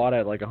would have fought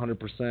at like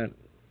 100%.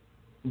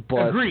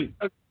 But agreed.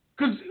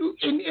 Because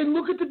and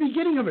look at the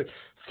beginning of it.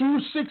 Through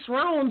 6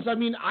 rounds, I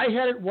mean, I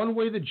had it one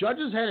way. The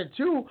judges had it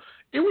too.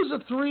 It was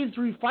a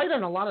 3-3 fight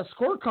on a lot of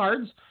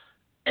scorecards,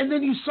 and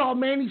then you saw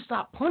Manny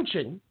stop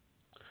punching.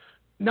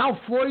 Now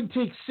Floyd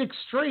takes 6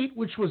 straight,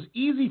 which was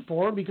easy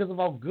for him because of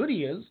how good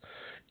he is.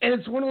 And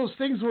it's one of those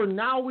things where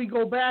now we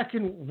go back,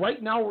 and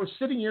right now we're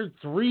sitting here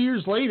 3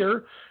 years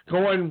later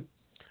going,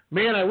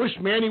 man, I wish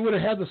Manny would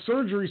have had the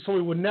surgery so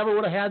we would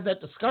have had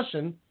that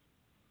discussion.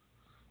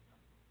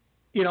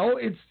 You know,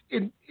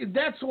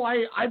 that's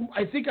why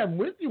I think I'm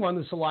with you on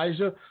this,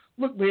 Elijah.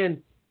 Look,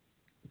 man,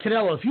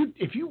 Canelo,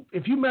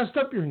 if you messed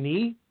up your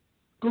knee,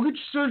 go get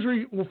your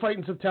surgery. We'll fight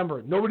in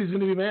September. Nobody's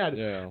going to be mad.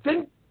 Yeah.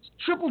 Then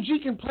Triple G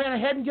can plan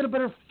ahead and get a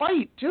better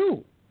fight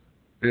too.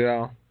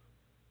 Yeah.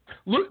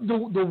 Look,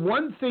 the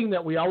one thing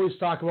that we always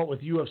talk about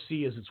with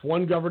UFC is it's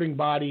one governing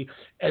body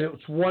and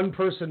it's one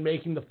person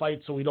making the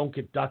fight, so we don't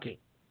get ducking.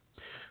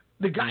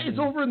 The guys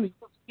over in the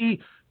UFC,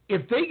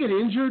 if they get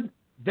injured,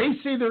 they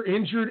say they're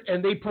injured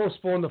and they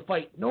postpone the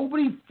fight.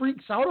 Nobody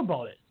freaks out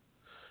about it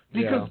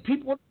because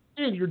people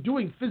understand you're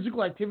doing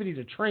physical activity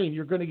to train.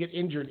 You're going to get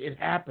injured. It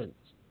happens.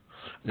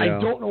 Yeah. I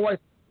don't know why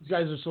these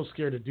guys are so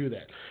scared to do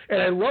that.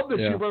 And I love that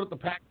you brought up the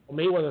Pacquiao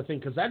Mayweather thing,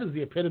 because that is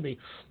the epitome.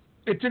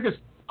 It took us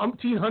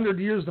 1,800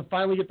 years to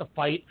finally get the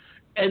fight,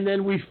 and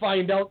then we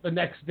find out the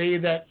next day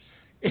that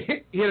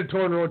he had a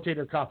torn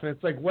rotator cuff, and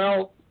it's like,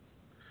 well,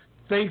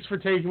 thanks for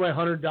taking my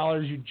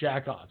 $100, you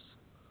jackoffs.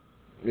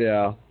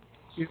 Yeah.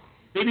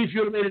 Maybe if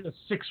you would have made it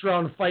a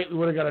 6-round fight, we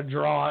would have got a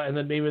draw, and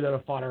then maybe they'd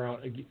have fought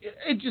around.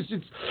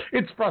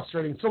 It's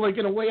frustrating. So, like,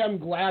 in a way, I'm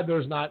glad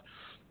there's not.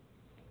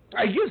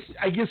 I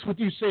guess with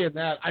you saying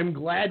that, I'm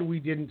glad we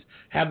didn't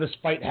have this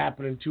fight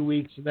happen in 2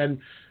 weeks, and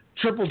then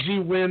Triple G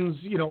wins,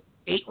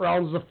 8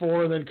 rounds to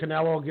 4, and then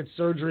Canelo gets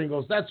surgery and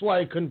goes, that's why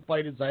I couldn't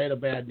fight, is I had a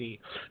bad knee.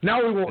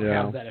 Now we won't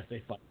have that if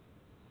they fight.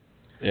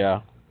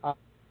 Yeah.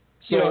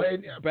 So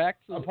back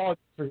to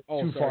apologies for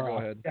too far go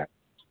off. ahead. Yeah.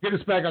 Get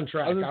us back on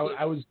track.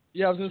 I was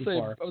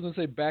gonna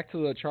say back to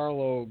the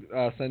Charlo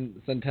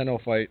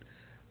Centeno fight.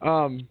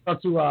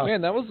 That's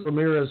man, that was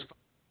Ramirez.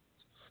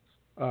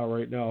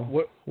 Right now.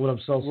 What up,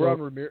 Celso? We're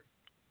on Ramirez.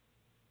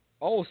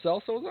 Oh,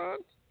 Celso's on?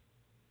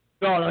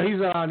 No,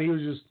 he's on. He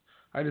was just.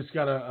 I just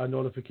got a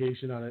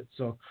notification on it.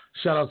 So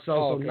shout out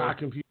Celso, okay. not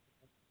confused.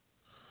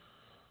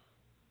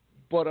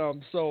 But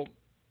so,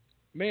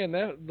 man,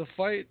 the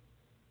fight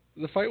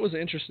was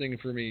interesting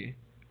for me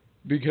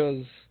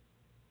because,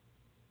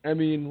 I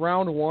mean,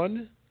 round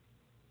one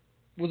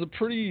was a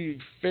pretty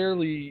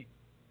fairly.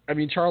 I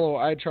mean,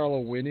 I had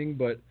Charlo winning,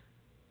 but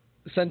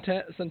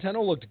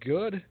Centeno looked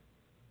good.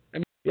 I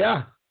mean,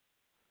 yeah,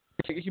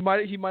 he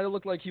might have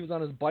looked like he was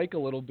on his bike a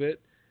little bit,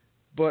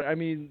 but I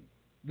mean,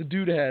 the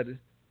dude had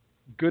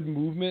good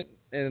movement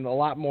and a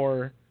lot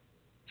more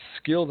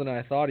skill than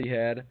I thought he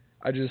had.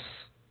 I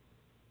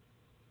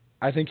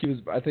think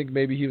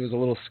maybe he was a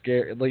little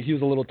scared, like he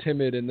was a little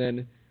timid, and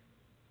then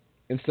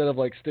instead of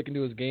like sticking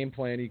to his game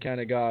plan, he kind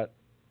of got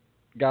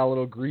a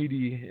little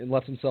greedy and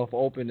left himself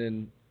open,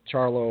 and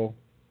Charlo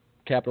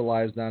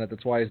capitalized on it.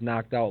 That's why he's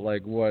knocked out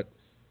like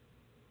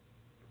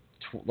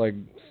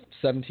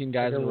 17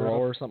 guys in a row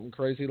or something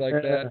crazy like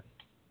that.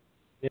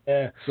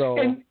 Yeah. So,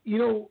 and you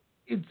know,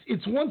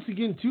 it's once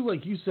again too,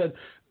 like you said,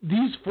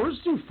 these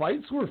first two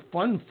fights were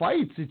fun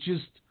fights. It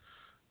just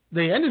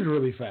they ended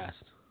really fast.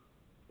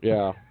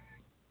 Yeah.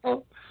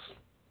 Oh.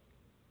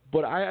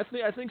 But I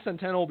think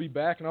Centeno will be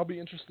back, and I'll be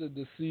interested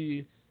to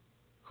see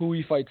who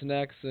he fights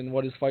next and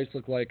what his fights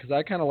look like, because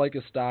I kind of like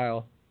his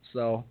style.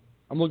 So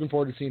I'm looking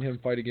forward to seeing him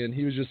fight again.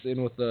 He was just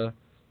in with the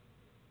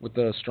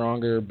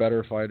stronger,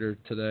 better fighter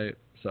today.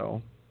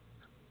 So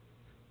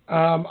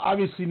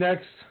obviously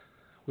next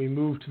we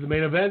move to the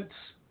main event.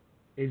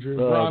 Adrian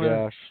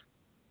Bronner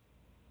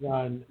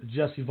on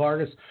Jesse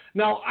Vargas.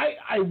 Now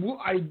I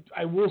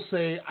will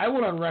say I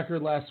went on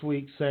record last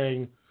week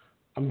saying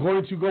I'm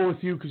going to go with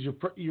you because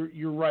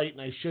you're right,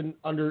 and I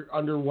shouldn't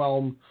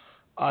underwhelm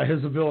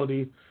his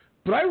ability.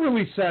 But I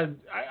really said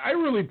I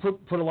really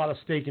put a lot of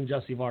stake in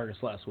Jesse Vargas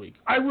last week.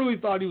 I really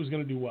thought he was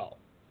going to do well.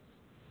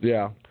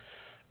 Yeah.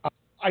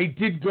 I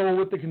did go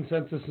with the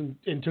consensus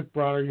and took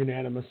Bronner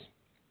unanimous.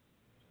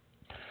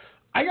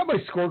 I got my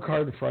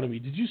scorecard in front of me.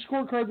 Did you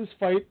scorecard this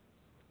fight?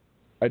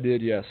 I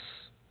did, yes.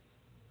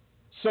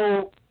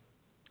 So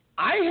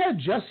I had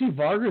Jesse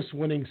Vargas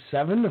winning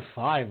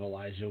 7-5,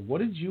 Elijah. What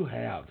did you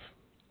have?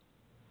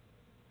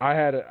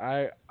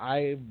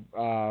 I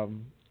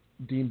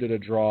deemed it a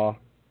draw.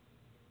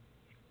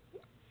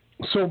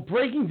 So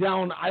breaking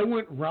down, I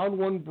went round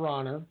one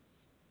Bronner.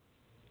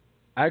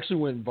 I actually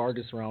went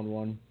Vargas round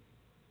one.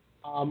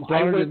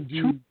 Bronner didn't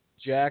do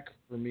jack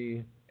for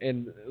me,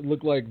 and it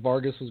looked like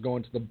Vargas was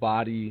going to the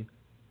body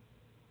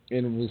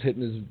and was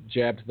hitting his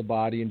jab to the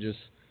body and just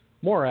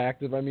more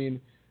active. I mean,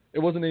 it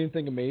wasn't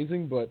anything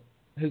amazing, but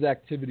his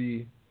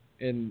activity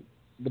and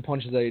the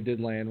punches that he did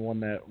land won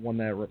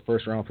that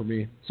first round for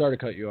me. Sorry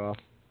to cut you off.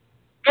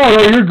 Oh,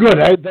 no, you're good.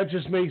 That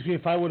just makes me,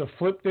 if I would have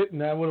flipped it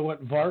and I would have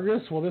went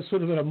Vargas, well, this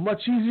would have been a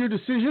much easier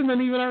decision than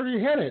even I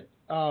already had it.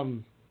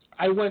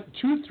 I went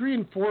 2, 3,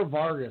 and 4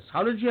 Vargas.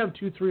 How did you have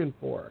 2, 3, and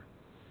 4?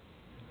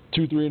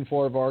 2, 3, and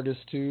 4 Vargas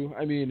too.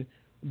 I mean,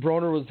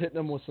 Broner was hitting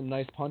him with some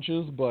nice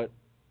punches, but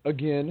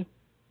again,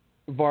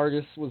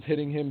 Vargas was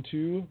hitting him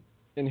too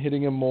and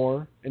hitting him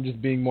more and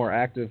just being more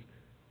active.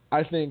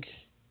 I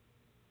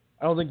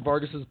don't think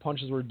Vargas's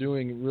punches were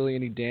doing really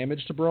any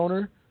damage to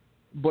Broner,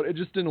 but it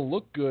just didn't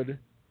look good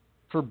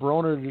for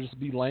Broner to just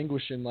be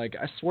languishing. Like,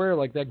 I swear,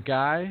 like, that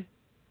guy,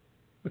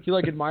 he,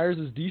 like, admires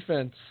his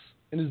defense,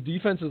 and his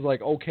defense is,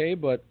 like, okay,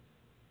 but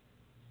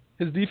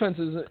his defense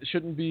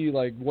shouldn't be,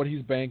 like, what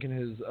he's banking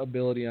his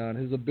ability on.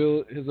 His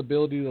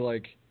ability to,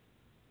 like,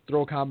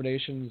 throw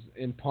combinations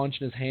and punch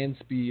and his hand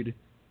speed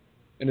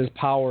and his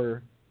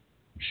power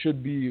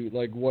should be,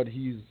 like, what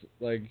he's,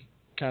 like,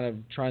 kind of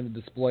trying to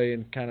display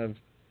and kind of,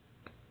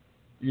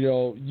 you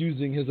know,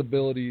 using his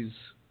abilities.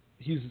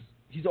 He's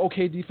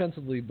okay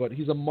defensively, but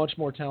he's a much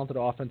more talented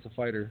offensive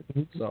fighter.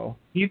 So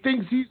he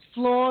thinks he's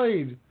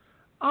Floyd.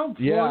 I'm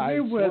Floyd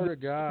Mayweather. I swear to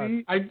God.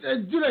 I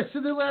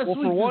said that last week.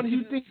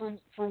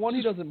 For one,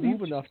 he doesn't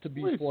move enough to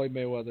be Floyd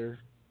Mayweather.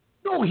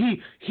 No,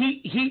 he.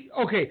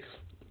 Okay,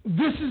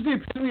 this is the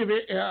epitome of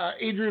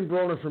Adrian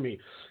Broner for me.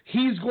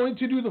 He's going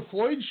to do the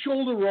Floyd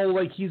shoulder roll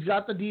like he's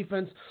got the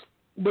defense,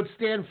 but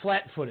stand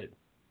flat-footed.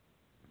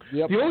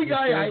 Yep. The only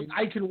guy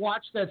I can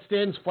watch that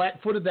stands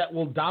flat-footed that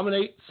will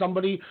dominate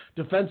somebody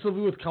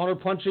defensively with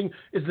counterpunching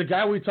is the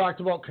guy we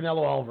talked about,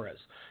 Canelo Alvarez.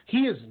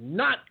 He is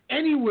not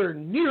anywhere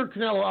near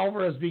Canelo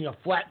Alvarez being a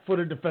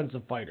flat-footed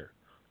defensive fighter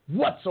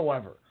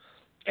whatsoever.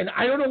 And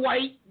I don't know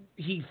why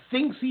he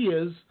thinks he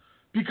is,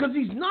 because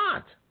he's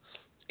not.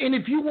 And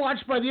if you watch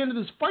by the end of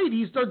this fight,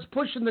 he starts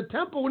pushing the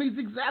tempo, and he's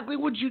exactly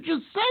what you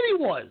just said he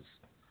was.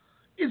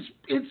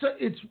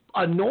 It's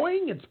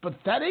annoying, it's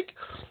pathetic,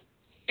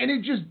 and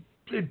it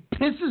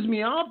pisses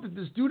me off that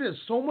this dude has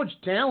so much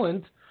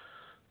talent.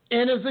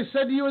 And as I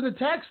said to you in the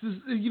text, this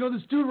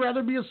dude would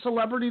rather be a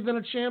celebrity than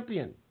a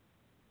champion.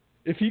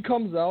 If he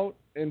comes out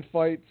and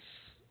fights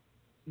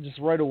just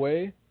right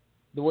away,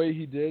 the way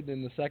he did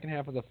in the second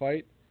half of the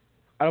fight,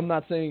 I'm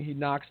not saying he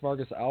knocks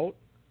Vargas out,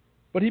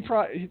 but they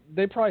probably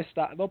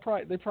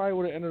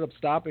would have ended up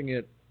stopping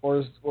it,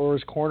 or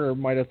his corner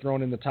might have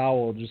thrown in the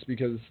towel just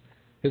because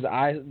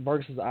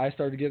Vargas's eye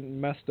started getting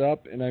messed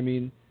up, and I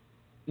mean,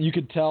 you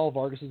could tell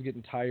Vargas was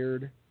getting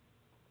tired,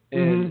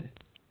 and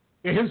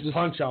his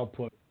punch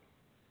output.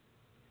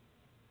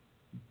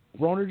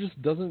 Broner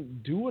just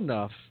doesn't do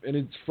enough, and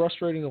it's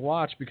frustrating to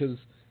watch because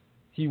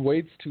he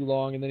waits too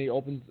long, and then he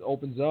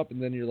opens up,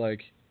 and then you're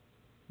like,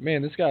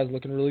 man, this guy's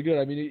looking really good.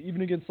 I mean,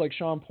 even against like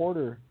Sean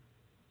Porter,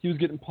 he was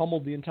getting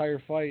pummeled the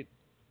entire fight,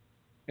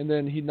 and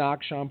then he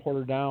knocked Sean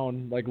Porter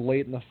down like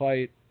late in the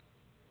fight,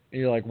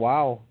 and you're like,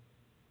 wow,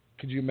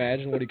 could you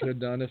imagine what he could have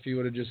done if he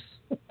would have just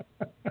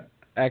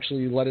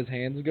actually let his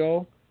hands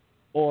go?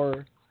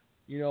 Or,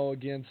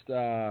 against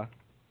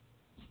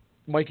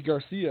Mikey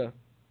Garcia.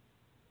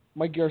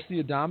 Mikey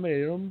Garcia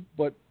dominated him,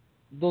 but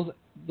the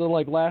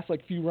last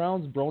few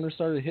rounds, Broner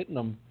started hitting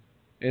him,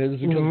 and it was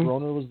because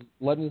Broner was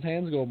letting his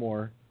hands go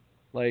more.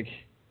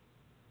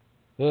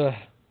 So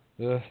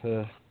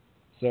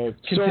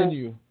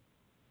continue. So,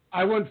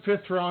 I went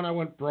 5th round. I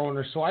went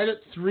Broner. So I had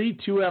it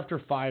 3-2 after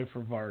 5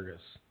 for Vargas.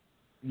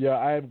 Yeah,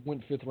 I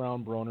went 5th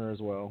round Broner as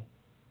well.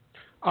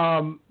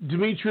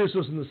 Demetrius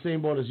was in the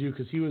same boat as you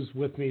because he was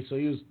with me, so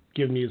he was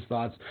giving me his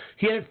thoughts.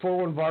 He had it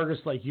 4-1 Vargas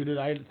like you did.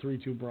 I had it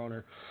 3-2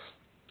 Broner.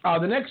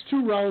 The next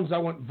 2 rounds, I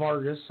went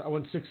Vargas. I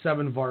went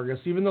 6-7 Vargas,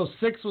 even though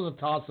 6 was a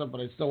toss-up,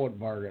 but I still went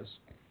Vargas.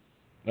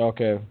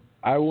 Okay.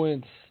 I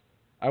went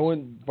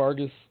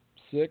Vargas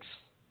 6,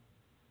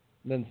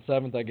 then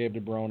 7th I gave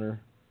to Broner.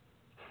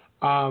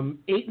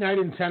 8, 9,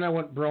 and 10 I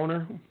went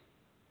Broner.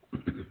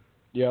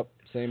 Yep,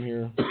 same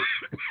here.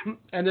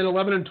 And then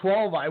 11 and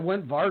 12 I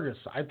went Vargas.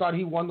 I thought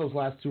he won those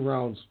last 2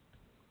 rounds.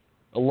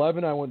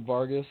 11 I went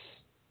Vargas.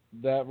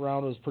 That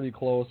round was pretty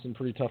close and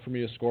pretty tough for me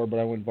to score, but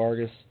I went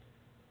Vargas.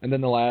 And then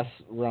the last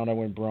round I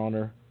went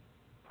Broner.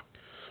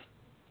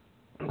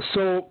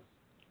 So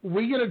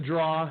we get a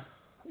draw.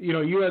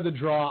 You had the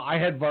draw. I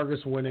had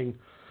Vargas winning.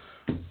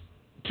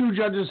 2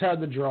 judges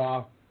had the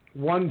draw.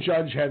 1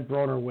 judge had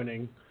Broner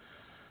winning.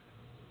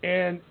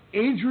 And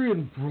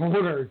Adrian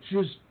Broner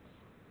just...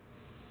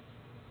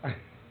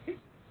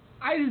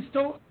 I just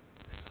don't...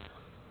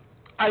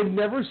 I've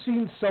never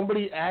seen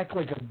somebody act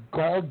like a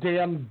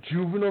goddamn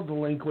juvenile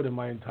delinquent in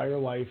my entire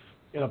life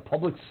in a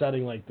public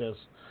setting like this,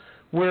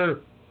 where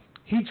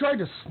he tried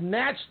to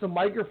snatch the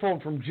microphone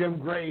from Jim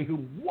Gray,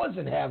 who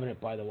wasn't having it,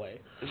 by the way.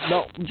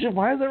 No, Jim,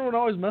 why is everyone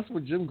always messing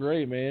with Jim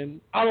Gray,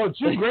 man? I don't know,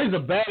 Jim Gray's a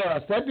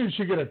badass. That dude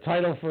should get a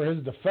title for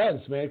his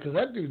defense, man, because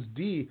that dude's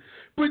D.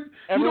 But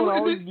everyone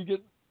always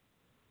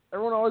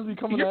be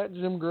coming at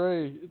Jim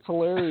Gray. It's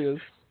hilarious.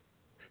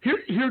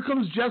 Here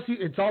comes Jesse.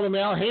 It's all the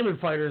Al Heyman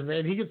fighters,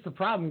 man. He gets the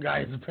problem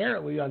guys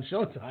apparently on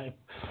Showtime.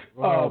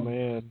 Oh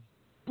man!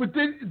 But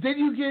then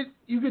you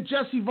get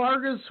Jesse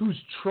Vargas,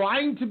 who's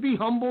trying to be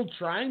humble,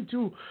 trying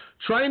to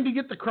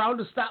get the crowd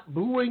to stop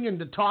booing and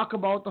to talk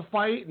about the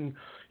fight, and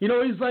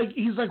he's like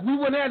we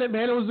went at it,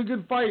 man. It was a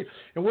good fight.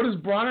 And what does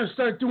Broner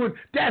start doing?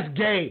 That's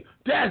gay.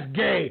 That's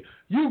gay.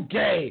 You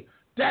gay.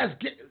 That's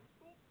gay.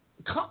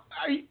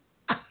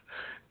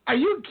 Are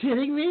you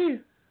kidding me?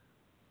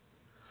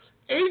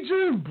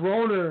 Adrian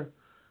Broner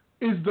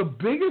is the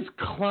biggest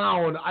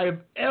clown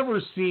I've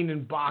ever seen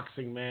in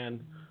boxing,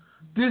 man.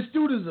 This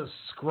dude is a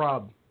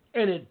scrub,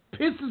 and it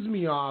pisses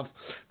me off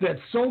that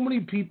so many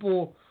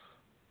people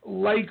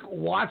like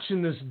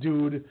watching this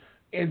dude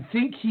and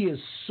think he is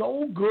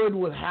so good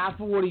with half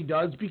of what he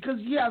does because,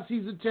 yes,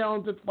 he's a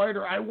talented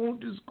fighter. I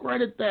won't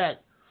discredit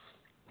that.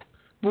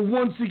 But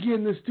once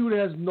again, this dude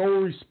has no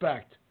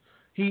respect.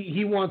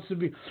 He wants to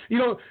be,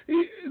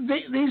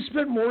 they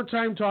spent more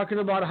time talking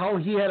about how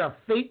he had a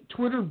fake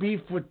Twitter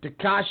beef with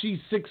Tekashi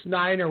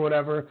 6ix9ine or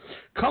whatever,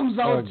 comes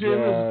out to him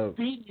with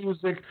theme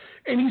music,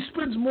 and he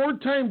spends more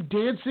time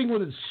dancing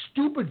with his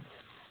stupid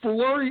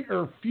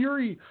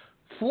fury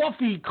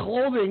fluffy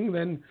clothing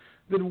than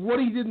what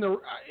he did in the.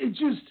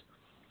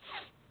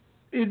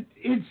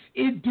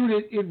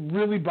 It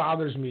really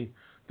bothers me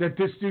that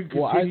this dude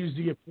continues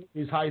to get put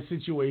in these high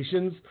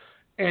situations,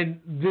 and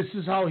this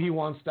is how he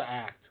wants to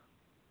act.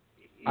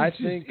 I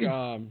think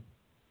a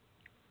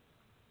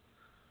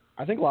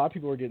lot of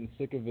people are getting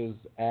sick of his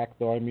act,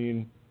 though. I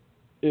mean,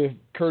 if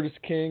Curtis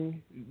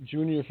King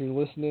Jr., if you're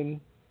listening,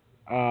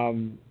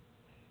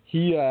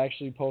 he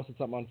actually posted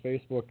something on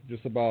Facebook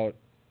just about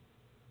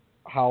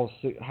how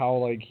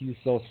he's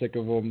so sick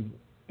of him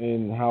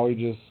and how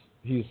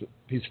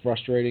he's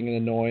frustrating and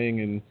annoying,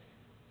 and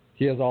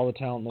he has all the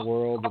talent in the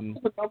world. And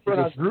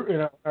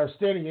in our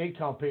standing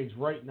 8-count page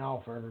right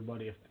now for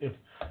everybody, if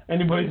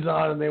anybody's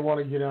on and they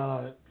want to get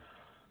on it.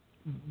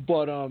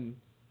 But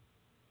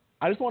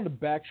I just wanted to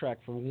backtrack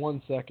for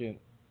 1 second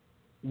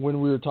when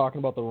we were talking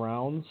about the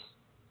rounds.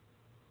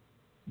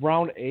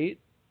 Round 8,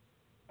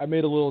 I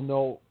made a little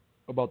note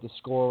about the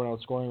score when I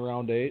was scoring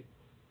round 8.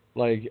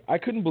 Like, I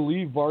couldn't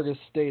believe Vargas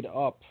stayed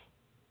up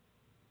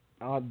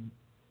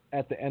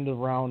at the end of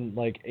round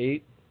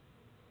 8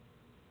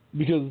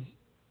 because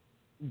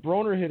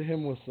Broner hit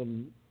him with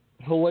some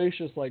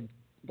hellacious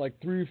like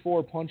 3 or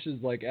 4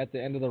 punches like at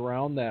the end of the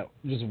round that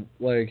just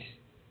like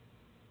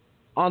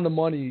on the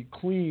money,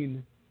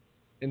 clean,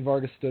 and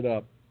Vargas stood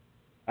up.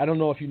 I don't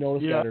know if you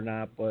noticed that or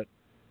not, but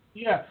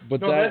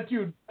that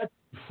dude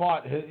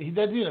fought. That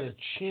dude had a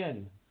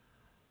chin.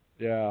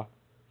 Yeah.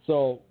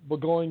 So,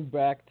 but going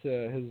back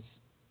to his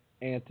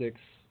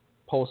antics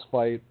post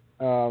fight,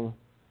 I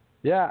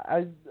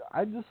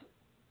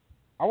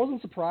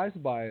wasn't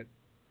surprised by it.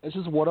 It's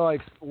just what I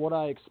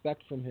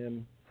expect from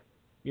him.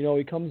 You know,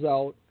 he comes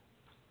out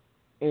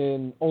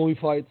and only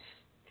fights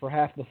for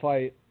half the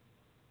fight,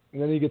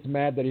 and then he gets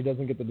mad that he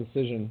doesn't get the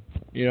decision.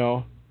 You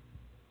know.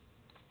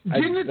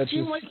 Didn't it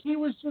seem like he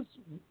was just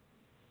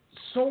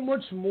so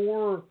much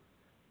more?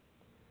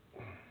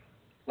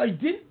 Like,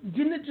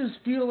 didn't it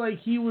just feel like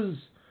he was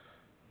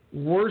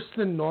worse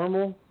than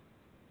normal?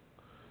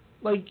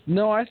 Like,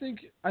 no, I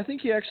think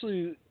he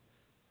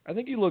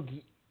looked.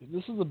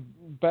 This is the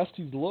best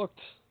he's looked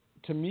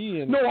to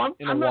me in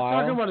I'm not while.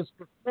 talking about his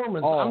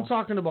performance. Oh. I'm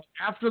talking about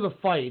after the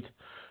fight.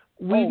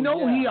 We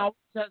know he always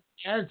has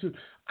attitude.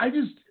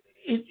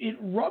 It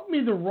rubbed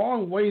me the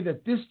wrong way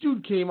that this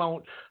dude came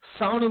out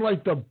sounding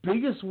like the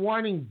biggest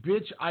whining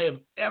bitch I have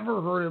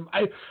ever heard him.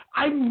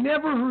 I've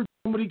never heard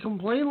somebody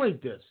complain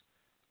like this.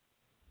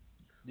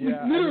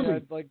 Yeah,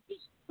 literally.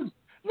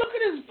 Look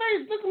at his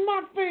face. Look at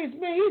my face,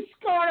 man. He's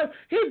scarred up.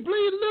 He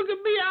bleeding. Look at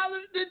me.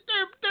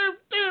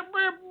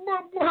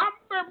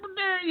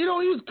 You know,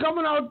 he's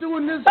coming out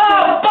doing this.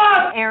 Oh,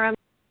 fuck, Aaron.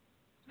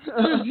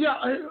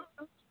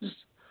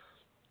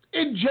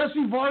 And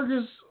Jesse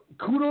Vargas,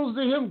 kudos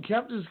to him,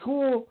 kept his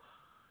cool.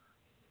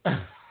 What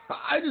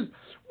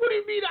do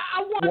you mean?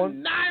 I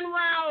won 9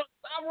 rounds.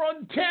 I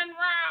won 10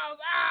 rounds.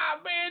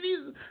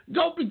 Man,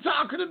 don't be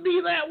talking to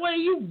me that way.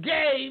 You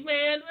gay,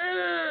 man.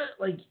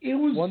 It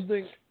was one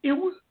thing. It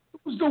was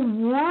the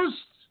worst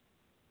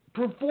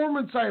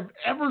performance I've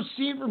ever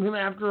seen from him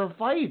after a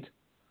fight.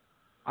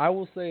 I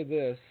will say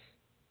this,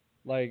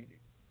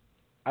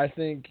 I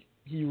think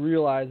he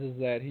realizes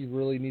that he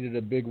really needed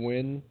a big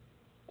win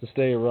to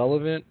stay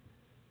relevant,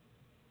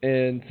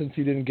 and since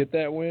he didn't get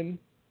that win,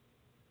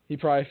 he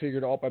probably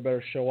figured, I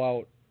better show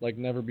out like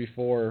never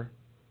before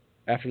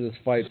after this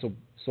fight,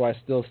 so I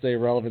still stay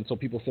relevant, so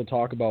people still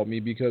talk about me.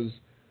 Because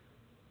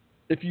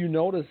if you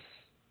notice,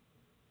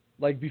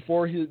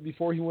 before he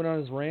went on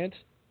his rant,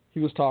 he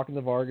was talking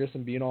to Vargas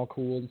and being all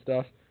cool and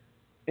stuff,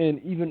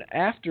 and even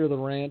after the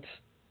rant,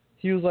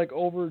 he was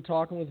over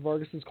talking with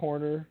Vargas's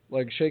corner,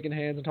 shaking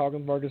hands and talking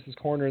with Vargas's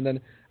corner, and then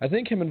I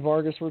think him and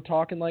Vargas were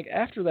talking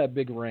after that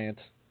big rant.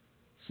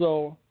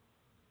 So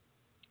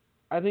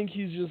I think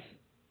he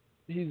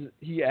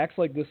acts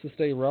like this to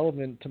stay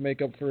relevant, to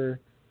make up for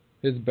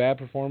his bad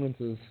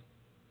performances.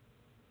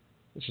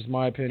 It's just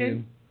my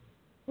opinion.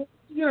 And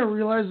you gotta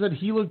realize that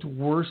he looked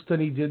worse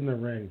than he did in the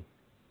ring.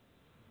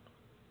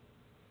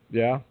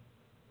 Yeah,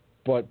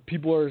 but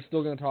people are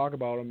still going to talk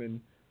about him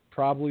and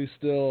probably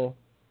still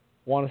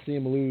want to see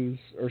him lose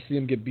or see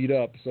him get beat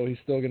up, so he's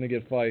still going to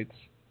get fights.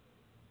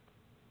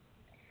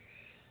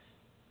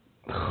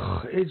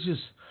 It's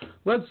just,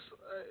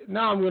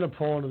 now I'm going to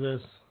pull into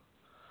this.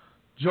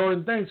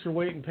 Jordan, thanks for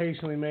waiting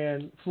patiently,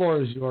 man.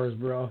 Floor is yours,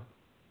 bro.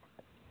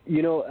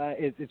 You know,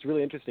 it's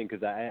really interesting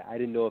because I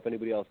didn't know if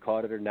anybody else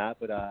caught it or not,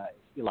 but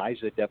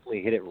Elijah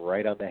definitely hit it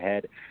right on the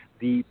head.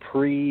 The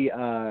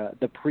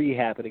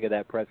pre-happening of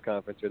that press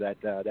conference, or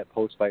that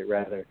post-fight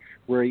rather,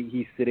 where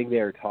he's sitting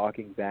there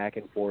talking back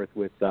and forth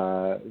with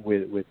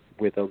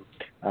him,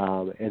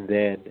 and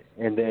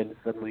then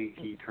suddenly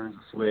he turns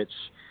a switch.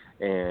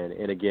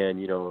 And again,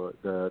 you know,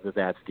 the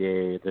that's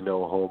gay, the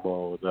no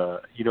homo,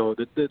 the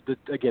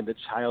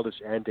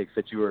childish antics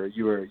that you were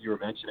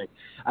mentioning.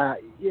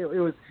 It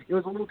was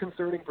a little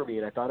concerning for me,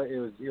 and I thought it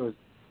was.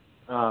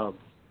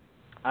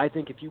 I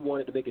think if you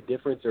wanted to make a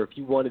difference, or if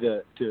you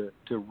wanted to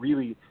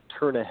really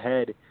turn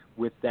ahead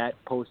with that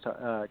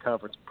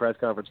post-conference press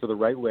conference for the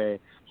right way,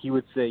 he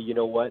would say, you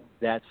know what,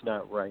 that's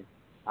not right.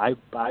 I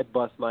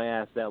bust my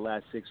ass that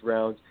last 6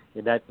 rounds,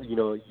 and that, you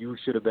know, you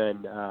should have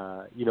been,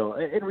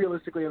 and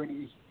realistically, I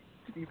mean,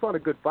 he fought a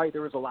good fight.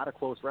 There was a lot of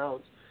close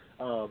rounds,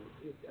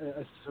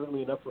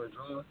 certainly enough for a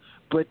draw.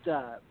 But,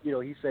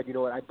 he said, you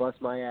know what, I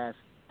bust my ass.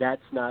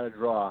 That's not a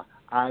draw.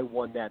 I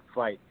won that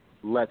fight.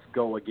 Let's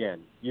go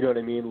again. You know what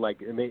I mean?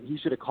 He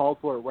should have called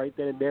for it right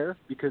then and there,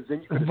 because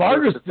then you could have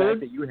Vargas the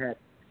fact that you had.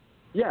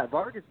 Yeah,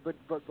 Vargas, but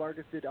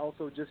Vargas did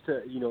also just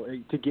to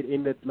get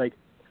in that,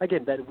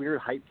 again, that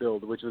weird height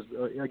build, which was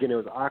it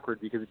was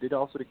awkward because it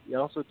also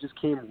just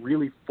came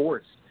really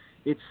forced.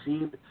 It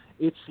seemed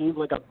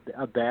like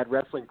a bad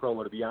wrestling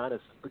promo, to be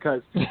honest.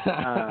 Because just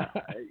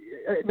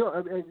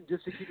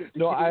to keep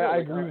it. I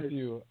agree with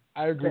you.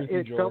 I agree with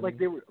you, Jordan.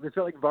 It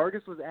felt like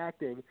Vargas was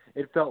acting.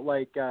 It felt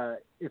like to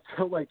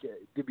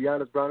be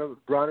honest,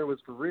 Bronner was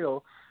for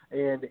real.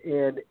 And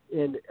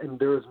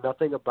there was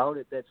nothing about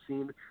it that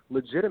seemed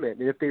legitimate.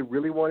 And if they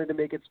really wanted to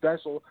make it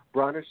special,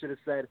 Bronner should have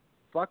said,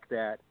 "Fuck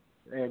that."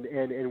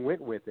 And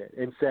went with it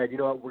and said, you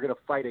know what, we're going to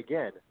fight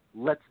again.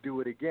 Let's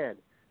do it again.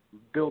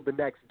 build the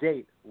next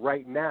date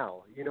right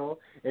now, you know.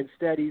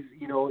 Instead, he's,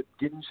 you know,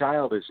 getting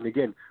childish. And,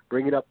 again,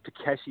 bringing up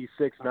Takeshi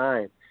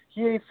 6ix9ine.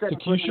 He ain't setting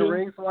foot in the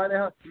ring, so why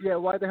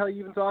the hell are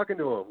you even talking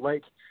to him?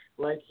 Like,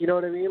 you know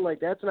what I mean? Like,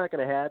 that's not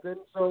going to happen.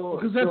 So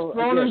because that's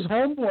Bronner's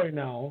homeboy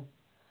now.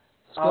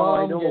 Oh,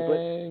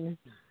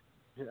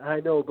 I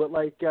know, but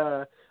like,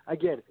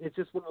 again, it's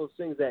just one of those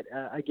things that,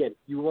 again,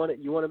 you want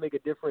to make a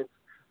difference.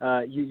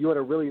 You want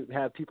to really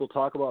have people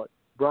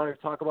Bronner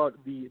talk about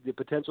the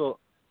potential,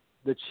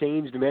 the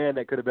changed man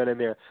that could have been in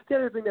there. The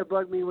other thing that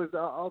bugged me was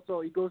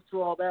also he goes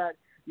through all that,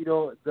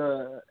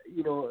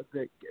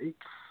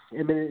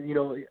 and then,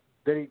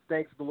 then he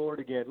thanks the Lord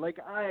again. Like,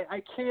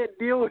 I can't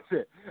deal with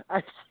it.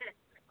 I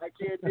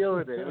can't deal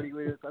with it.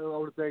 I don't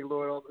want to thank the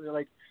Lord.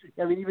 Like,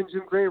 I mean, even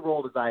Jim Gray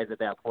rolled his eyes at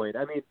that point.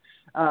 I mean,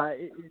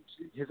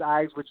 his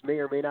eyes, which may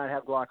or may not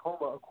have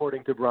glaucoma,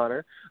 according to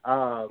Bronner.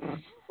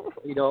 Again,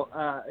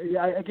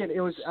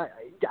 it was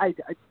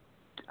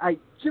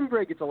Jim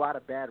Gray gets a lot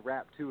of bad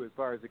rap too, as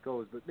far as it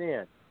goes. But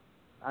man,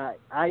 I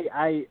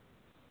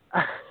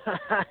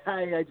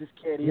just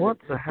can't even. What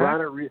the heck?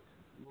 Bronner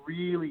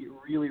really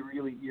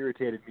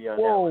irritated me on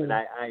that one, and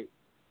I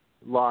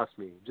lost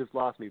me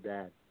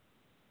bad.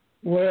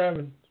 What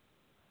happened?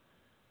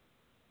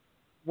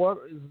 What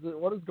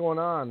is going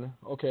on?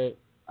 Okay,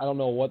 I don't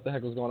know what the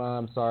heck was going on.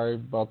 I'm sorry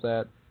about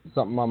that.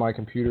 Something on my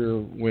computer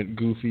went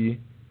goofy.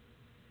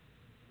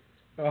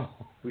 Oh,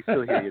 we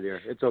still hear you there.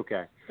 It's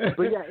okay.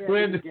 But yeah,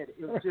 again,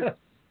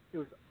 it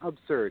was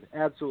absurd.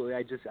 Absolutely,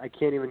 I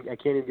can't even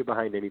get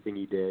behind anything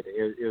he did.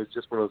 It was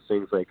just one of those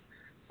things like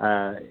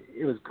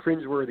it was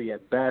cringeworthy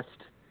at best.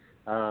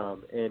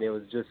 And it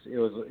was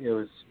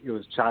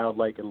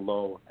childlike and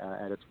low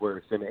at its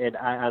worst. And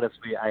I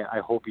honestly, I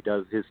hope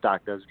his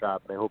stock does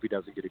drop, and I hope he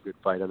doesn't get a good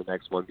fight on the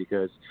next one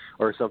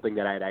or something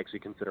that I'd actually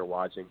consider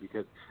watching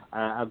because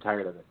I'm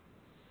tired of it.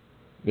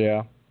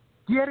 Yeah.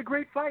 He had a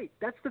great fight.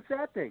 That's the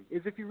sad thing.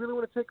 Is if you really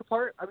want to take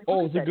apart. I mean, it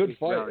was a good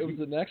fight. It was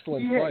an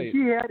excellent fight.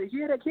 He had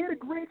a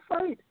great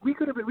fight. We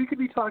could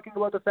be talking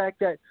about the fact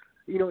that.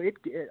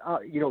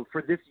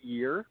 For this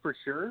year, for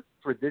sure,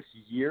 for this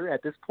year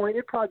at this point,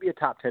 it'd probably be a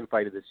top 10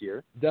 fight of this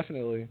year.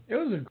 Definitely. It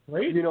was a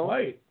great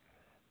fight.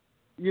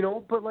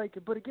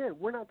 But again,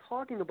 we're not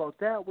talking about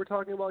that. We're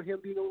talking about him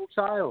being a little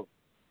child.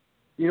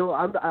 I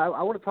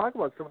want to talk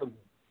about some of the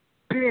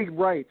big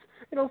rights.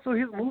 And also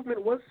his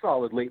movement was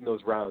solid late in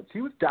those rounds.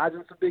 He was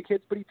dodging some big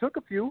hits, but he took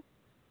a few.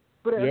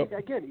 But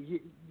again,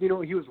 he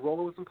was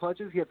rolling with some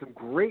punches. He had some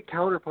great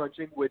counter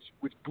punching, which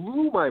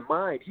blew my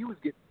mind. He was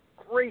getting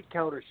great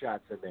counter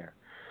shots in there,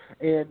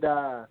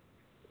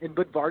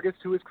 but Vargas,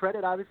 to his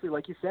credit, obviously,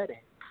 like you said,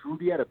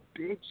 proved he had a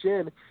big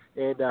chin,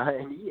 and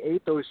he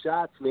ate those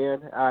shots,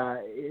 man.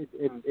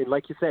 And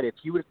like you said, if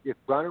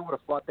Bronner would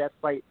have fought that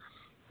fight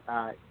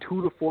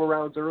 2 to 4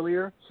 rounds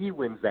earlier, he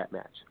wins that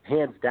match,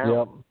 hands down.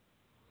 Yep.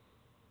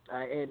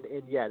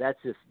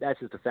 That's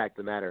just a fact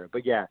of the matter.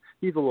 But yeah,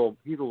 he's a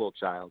little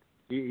child.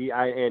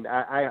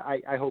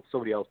 I hope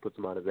somebody else puts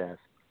him on his ass.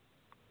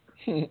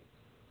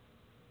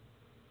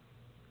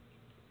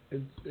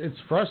 It's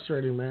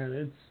frustrating,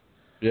 man.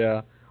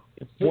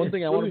 One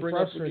thing I want to bring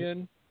up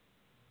again.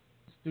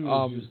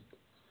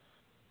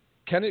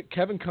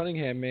 Kevin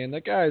Cunningham, man,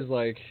 that guy's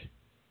like.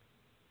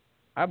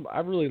 I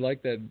really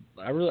like that.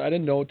 I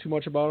didn't know too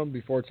much about him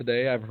before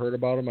today. I've heard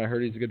about him. I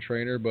heard he's a good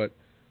trainer, but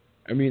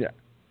I mean,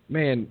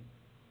 man,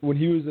 when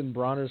he was in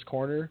Bronner's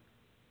corner,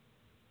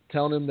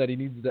 telling him that he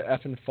needs to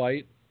effing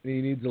fight and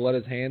he needs to let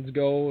his hands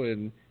go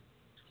and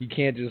he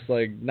can't just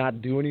like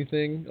not do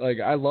anything. Like,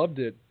 I loved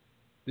it.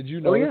 Did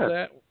you notice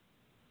that?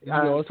 Did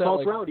you notice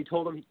 12th round, he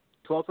told him.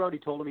 12th round, he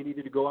told him he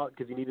needed to go out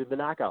because he needed the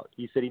knockout.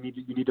 He said you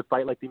need to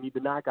fight like they need the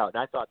knockout,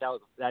 and I thought that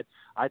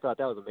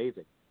was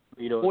amazing.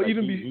 Well, like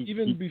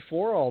even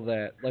before all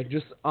that, like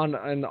just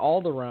on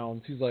all the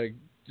rounds, he's like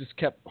just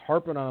kept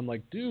harping on him,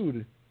 like,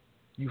 dude,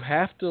 you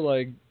have to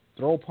like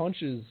throw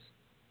punches.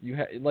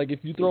 Like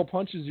if you throw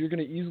punches, you're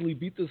gonna easily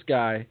beat this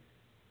guy,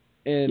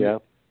 and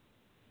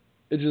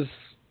it just,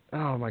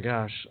 oh my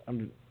gosh,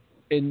 and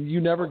you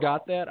never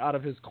got that out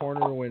of his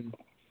corner when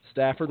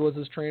Stafford was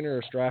his trainer,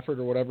 or Strafford,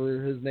 or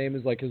whatever his name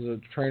is, like his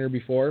trainer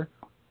before.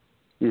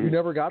 Mm-hmm. You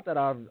never got that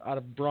out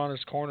of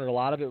Bronner's corner. A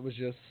lot of it was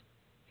just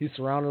he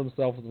surrounded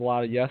himself with a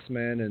lot of yes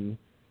men and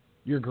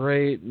you're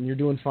great and you're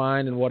doing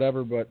fine and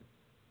whatever. But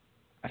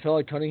I felt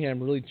like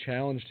Cunningham really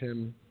challenged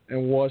him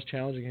and was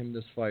challenging him in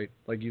this fight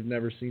like you've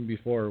never seen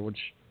before, which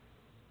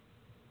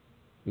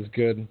was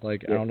good.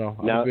 Like, I don't know.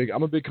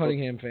 I'm a big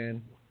Cunningham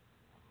fan.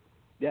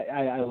 Yeah,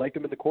 I liked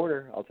him in the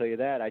corner. I'll tell you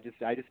that. I just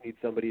need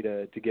somebody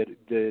to get him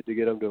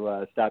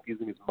to stop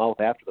using his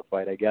mouth after the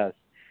fight, I guess.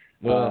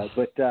 It was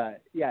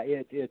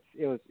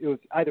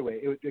either way.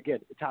 It was, again,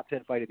 a top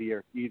 10 fight of the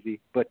year,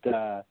 easy. But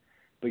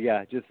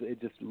yeah,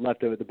 it just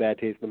left him with a bad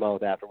taste in the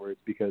mouth afterwards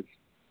because,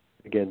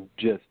 again,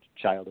 just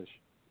childish,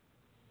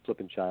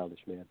 flipping childish,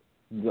 man.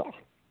 Ugh.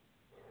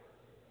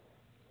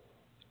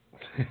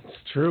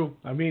 It's true.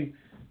 I mean,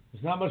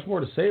 there's not much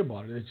more to say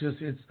about it.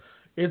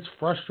 It's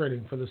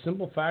frustrating for the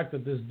simple fact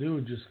that this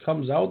dude just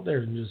comes out there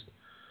and just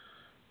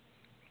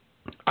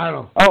I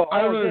don't know.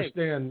 I don't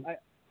understand.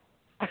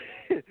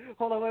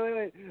 Hold on,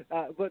 wait.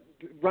 But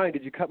Ryan,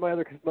 did you cut my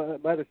other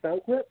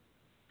sound clip?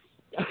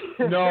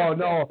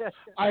 No.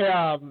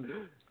 I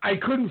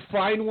couldn't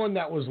find one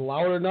that was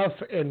loud enough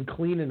and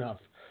clean enough.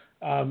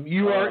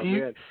 You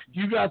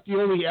got the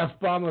only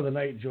F-bomb of the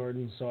night,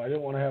 Jordan. So I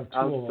didn't want to have two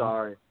of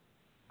them.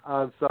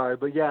 I'm sorry,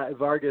 but yeah,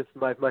 Vargas.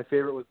 My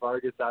favorite was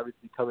Vargas,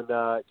 obviously coming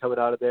out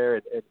of there,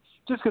 and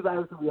just because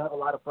obviously we have a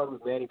lot of fun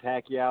with Manny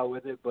Pacquiao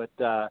with it. But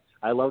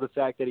I love the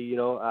fact that he,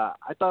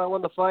 I thought I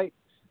won the fight,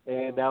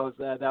 and that was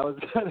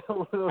kind of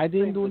one of those I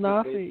didn't things do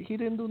nothing. He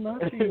didn't do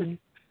nothing.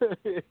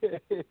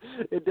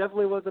 It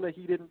definitely wasn't a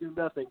he didn't do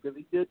nothing, because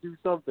he did do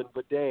something.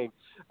 But dang,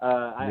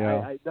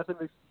 nothing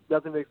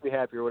makes me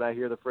happier when I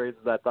hear the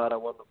phrases "I thought I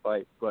won the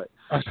fight." But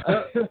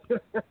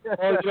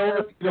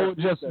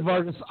just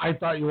Vargas, I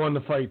thought you won the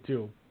fight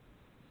too.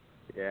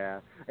 Yeah,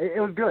 it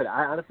was good.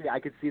 I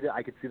could see the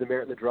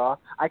merit in the draw.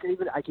 I could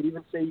even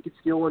say you could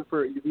steal one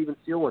for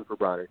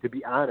Bronner. To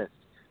be honest.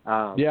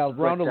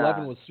 Round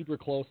 11 was super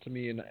close to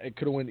me, and it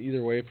could have went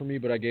either way for me,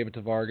 but I gave it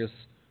to Vargas.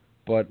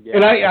 But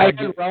and I had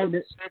round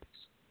 6.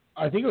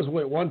 I think it was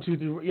 1, 2,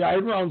 3. Yeah, I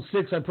had round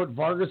 6. I put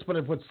Vargas, but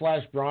I put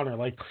 / Bronner.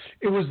 Like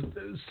it was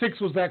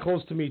 6 was that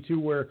close to me too,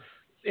 where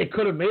it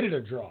could have made it a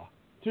draw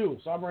too.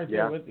 So I'm right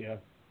there with you.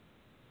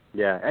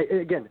 Yeah.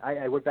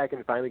 I went back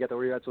and finally got the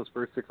rewatch those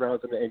first 6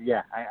 rounds, and I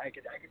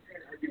could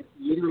see it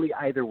literally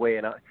either way.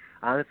 And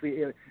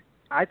honestly,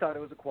 I thought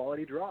it was a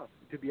quality draw.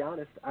 To be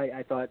honest,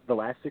 I thought the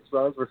last 6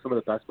 rounds were some of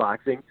the best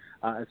boxing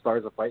as far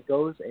as the fight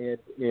goes, and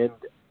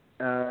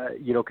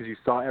because you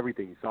saw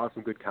everything. You saw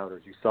some good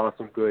counters. You saw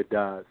some great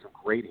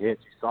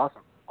hits. You saw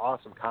some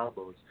awesome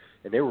combos,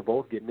 and they were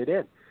both getting it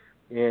in.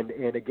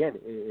 And again,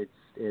 it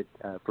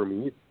for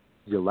me,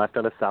 you left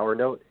on a sour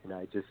note, and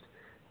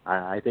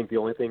I think the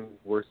only thing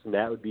worse than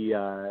that would be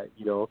Bob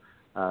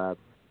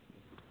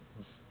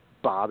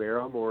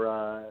Arum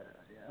or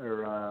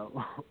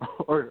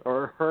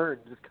Hearn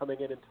just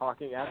coming in and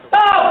talking after.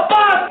 Oh,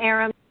 Bob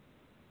Arum.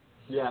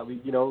 Yeah,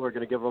 we're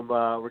gonna give him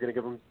a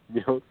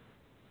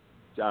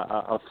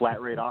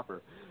flat rate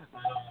offer.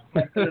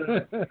 But,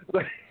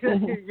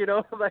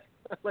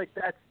 like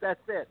that's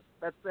it.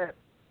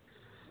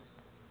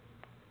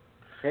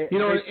 Hey,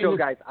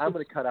 guys, I'm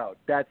gonna cut out.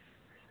 That's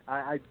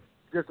I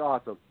just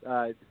awesome.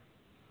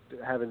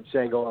 Having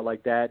Shango on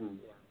like that, and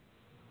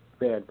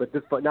man, but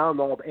now I'm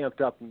all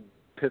amped up and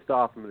pissed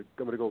off. I'm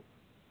gonna go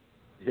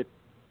hit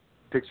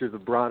pictures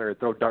of Bronner and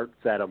throw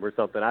darts at him or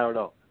something. I don't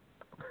know.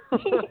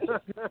 Cut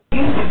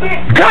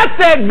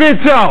that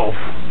bitch off!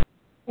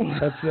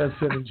 That's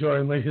it,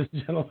 Jordan, ladies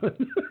and gentlemen.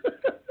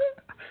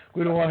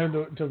 We don't want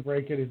him to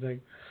break anything.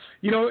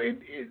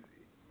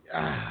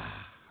 I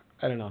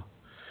don't know.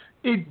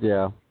 It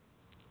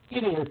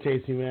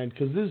irritates me, man,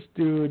 because this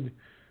dude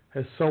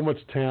has so much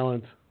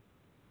talent,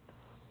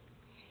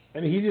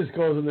 and he just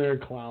goes in there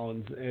and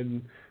clowns,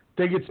 and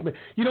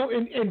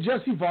and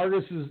Jesse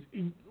Vargas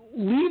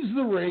leaves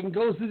the ring,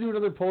 goes to do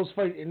another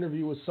post-fight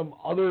interview with some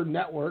other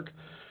network,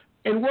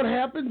 and what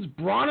happens?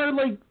 Bronner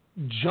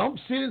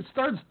jumps in and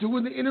starts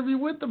doing the interview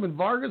with him, and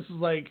Vargas is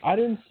like, I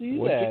didn't see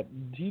that.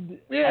 I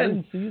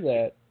didn't see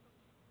that.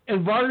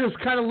 And Vargas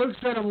kind of looks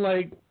at him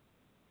like,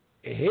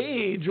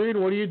 hey, Adrian,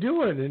 what are you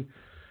doing? And,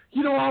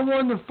 I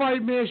won the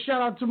fight, man.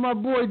 Shout out to my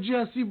boy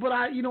Jesse, but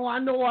I know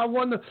I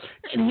won the...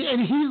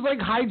 And he's like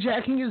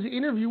hijacking his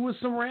interview with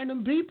some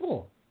random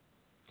people.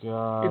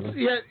 God.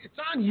 It's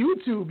on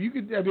YouTube. You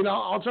could,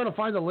 I'll try to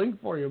find a link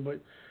for you,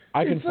 but...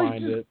 I can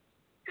find it.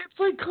 It's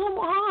like, come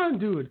on,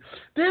 dude.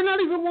 They're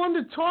not even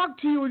wanting to talk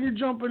to you when you're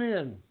jumping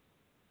in.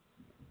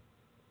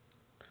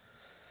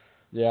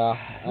 Yeah,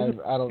 I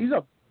don't... He's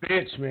a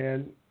bitch,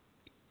 man.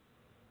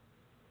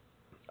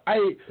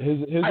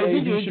 His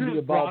AD should be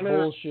about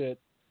bullshit.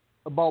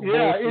 About bullshit.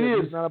 Yeah, it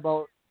is. It's not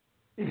about...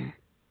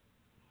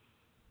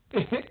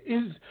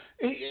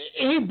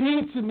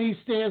 AB to me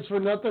stands for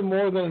nothing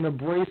more than an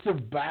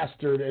abrasive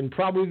bastard, and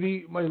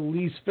probably my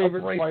least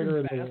favorite fighter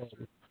in the world.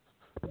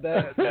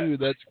 That's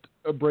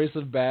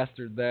abrasive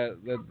bastard. That's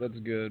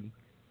good.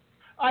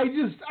 I've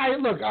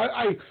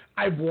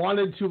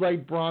wanted to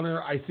like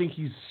Bronner. I think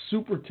he's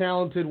super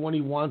talented when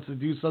he wants to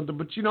do something.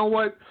 But you know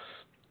what?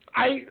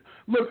 I'd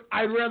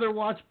rather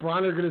watch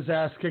Bronner get his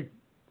ass kicked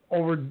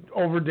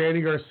over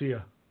Danny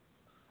Garcia.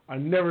 I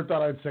never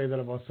thought I'd say that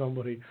about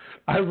somebody.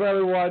 I'd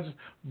rather watch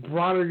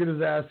Bronner get his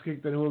ass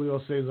kicked than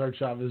Julio Cesar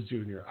Chavez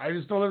Jr. I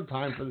just don't have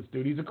time for this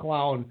dude. He's a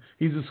clown.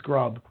 He's a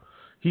scrub.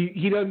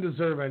 He doesn't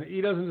deserve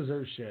He doesn't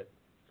deserve shit.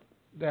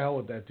 The hell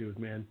with that dude,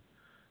 man.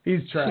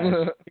 He's trash. He's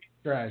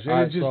trash. All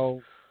right,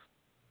 so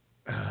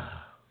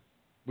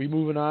we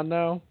moving on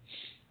now?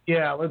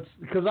 Yeah,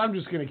 because I'm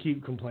just gonna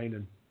keep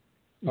complaining.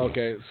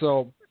 Okay,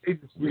 so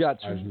we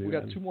got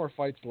 2 more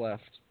fights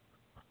left.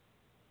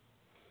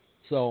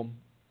 So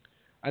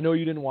I know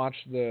you didn't watch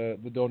the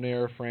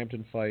Donaire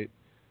Frampton fight,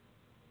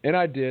 and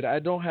I did. I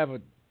don't have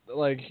it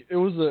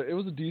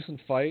was a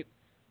decent fight.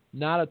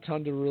 Not a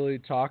ton to really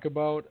talk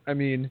about. I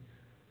mean,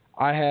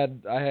 I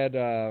had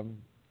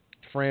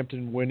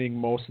Frampton winning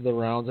most of the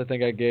rounds. I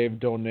think I gave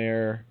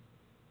Donaire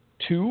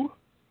 2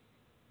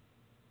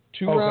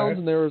 2 rounds,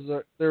 and there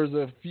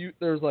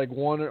was like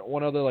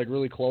one other like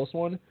really close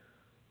one,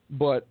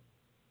 but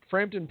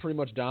Frampton pretty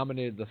much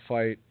dominated the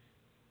fight.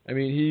 I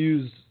mean, he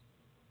used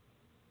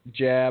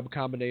jab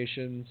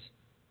combinations.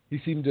 He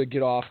seemed to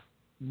get off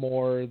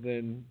more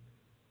than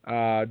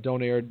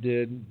Donaire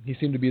did. He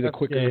seemed to be the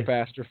quicker,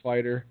 faster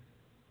fighter.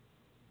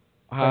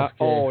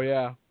 Oh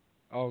yeah.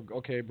 Oh,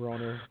 okay,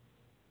 Broner.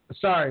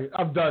 Sorry,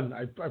 I'm done.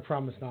 I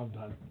promise now I'm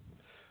done.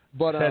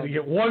 But had to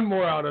get one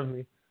more out of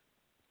me.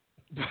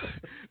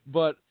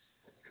 But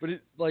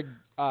it, like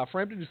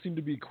Frampton just seemed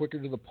to be quicker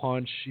to the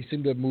punch. He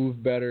seemed to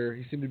move better.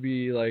 He seemed to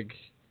be like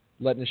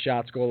letting the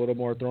shots go a little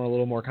more, throwing a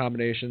little more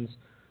combinations.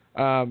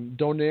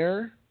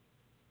 Donaire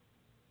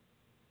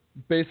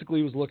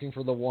basically was looking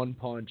for the one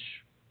punch,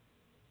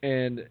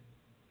 and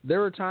there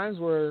were times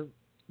where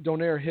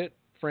Donaire hit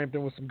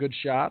Frampton with some good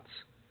shots,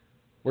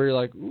 where you're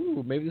like,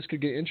 ooh, maybe this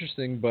could get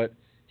interesting, but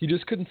he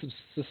just couldn't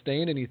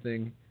sustain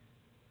anything.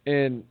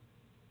 And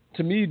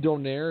to me,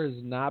 Donaire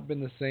has not been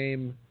the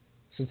same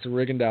since the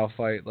Rigondeaux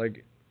fight.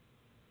 Like,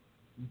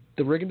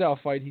 the Rigondeaux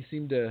fight, he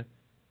seemed to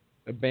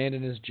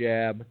abandon his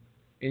jab,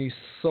 and he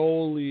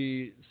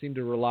solely seemed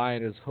to rely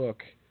on his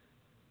hook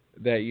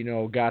that, you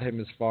know, got him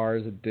as far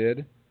as it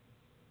did.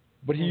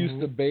 But he used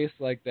to base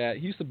like that.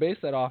 He used to base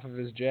that off of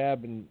his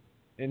jab, and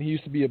he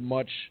used to be a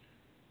much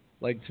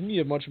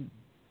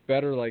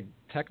better, like,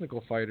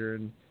 technical fighter.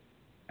 And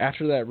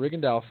after that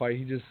Rigondeaux fight,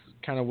 he just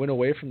kind of went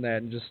away from that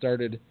and just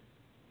started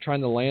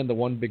trying to land the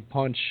one big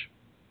punch.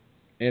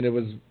 And it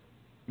was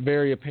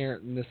very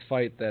apparent in this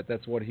fight that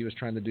that's what he was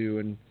trying to do.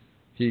 And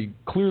he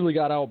clearly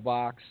got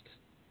outboxed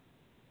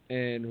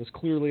and was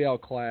clearly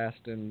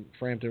outclassed, and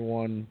Frampton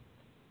won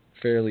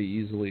fairly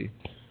easily.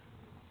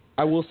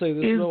 I will say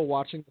this, though,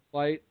 watching the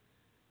fight,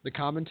 the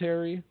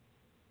commentary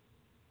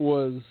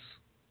was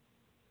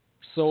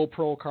so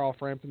pro Carl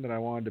Frampton that I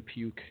wanted to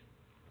puke.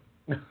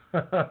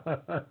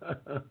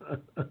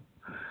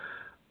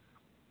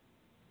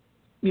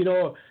 You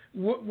know,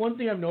 one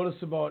thing I've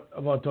noticed about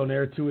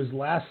Donaire, too, his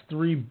last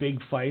 3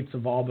 big fights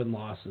have all been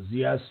losses.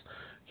 Yes,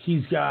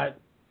 he's got,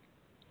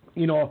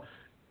 you know,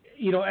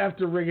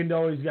 after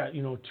Rigondeaux, he's got,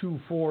 2,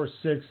 4,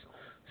 6,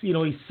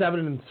 he's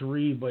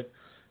 7-3, but,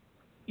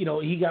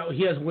 he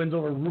has wins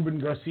over Ruben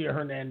Garcia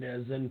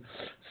Hernandez and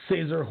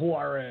Cesar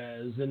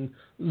Juarez and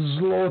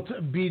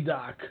Zlot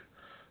Bidak,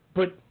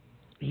 but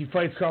he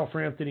fights Carl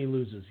Frampton, he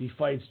loses. He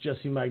fights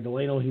Jesse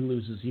Magdaleno, he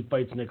loses. He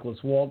fights Nicholas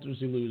Walters,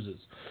 he loses.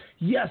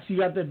 Yes, he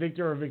got that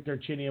victory over Victor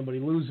Chinian, but he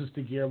loses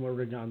to Guillermo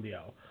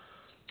Rigondeaux.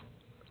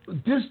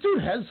 This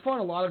dude has fought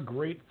a lot of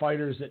great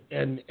fighters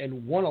and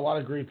won a lot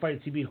of great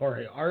fights. He beat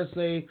Jorge Arce.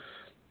 He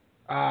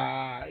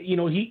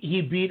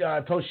beat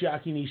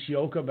Toshiaki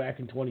Nishioka back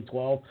in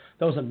 2012.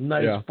 That was a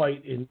nice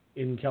fight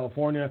in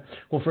California.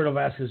 Wilfredo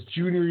Vasquez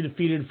Jr. he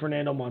defeated.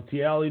 Fernando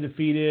Montiel he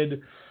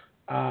defeated.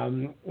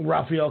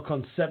 Rafael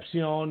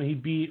Concepcion he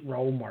beat.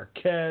 Raul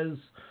Marquez.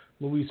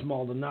 Luis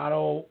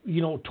Maldonado.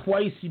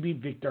 Twice he beat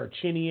Victor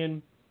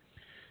Chinian.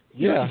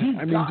 Yeah,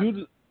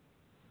 dude,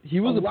 he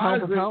was a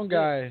pound-for-pound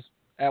guy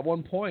at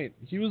one point.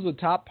 He was a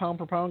top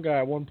pound-for-pound guy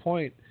at one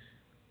point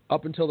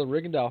up until the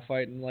Rigondeaux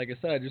fight. And like I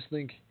said, I just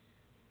think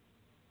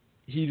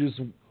he just,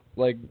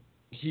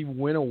 he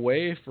went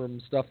away from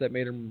stuff that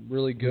made him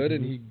really good,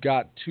 and he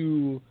got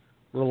too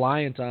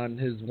reliant on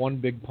his one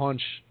big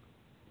punch,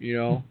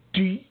 Do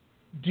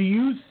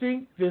you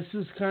think this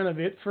is kind of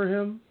it for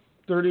him?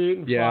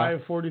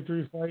 38-5,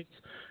 43 fights.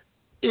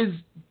 Did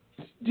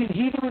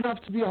he do enough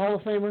to be a Hall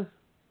of Famer?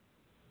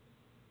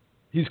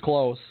 He's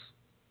close.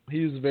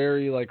 He's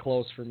very,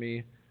 close for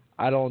me.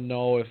 I don't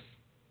know if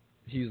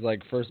he's,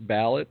 first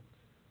ballot,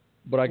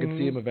 but I could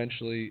see him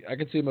eventually. I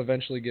could see him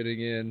eventually getting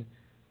in.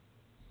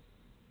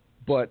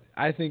 But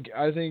I think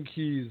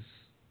he's.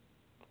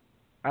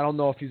 I don't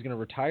know if he's going to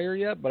retire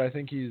yet, but I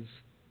think he's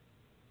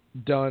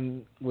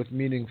done with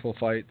meaningful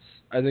fights.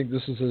 I think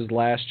this is his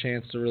last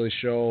chance to really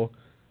show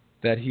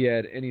that he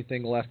had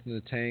anything left in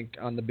the tank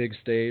on the big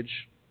stage,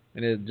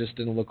 and it just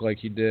didn't look like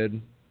he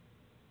did.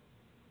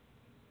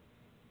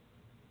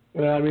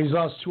 Yeah, he's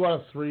lost 2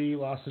 out of 3.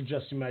 Lost to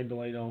Jesse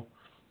Magdaleno,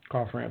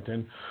 Carl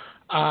Frampton.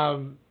 I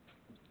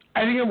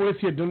think I'm with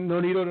you.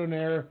 Nonito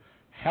Donaire,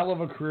 hell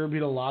of a career,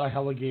 beat a lot of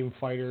hella game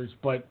fighters,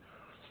 but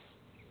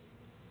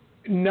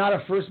not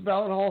a first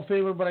ballot Hall of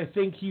Famer. But I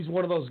think he's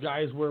one of those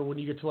guys where when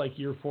you get to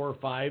year 4 or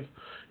 5,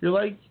 you're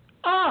like,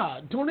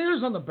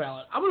 Donaire's on the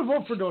ballot. I'm going to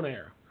vote for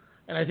Donaire.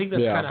 And I think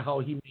that's kind of how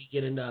he may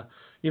get into,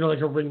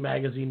 a Ring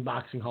Magazine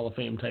Boxing Hall of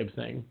Fame type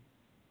thing.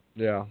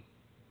 Yeah.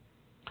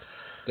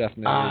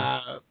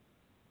 Definitely.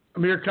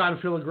 Amir Khan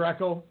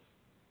Filagreco,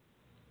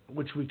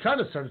 which we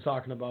kind of started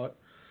talking about.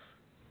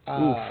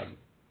 The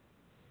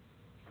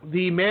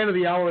man of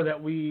the hour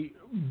that we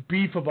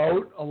beef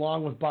about,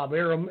 along with Bob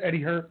Arum,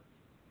 Eddie Hearn,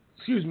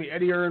 sitting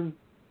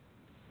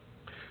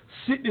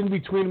in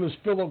between him is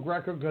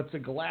Filagreco, gets a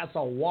glass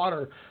of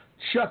water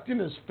chucked in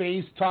his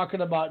face,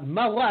 talking about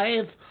my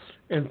life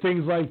and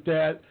things like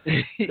that.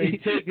 They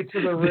take it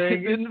to the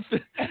ring.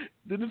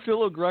 Didn't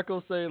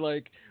Filagreco say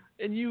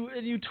and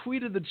you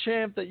tweeted the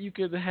champ that you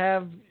could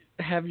have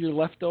have your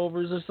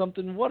leftovers or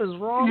something? What is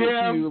wrong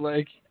with you?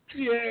 Like,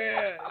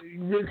 yeah,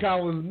 Amir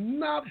Khan was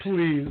not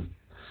pleased.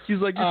 He's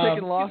like, you're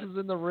taking losses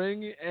in the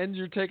ring and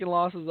you're taking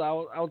losses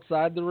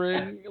outside the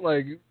ring.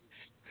 Like,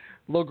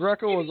 Lo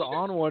Greco was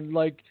on one.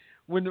 Like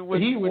when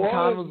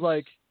Khan was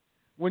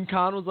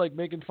like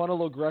making fun of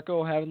Lo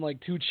Greco having like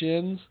 2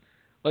 chins.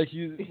 Like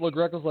Lo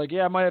Greco's like,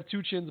 yeah, I might have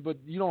 2 chins, but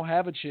you don't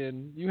have a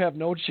chin. You have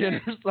no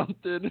chin or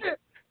something.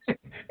 And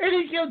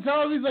he kept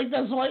telling me, he's like,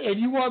 that's why. And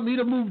you want me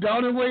to move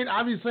down in weight?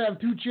 Obviously, I have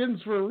 2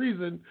 chins for a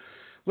reason.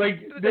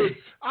 Like,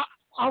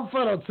 I'll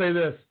flat out say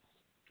this: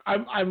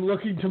 I'm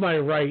looking to my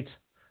right,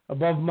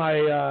 above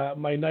my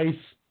my nice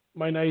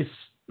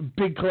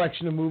big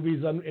collection of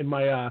movies in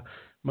my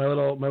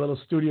little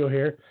studio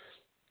here.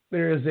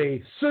 There is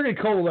a Sergey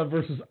Kovalev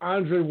versus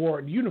Andre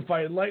Ward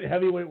Unified Light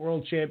Heavyweight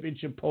World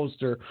Championship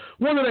poster.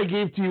 One that I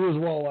gave to you as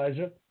well,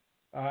 Elijah.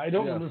 I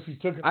don't know if you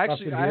took it.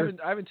 Actually, I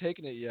haven't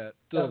taken it yet.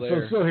 Still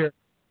there. So still here.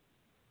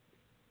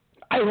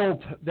 I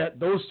hope that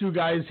those 2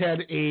 guys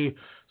had a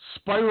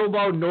spiral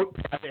bound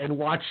notepad and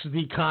watched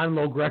the Khan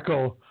Lo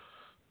Greco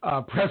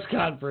press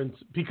conference,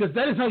 because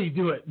that is how you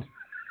do it.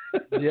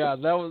 Yeah,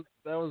 that was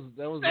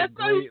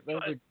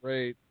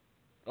great.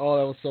 Oh,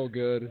 that was so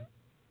good.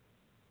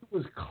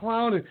 Was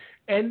clowning,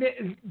 and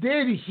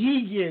then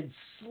he gets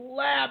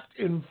slapped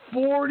in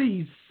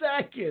 40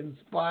 seconds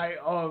by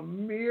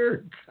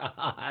Amir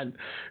Khan.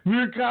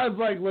 Amir Khan's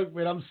like, look,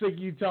 man, I'm sick of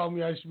you telling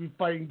me I should be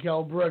fighting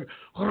Kell Brook.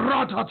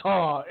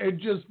 Ratata, and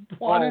just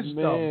punished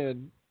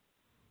him.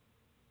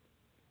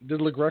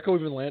 Did Lo Greco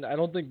even land? I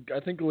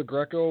think Lo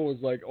Greco was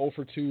like 0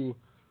 for 2.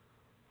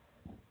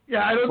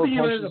 Yeah, I don't think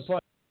he landed a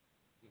punch.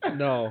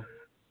 No.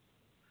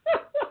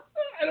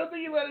 I don't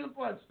think he landed a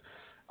punch.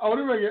 I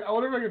wonder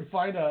if I can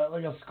find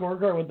a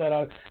scorecard with that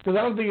on, because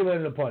I don't think he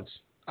landed a punch.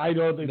 I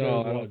don't think that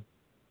was one.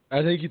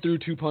 I think he threw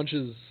 2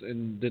 punches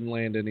and didn't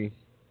land any.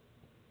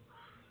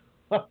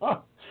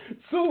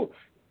 So,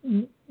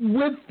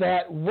 with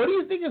that, what do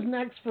you think is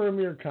next for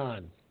Amir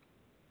Khan?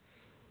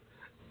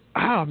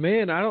 Ah,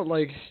 man, I don't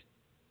like.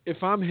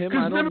 If I'm him,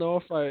 I don't know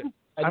if I.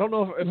 I don't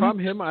know if I'm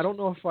him. I don't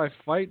know if I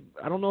fight.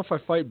 I don't know if I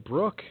fight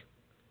Brook.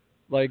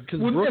 Like, because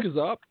Brook is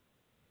up.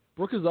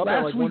 Brook is up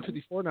at like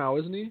 154 now,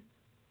 isn't he?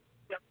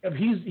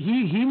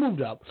 He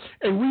moved up,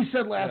 and we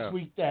said last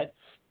week that,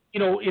 you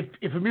know, if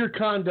Amir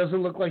Khan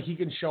doesn't look like he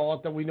can show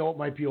up, then we know it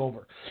might be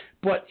over.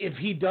 But if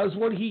he does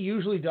what he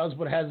usually does,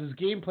 but has his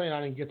game plan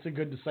on and gets a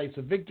good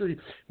decisive victory,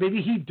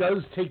 maybe he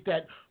does take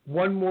that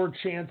one more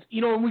chance.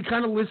 You know, and we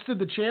kind of listed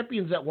the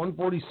champions at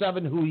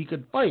 147 who he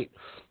could fight.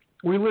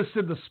 We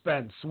listed the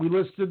Spence. We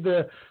listed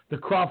the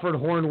Crawford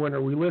Horn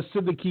winner. We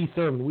listed the Keith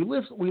Thurman. We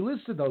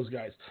listed those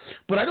guys.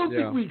 But I don't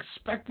think we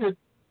expected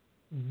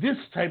this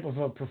type of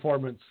a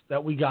performance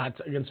that we got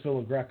against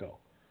Phil Greco.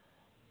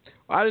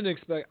 I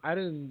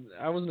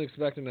wasn't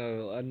expecting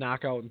a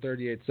knockout in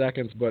 38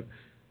 seconds, but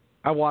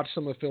I watched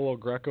some of Phil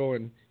Greco,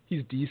 and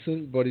he's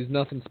decent, but he's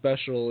nothing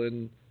special.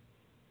 And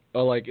a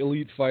like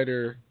elite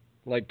fighter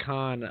like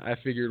Khan, I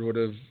figured would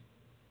have,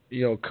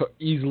 you know,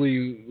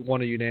 easily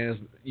won a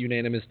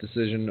unanimous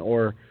decision,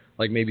 or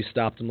like maybe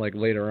stopped him like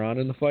later on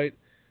in the fight.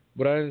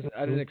 But I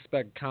didn't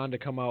expect Khan to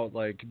come out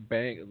like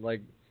bang,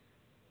 like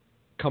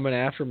coming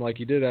after him like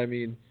he did. I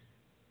mean,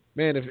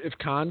 man, if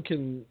Khan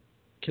can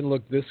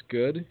look this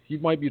good, he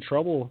might be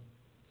trouble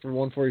for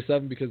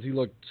 147, because he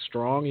looked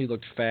strong, he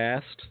looked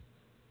fast.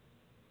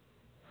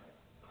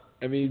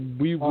 I mean,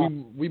 we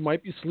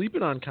might be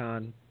sleeping on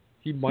Khan.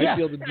 He might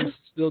be able to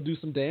still do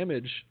some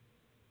damage.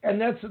 And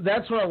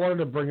that's what I wanted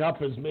to bring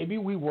up, is maybe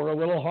we were a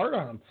little hard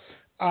on him.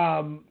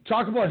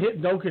 Talk about hit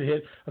and don't get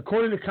hit.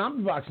 According to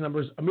CompuBox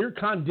numbers, Amir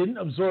Khan didn't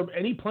absorb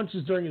any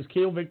punches during his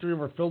KO victory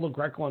over Phil Lo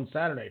Greco on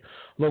Saturday.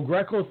 Lo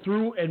Greco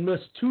threw and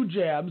missed 2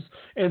 jabs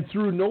and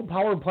threw no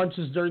power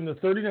punches during the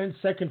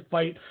 39-second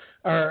fight,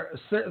 or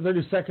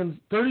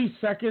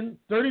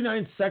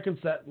 39 seconds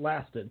that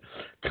lasted.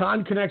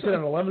 Khan connected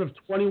on 11 of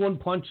 21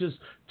 punches.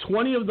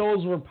 20 of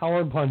those were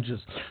power punches.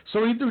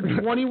 So he threw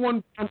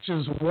 21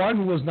 punches.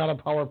 1 was not a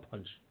power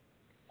punch.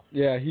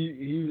 Yeah,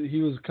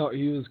 he was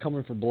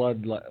coming for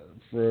blood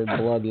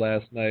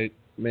last night,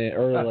 man.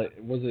 Or like,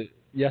 was it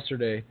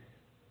yesterday?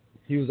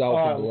 He was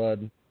out for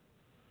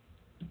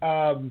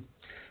blood.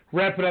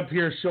 Wrap it up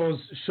here. Show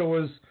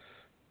us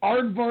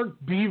Aardvark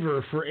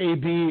Beaver for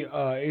AB.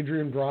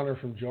 Adrian Bronner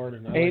from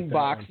Jordan. Ain't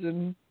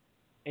boxing.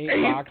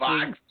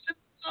 I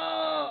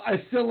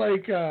still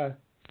like.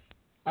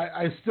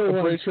 I still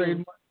want to trade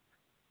my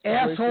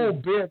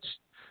asshole bitch.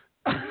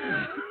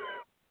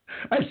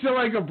 I still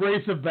like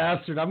Abrasive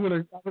Bastard. I'm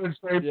gonna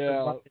trade.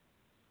 Yeah.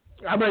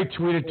 I might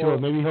tweet it to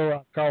him. Maybe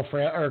he'll Carl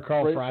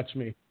Frotch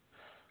me.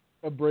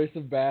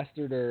 Abrasive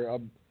Bastard or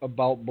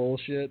about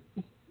bullshit.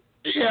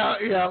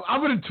 Yeah. I'm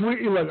gonna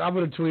tweet. Look, I'm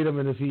gonna tweet him,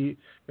 and if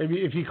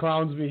he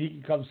clowns me, he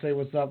can come say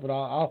what's up, and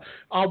I'll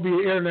be an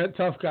internet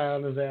tough guy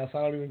on his ass.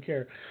 I don't even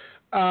care.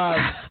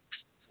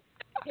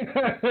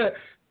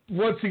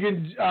 once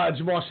again,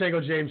 Jamal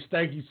Shango James,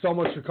 thank you so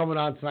much for coming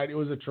on tonight. It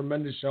was a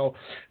tremendous show.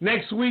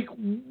 Next week,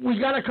 we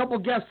got a couple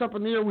guests up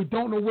in the air. We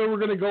don't know where we're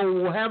going to go.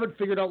 We'll have it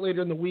figured out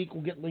later in the week.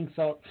 We'll get links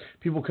out.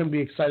 People can be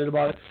excited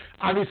about it.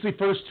 Obviously,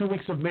 first 2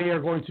 weeks of May are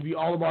going to be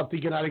all about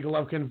the Gennady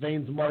Golovkin,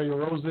 Vanes, Mario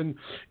Rosen,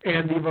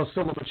 and the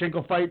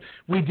Vasyl fight.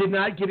 We did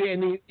not get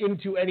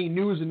into any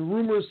news and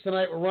rumors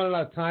tonight. We're running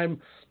out of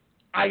time.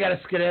 I got to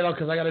skedaddle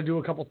because I got to do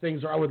a couple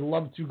things, or I would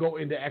love to go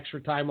into extra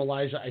time,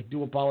 Elijah. I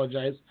do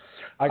apologize.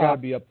 I gotta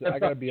be up. I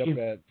gotta be up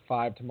at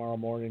 5 tomorrow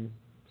morning.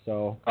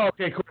 So.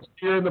 Okay, cool.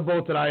 You're in the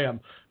boat that I am.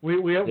 We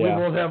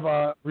both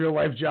have real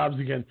life jobs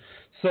again,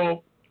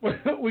 so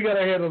we got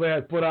to handle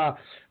that. But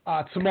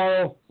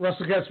tomorrow,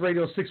 WrestleCast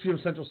Radio, 6 p.m.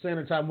 Central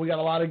Standard Time. We got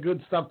a lot of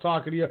good stuff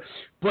talking to you.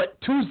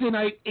 But Tuesday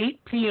night,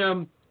 8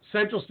 p.m.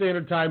 Central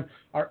Standard Time,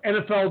 our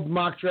NFL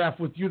mock draft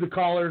with you, the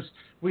callers.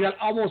 We got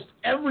almost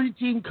every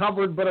team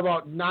covered, but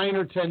about 9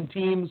 or 10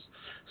 teams.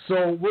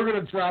 So we're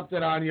going to drop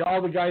that on you. All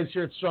the guys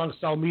here at Strong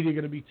Style Media are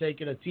going to be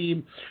taking a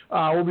team.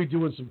 We'll be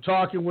doing some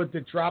talking with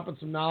it, dropping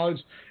some knowledge.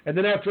 And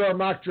then after our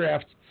mock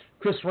draft,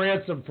 Chris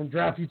Ransom from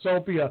Draft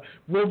Utopia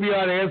will be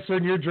on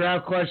answering your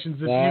draft questions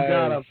if you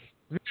got them.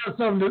 If you got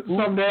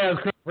something to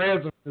ask Chris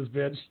Ransom, this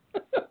bitch.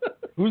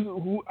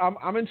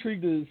 I'm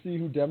intrigued to see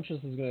who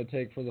Demchus is going to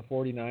take for the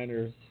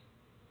 49ers.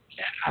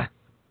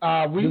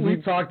 Yeah.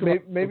 We talked about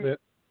it.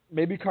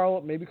 Maybe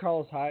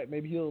Carlos Hyde.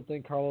 Maybe he'll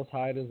think Carlos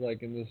Hyde is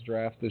like in this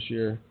draft this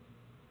year.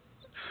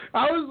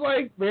 I was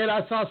like, man,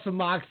 I saw some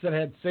mocks that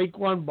had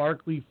Saquon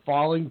Barkley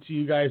falling to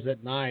you guys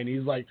at 9.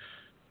 He's like,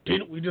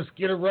 didn't we just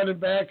get a running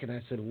back? And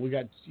I said, well,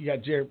 you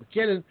got Jerick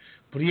McKinnon,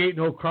 but he ain't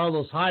no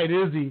Carlos Hyde,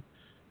 is he?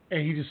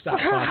 And he just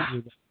stopped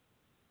talking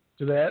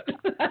to that.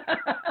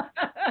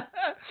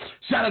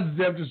 Shout out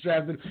to Deb just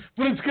drafted,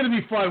 but it's going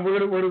to be fun. We're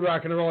gonna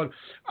rock and roll.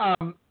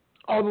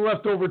 All the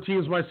leftover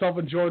teams, myself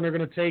and Jordan, are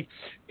going to take.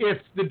 If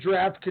the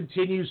draft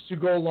continues to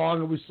go along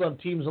and we still have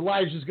teams,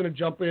 Elijah's going to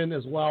jump in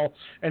as well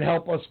and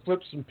help us flip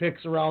some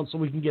picks around so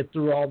we can get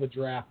through all the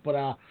draft.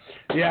 But,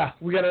 yeah,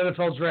 we got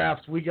NFL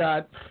draft. We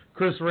got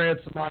Chris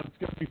Ransom on. It's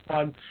going to be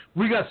fun.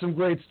 We got some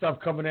great stuff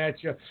coming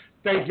at you.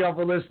 Thank you all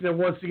for listening.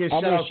 Once again,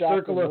 shout out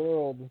Circle of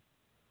World.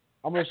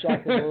 I'm going to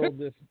shock the world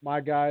if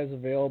my guy is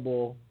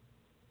available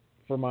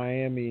for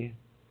Miami,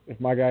 if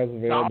my guy is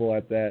available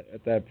at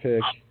that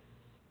pick.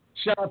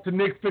 Shout out to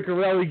Nick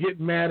Piccarelli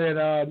getting mad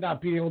at not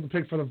being able to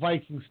pick for the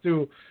Vikings,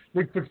 too.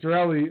 Nick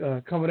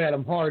Piccarelli coming at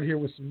him hard here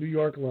with some New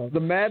York love. The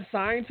mad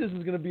scientist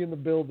is going to be in the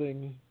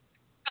building.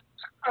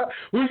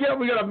 We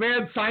got a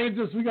mad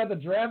scientist. We got the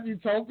Draft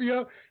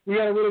Utopia. We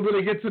got a little bit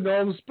of Get to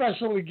Know Him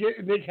special. We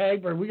get Nick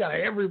Hagberg. We got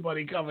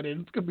everybody coming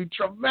in. It's going to be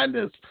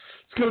tremendous.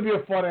 It's going to be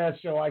a fun-ass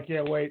show. I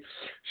can't wait.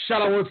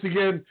 Shout out once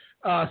again,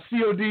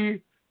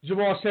 COD,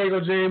 Jamal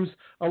Shango James,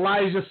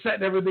 Elijah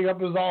setting everything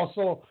up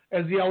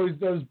as he always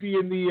does,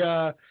 being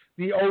the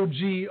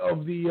OG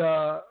of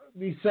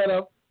the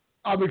setup.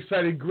 I'm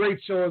excited. Great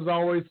show as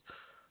always.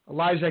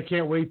 Elijah, I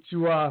can't wait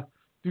to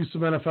do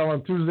some NFL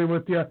on Tuesday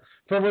with you.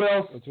 For everyone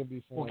else,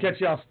 we'll catch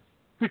you out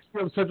 6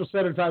 p.m. Central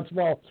Standard Time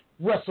tomorrow.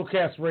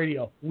 WrestleCast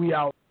Radio. We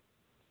out.